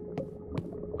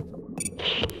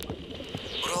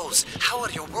 Rose, how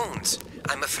are your wounds?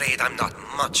 I'm afraid I'm not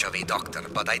much of a doctor,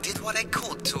 but I did what I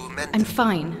could to mend... I'm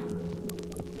fine.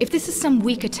 If this is some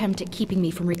weak attempt at keeping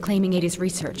me from reclaiming Ada's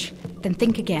research, then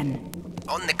think again.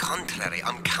 On the contrary,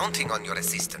 I'm counting on your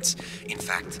assistance. In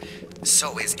fact,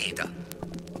 so is Ada.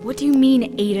 What do you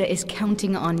mean Ada is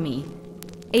counting on me?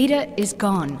 Ada is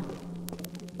gone.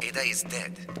 Ada is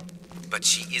dead, but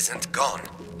she isn't gone.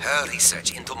 Her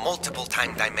research into multiple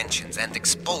time dimensions and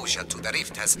exposure to the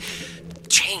rift has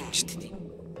changed.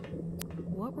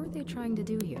 What were they trying to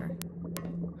do here?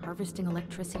 Harvesting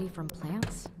electricity from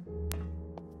plants?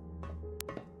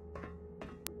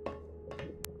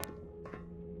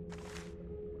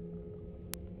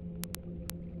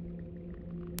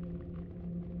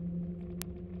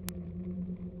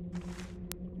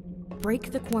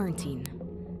 Break the quarantine.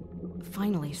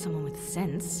 Finally, someone with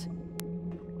sense.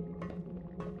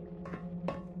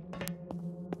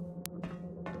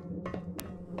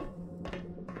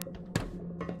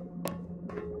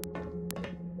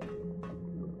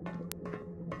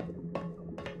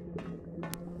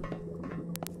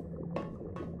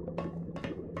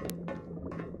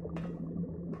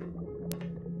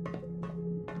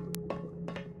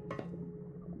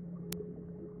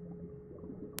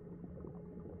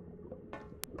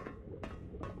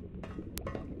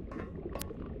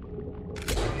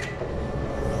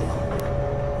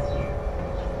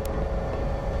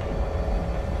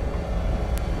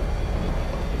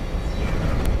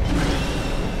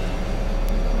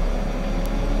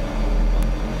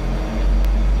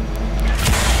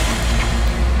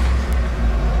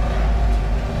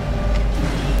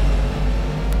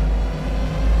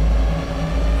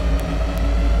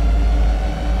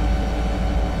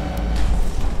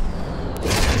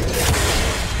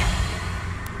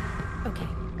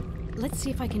 Let's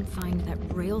see if I can find that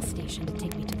rail station to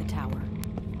take me to the tower.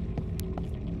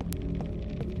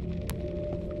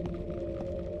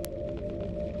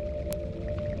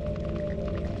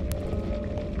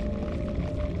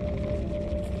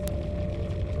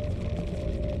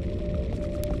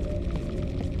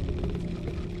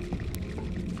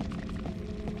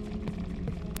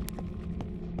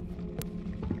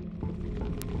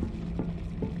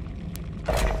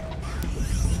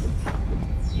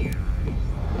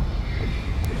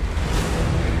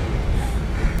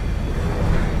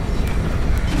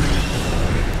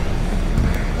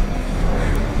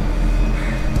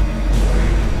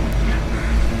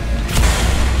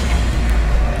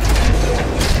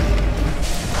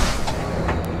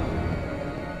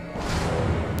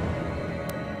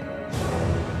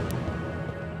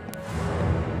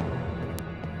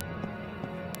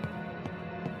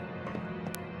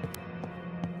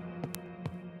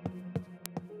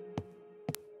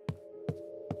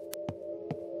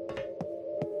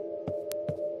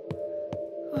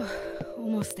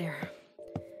 Almost there.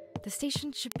 The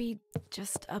station should be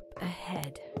just up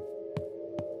ahead.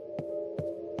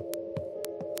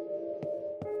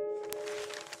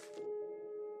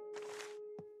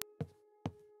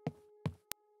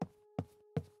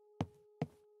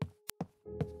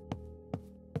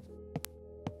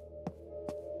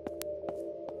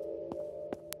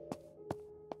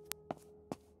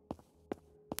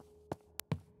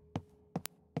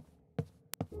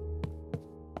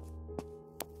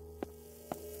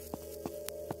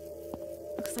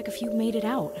 Looks like a few made it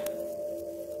out.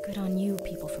 Good on you,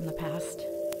 people from the past.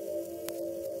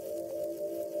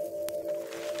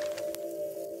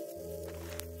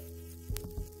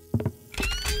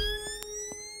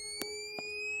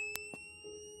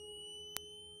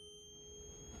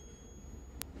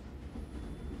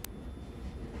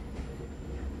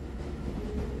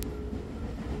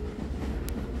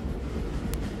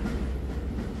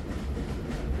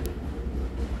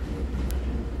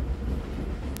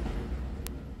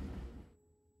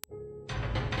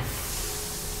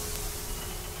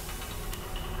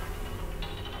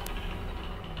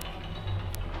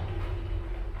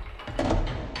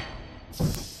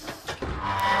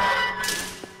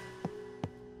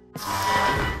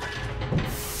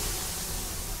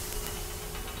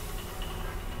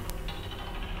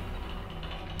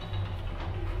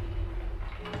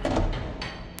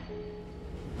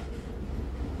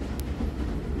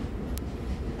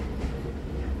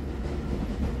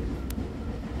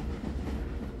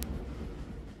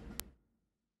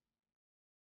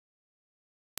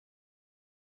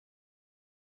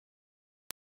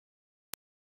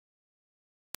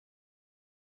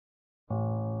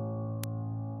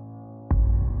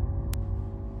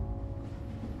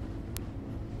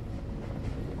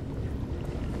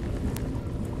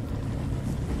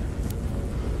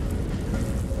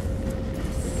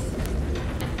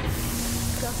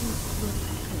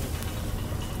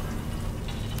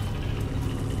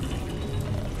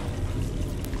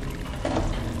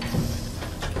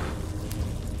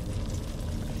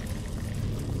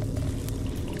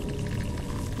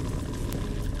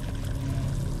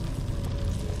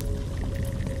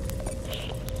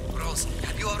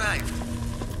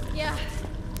 Yeah.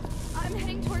 I'm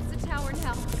heading towards the tower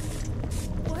now.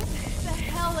 What the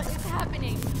hell is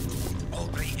happening?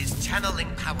 Aubrey is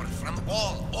channeling power from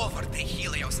all over the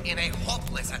Helios in a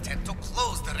hopeless attempt to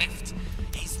close the rift.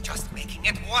 He's just making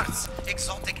it worse.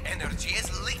 Exotic energy is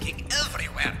leaking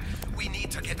everywhere. We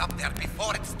need to get up there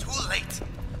before it's too late.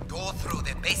 Go through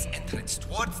the base entrance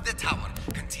towards the tower.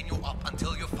 Continue up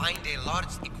until you find a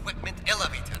large equipment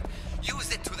elevator.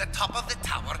 Use it to the top of the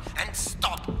tower and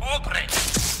stop Aubrey!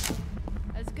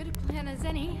 As good a plan as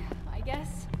any, I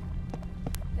guess.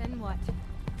 Then what?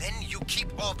 Then you keep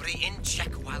Aubrey in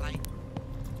check while I...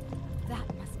 That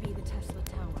must be the Tesla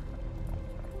tower.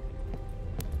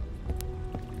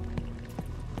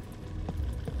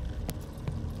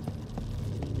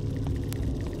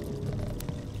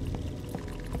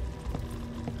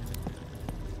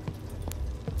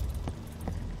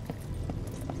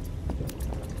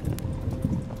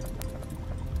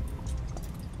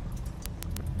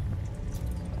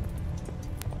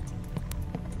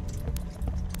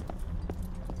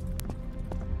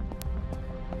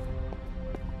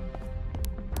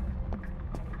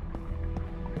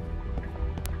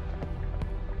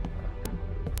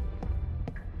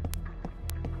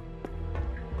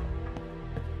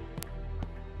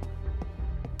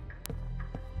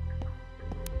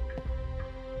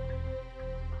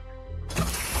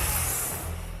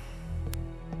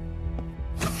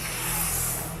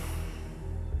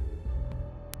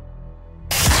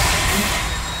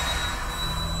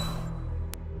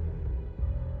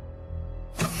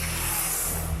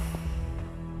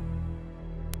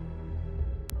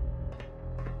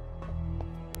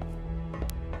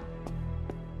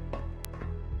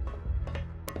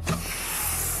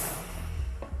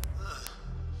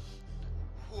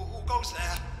 Who goes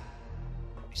there?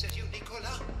 Is that you,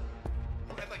 Nikola?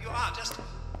 Whoever you are, just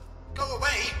go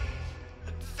away.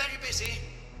 I'm very busy.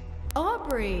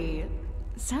 Aubrey!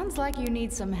 Sounds like you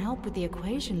need some help with the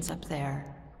equations up there.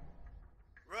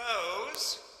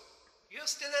 Rose? You're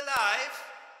still alive?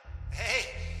 Hey,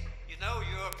 you know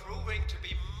you're proving to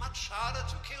be much harder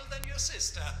to kill than your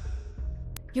sister.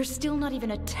 You're still not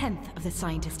even a tenth of the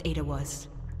scientist Ada was.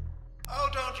 Oh,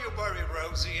 don't you worry,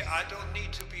 Rosie. I don't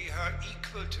need to be her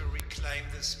equal to reclaim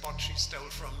the spot she stole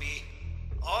from me.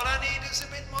 All I need is a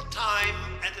bit more time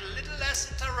and a little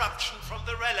less interruption from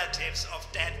the relatives of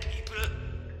dead people.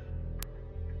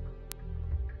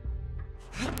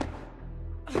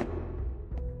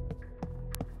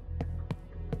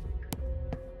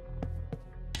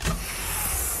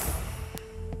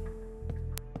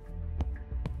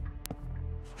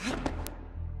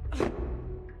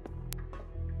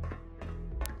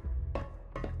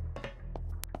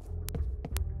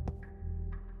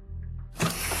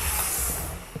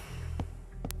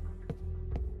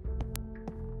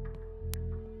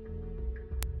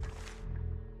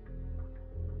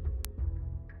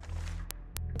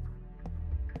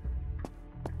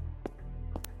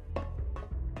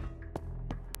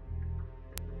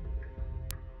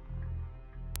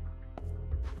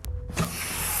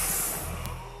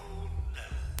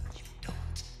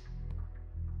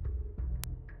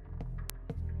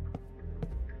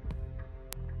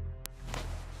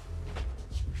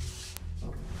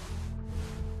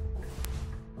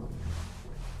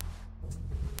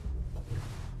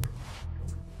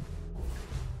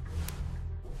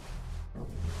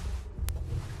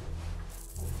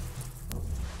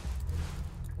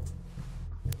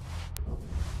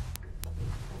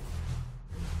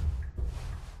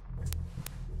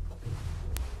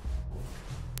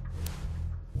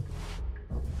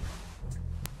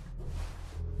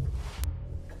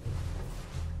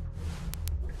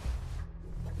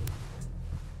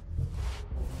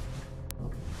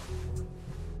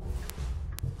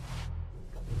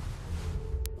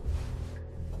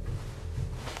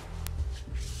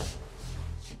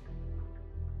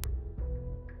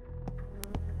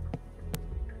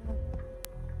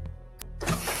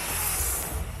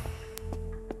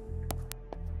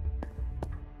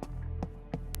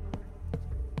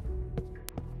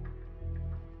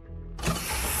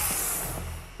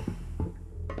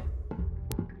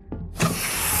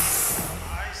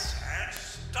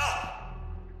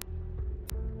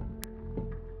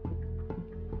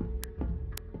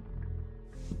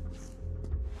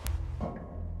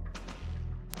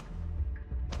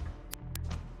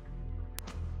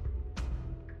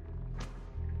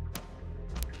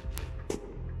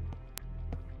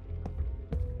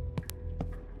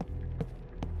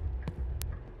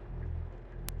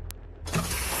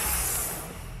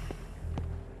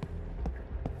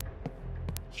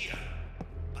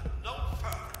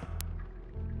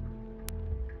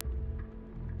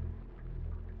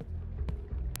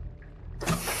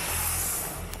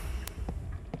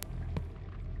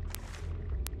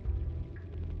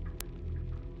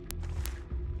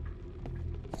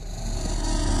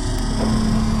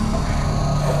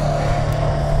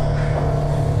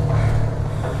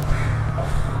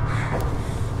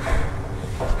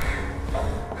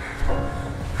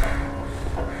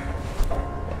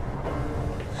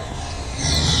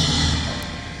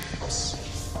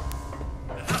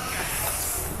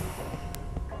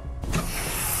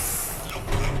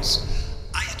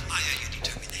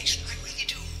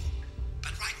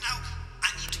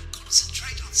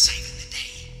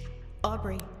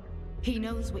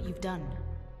 knows what you've done.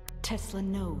 Tesla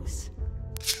knows.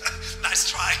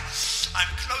 Nice try. I'm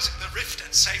closing the rift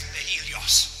and saving the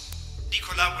Helios.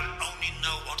 Nikola will only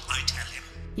know what I tell him.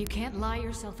 You can't lie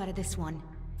yourself out of this one.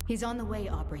 He's on the way,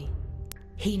 Aubrey.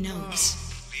 He knows.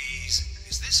 Please,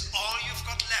 is this all you've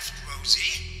got left,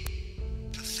 Rosie?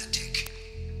 Pathetic.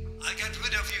 I'll get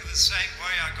rid of you the same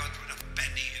way I got rid of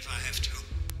Benny if I have to.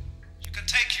 You can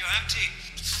take your empty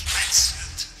threats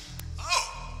and... Oh,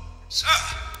 sir,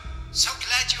 so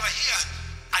glad you are here.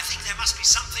 I think there must be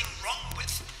something wrong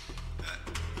with...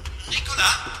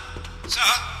 Nikola?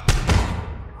 Sir?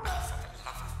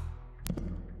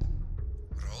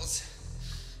 Rose,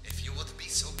 if you would be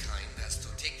so kind as to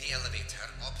take the elevator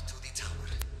up to the tower,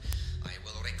 I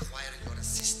will require your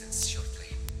assistance shortly.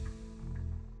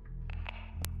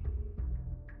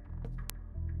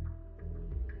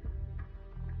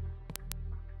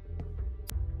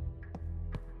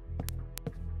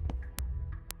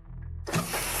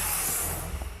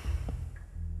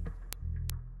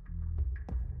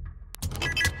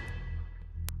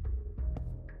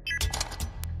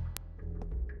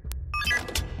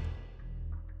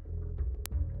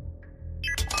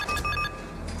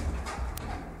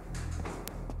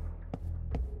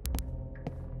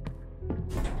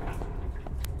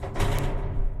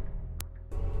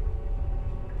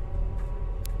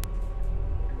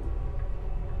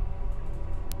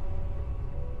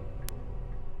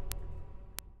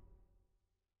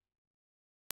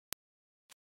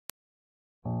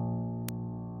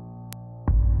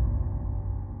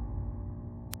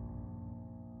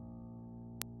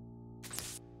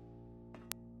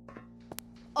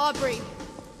 Aubrey,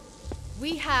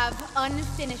 we have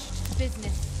unfinished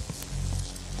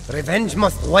business. Revenge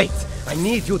must wait. I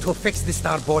need you to fix the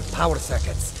starboard power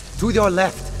circuits. To your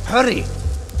left. Hurry!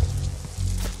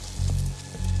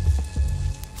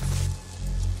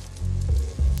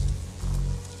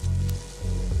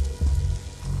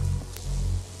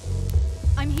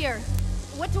 I'm here.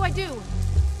 What do I do?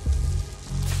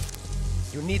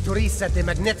 You need to reset the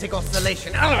magnetic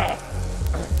oscillation.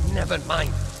 Never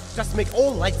mind. Just make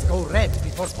all lights go red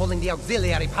before pulling the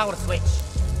auxiliary power switch.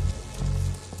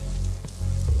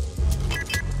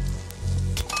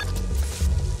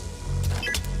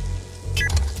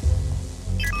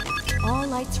 All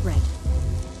lights red.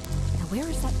 Now where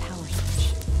is that power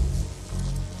switch?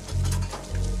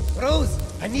 Rose,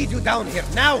 I need you down here,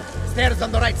 now! Stairs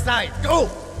on the right side, go!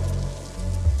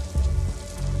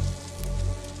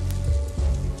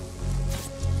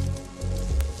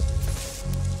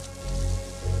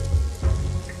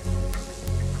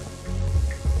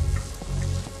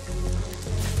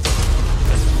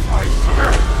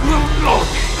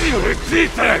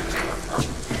 Defect!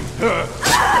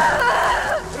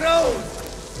 Rose!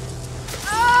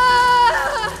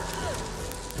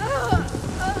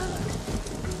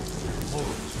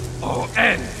 Oh,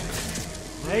 end!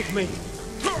 Make me.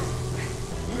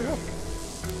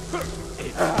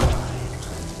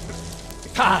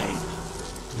 Time!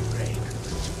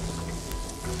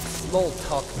 Small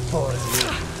talk bores me.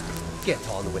 Get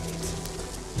on with it.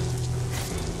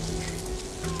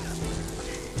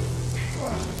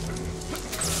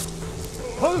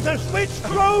 Pull the switch,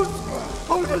 Rose!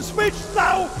 Pull the switch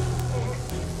now!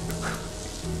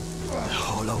 The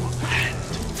hollow hand.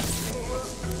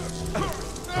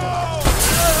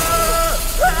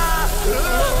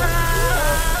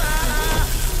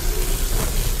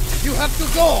 You have to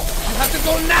go! You have to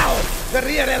go now! The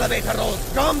rear elevator rolls.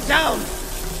 Calm down!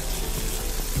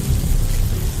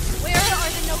 Where are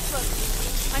the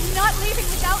notebooks? I'm not leaving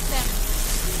without them.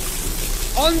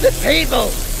 On the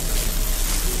table!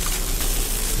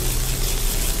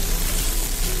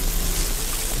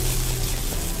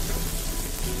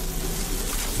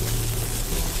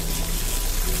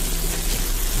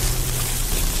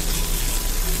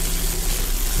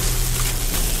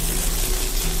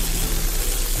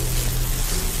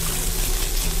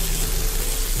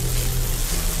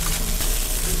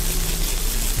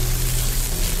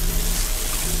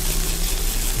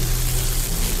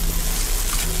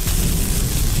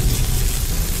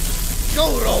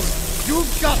 Go, Rose!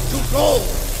 You've got to go!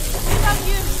 What about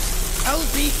you? I'll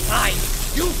be fine!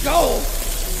 You go!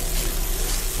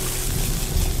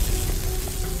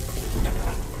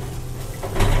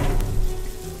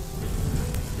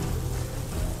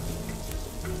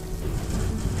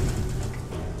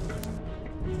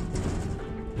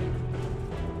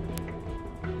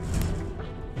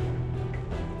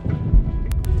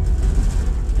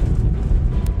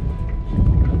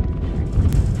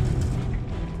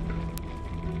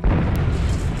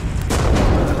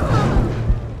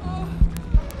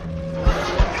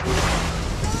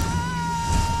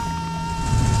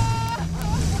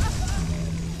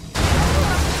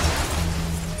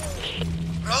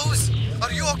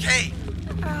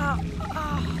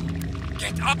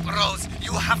 Get up, Rose!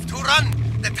 You have to run!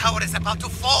 The tower is about to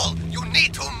fall! You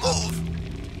need to move!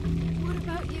 What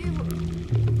about you?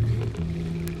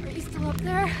 Are you still up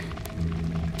there?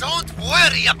 Don't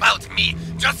worry about me!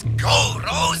 Just go,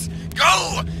 Rose!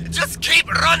 Go! Just keep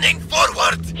running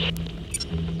forward!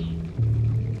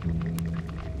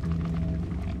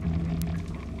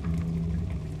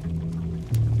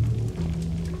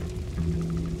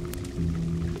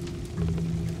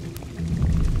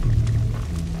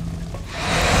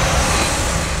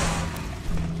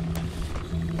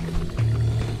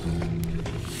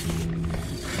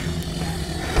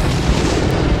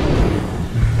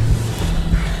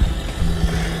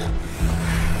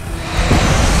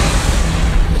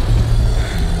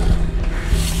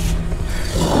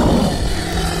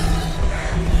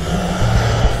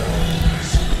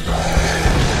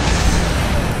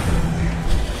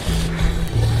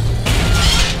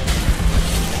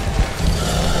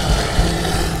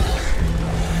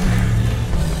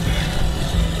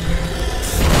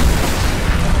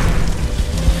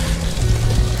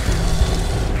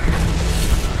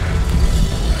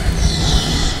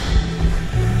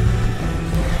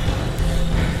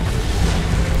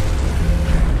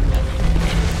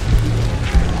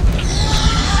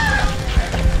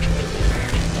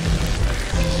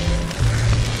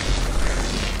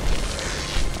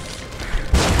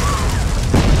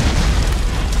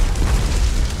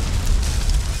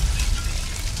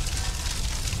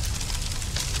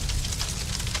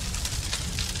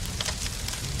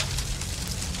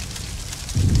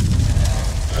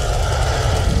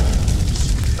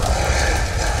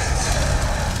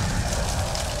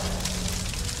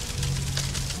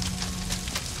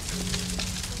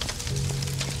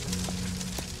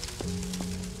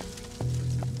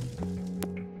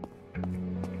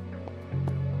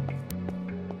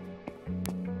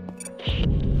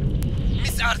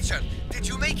 Archer, did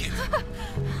you make it?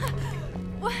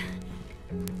 What?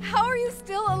 How are you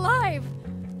still alive?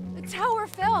 The tower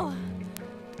fell.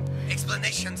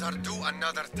 Explanations are due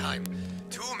another time.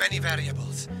 Too many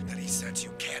variables. The research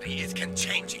you carry, it can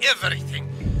change everything.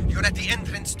 You're at the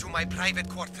entrance to my private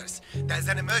quarters. There's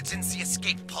an emergency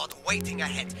escape pod waiting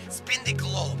ahead. Spin the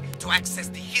globe to access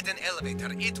the hidden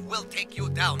elevator. It will take you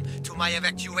down to my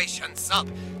evacuation sub.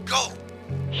 Go!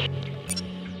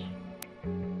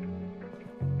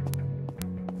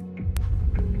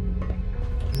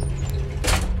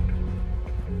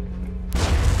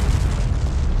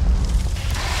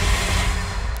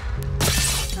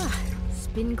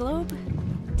 Spin globe?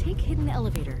 Take hidden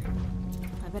elevator.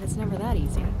 I bet it's never that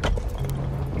easy. Never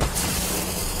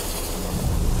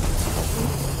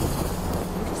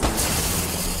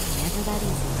that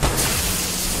easy.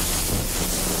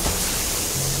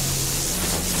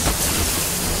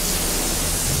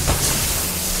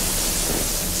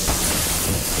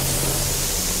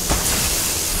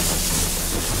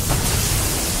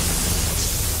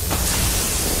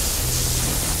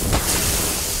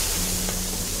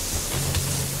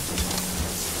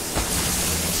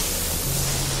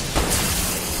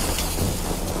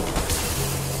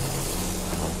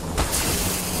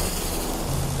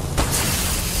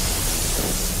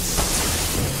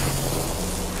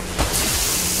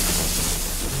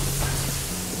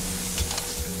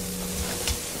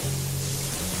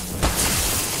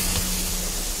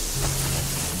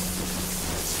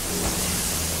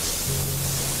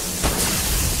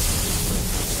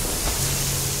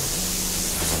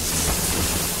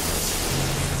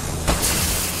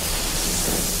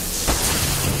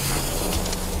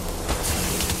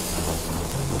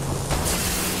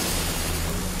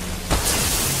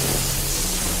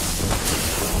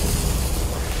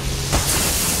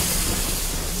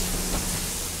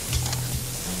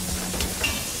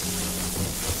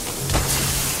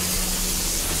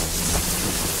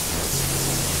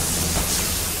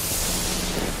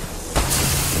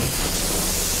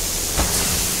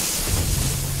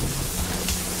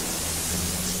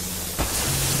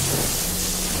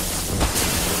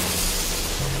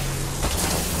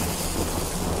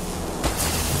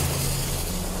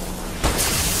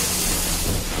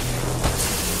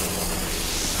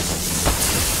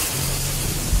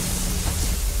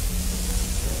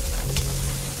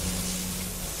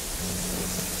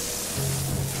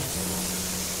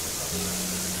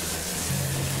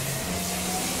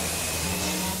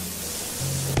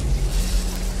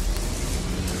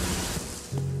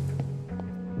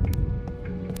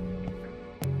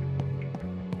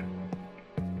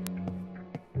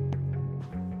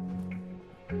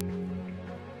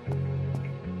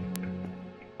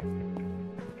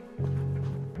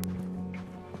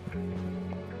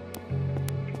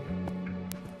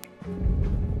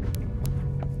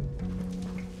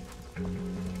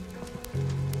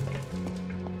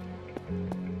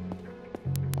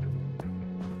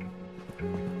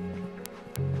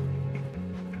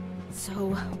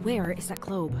 So, where is that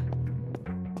globe?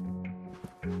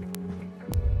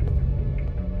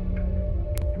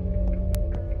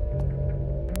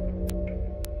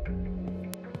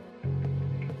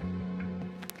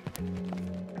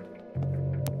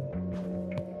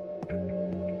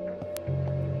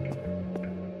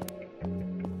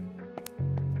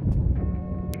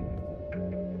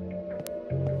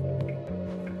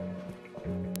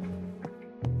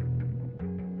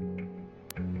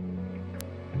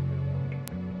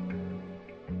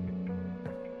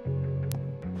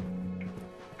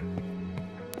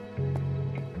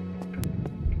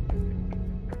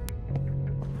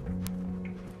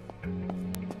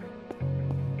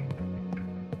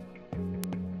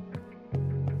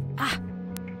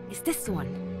 This one.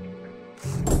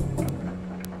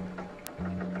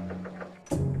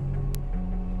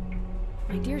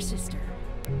 My dear sister,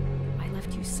 I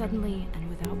left you suddenly and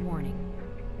without warning.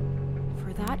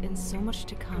 For that and so much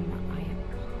to come, I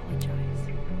apologize.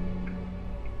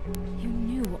 You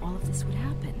knew all of this would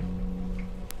happen.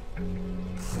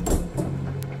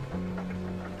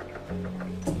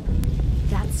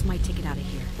 That's my ticket out of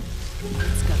here.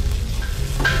 Let's go.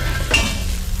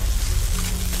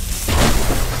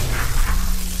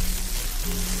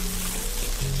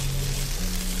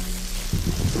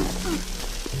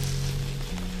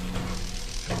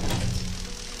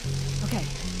 Okay,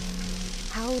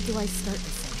 how do I start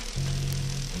this thing?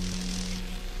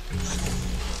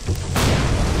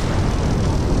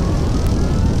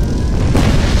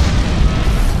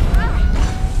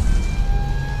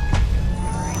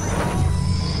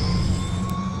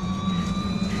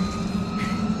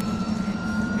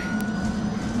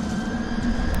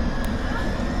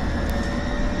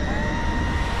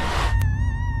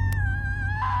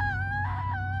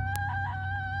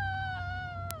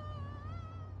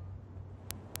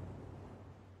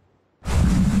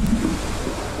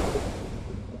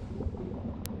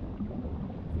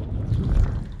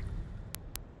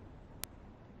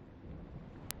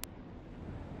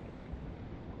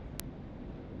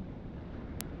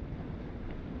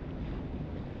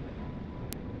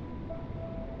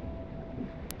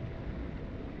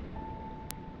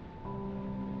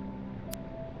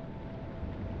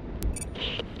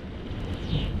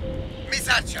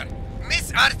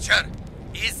 Miss Archer,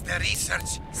 is the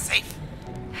research safe?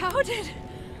 How did...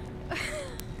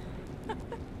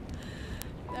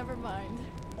 Never mind.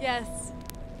 Yes,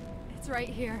 it's right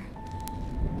here.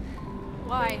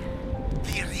 Why?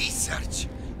 The research.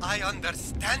 I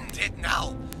understand it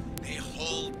now. They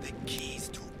hold the keys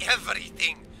to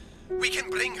everything. We can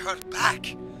bring her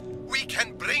back. We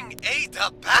can bring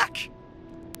Ada back.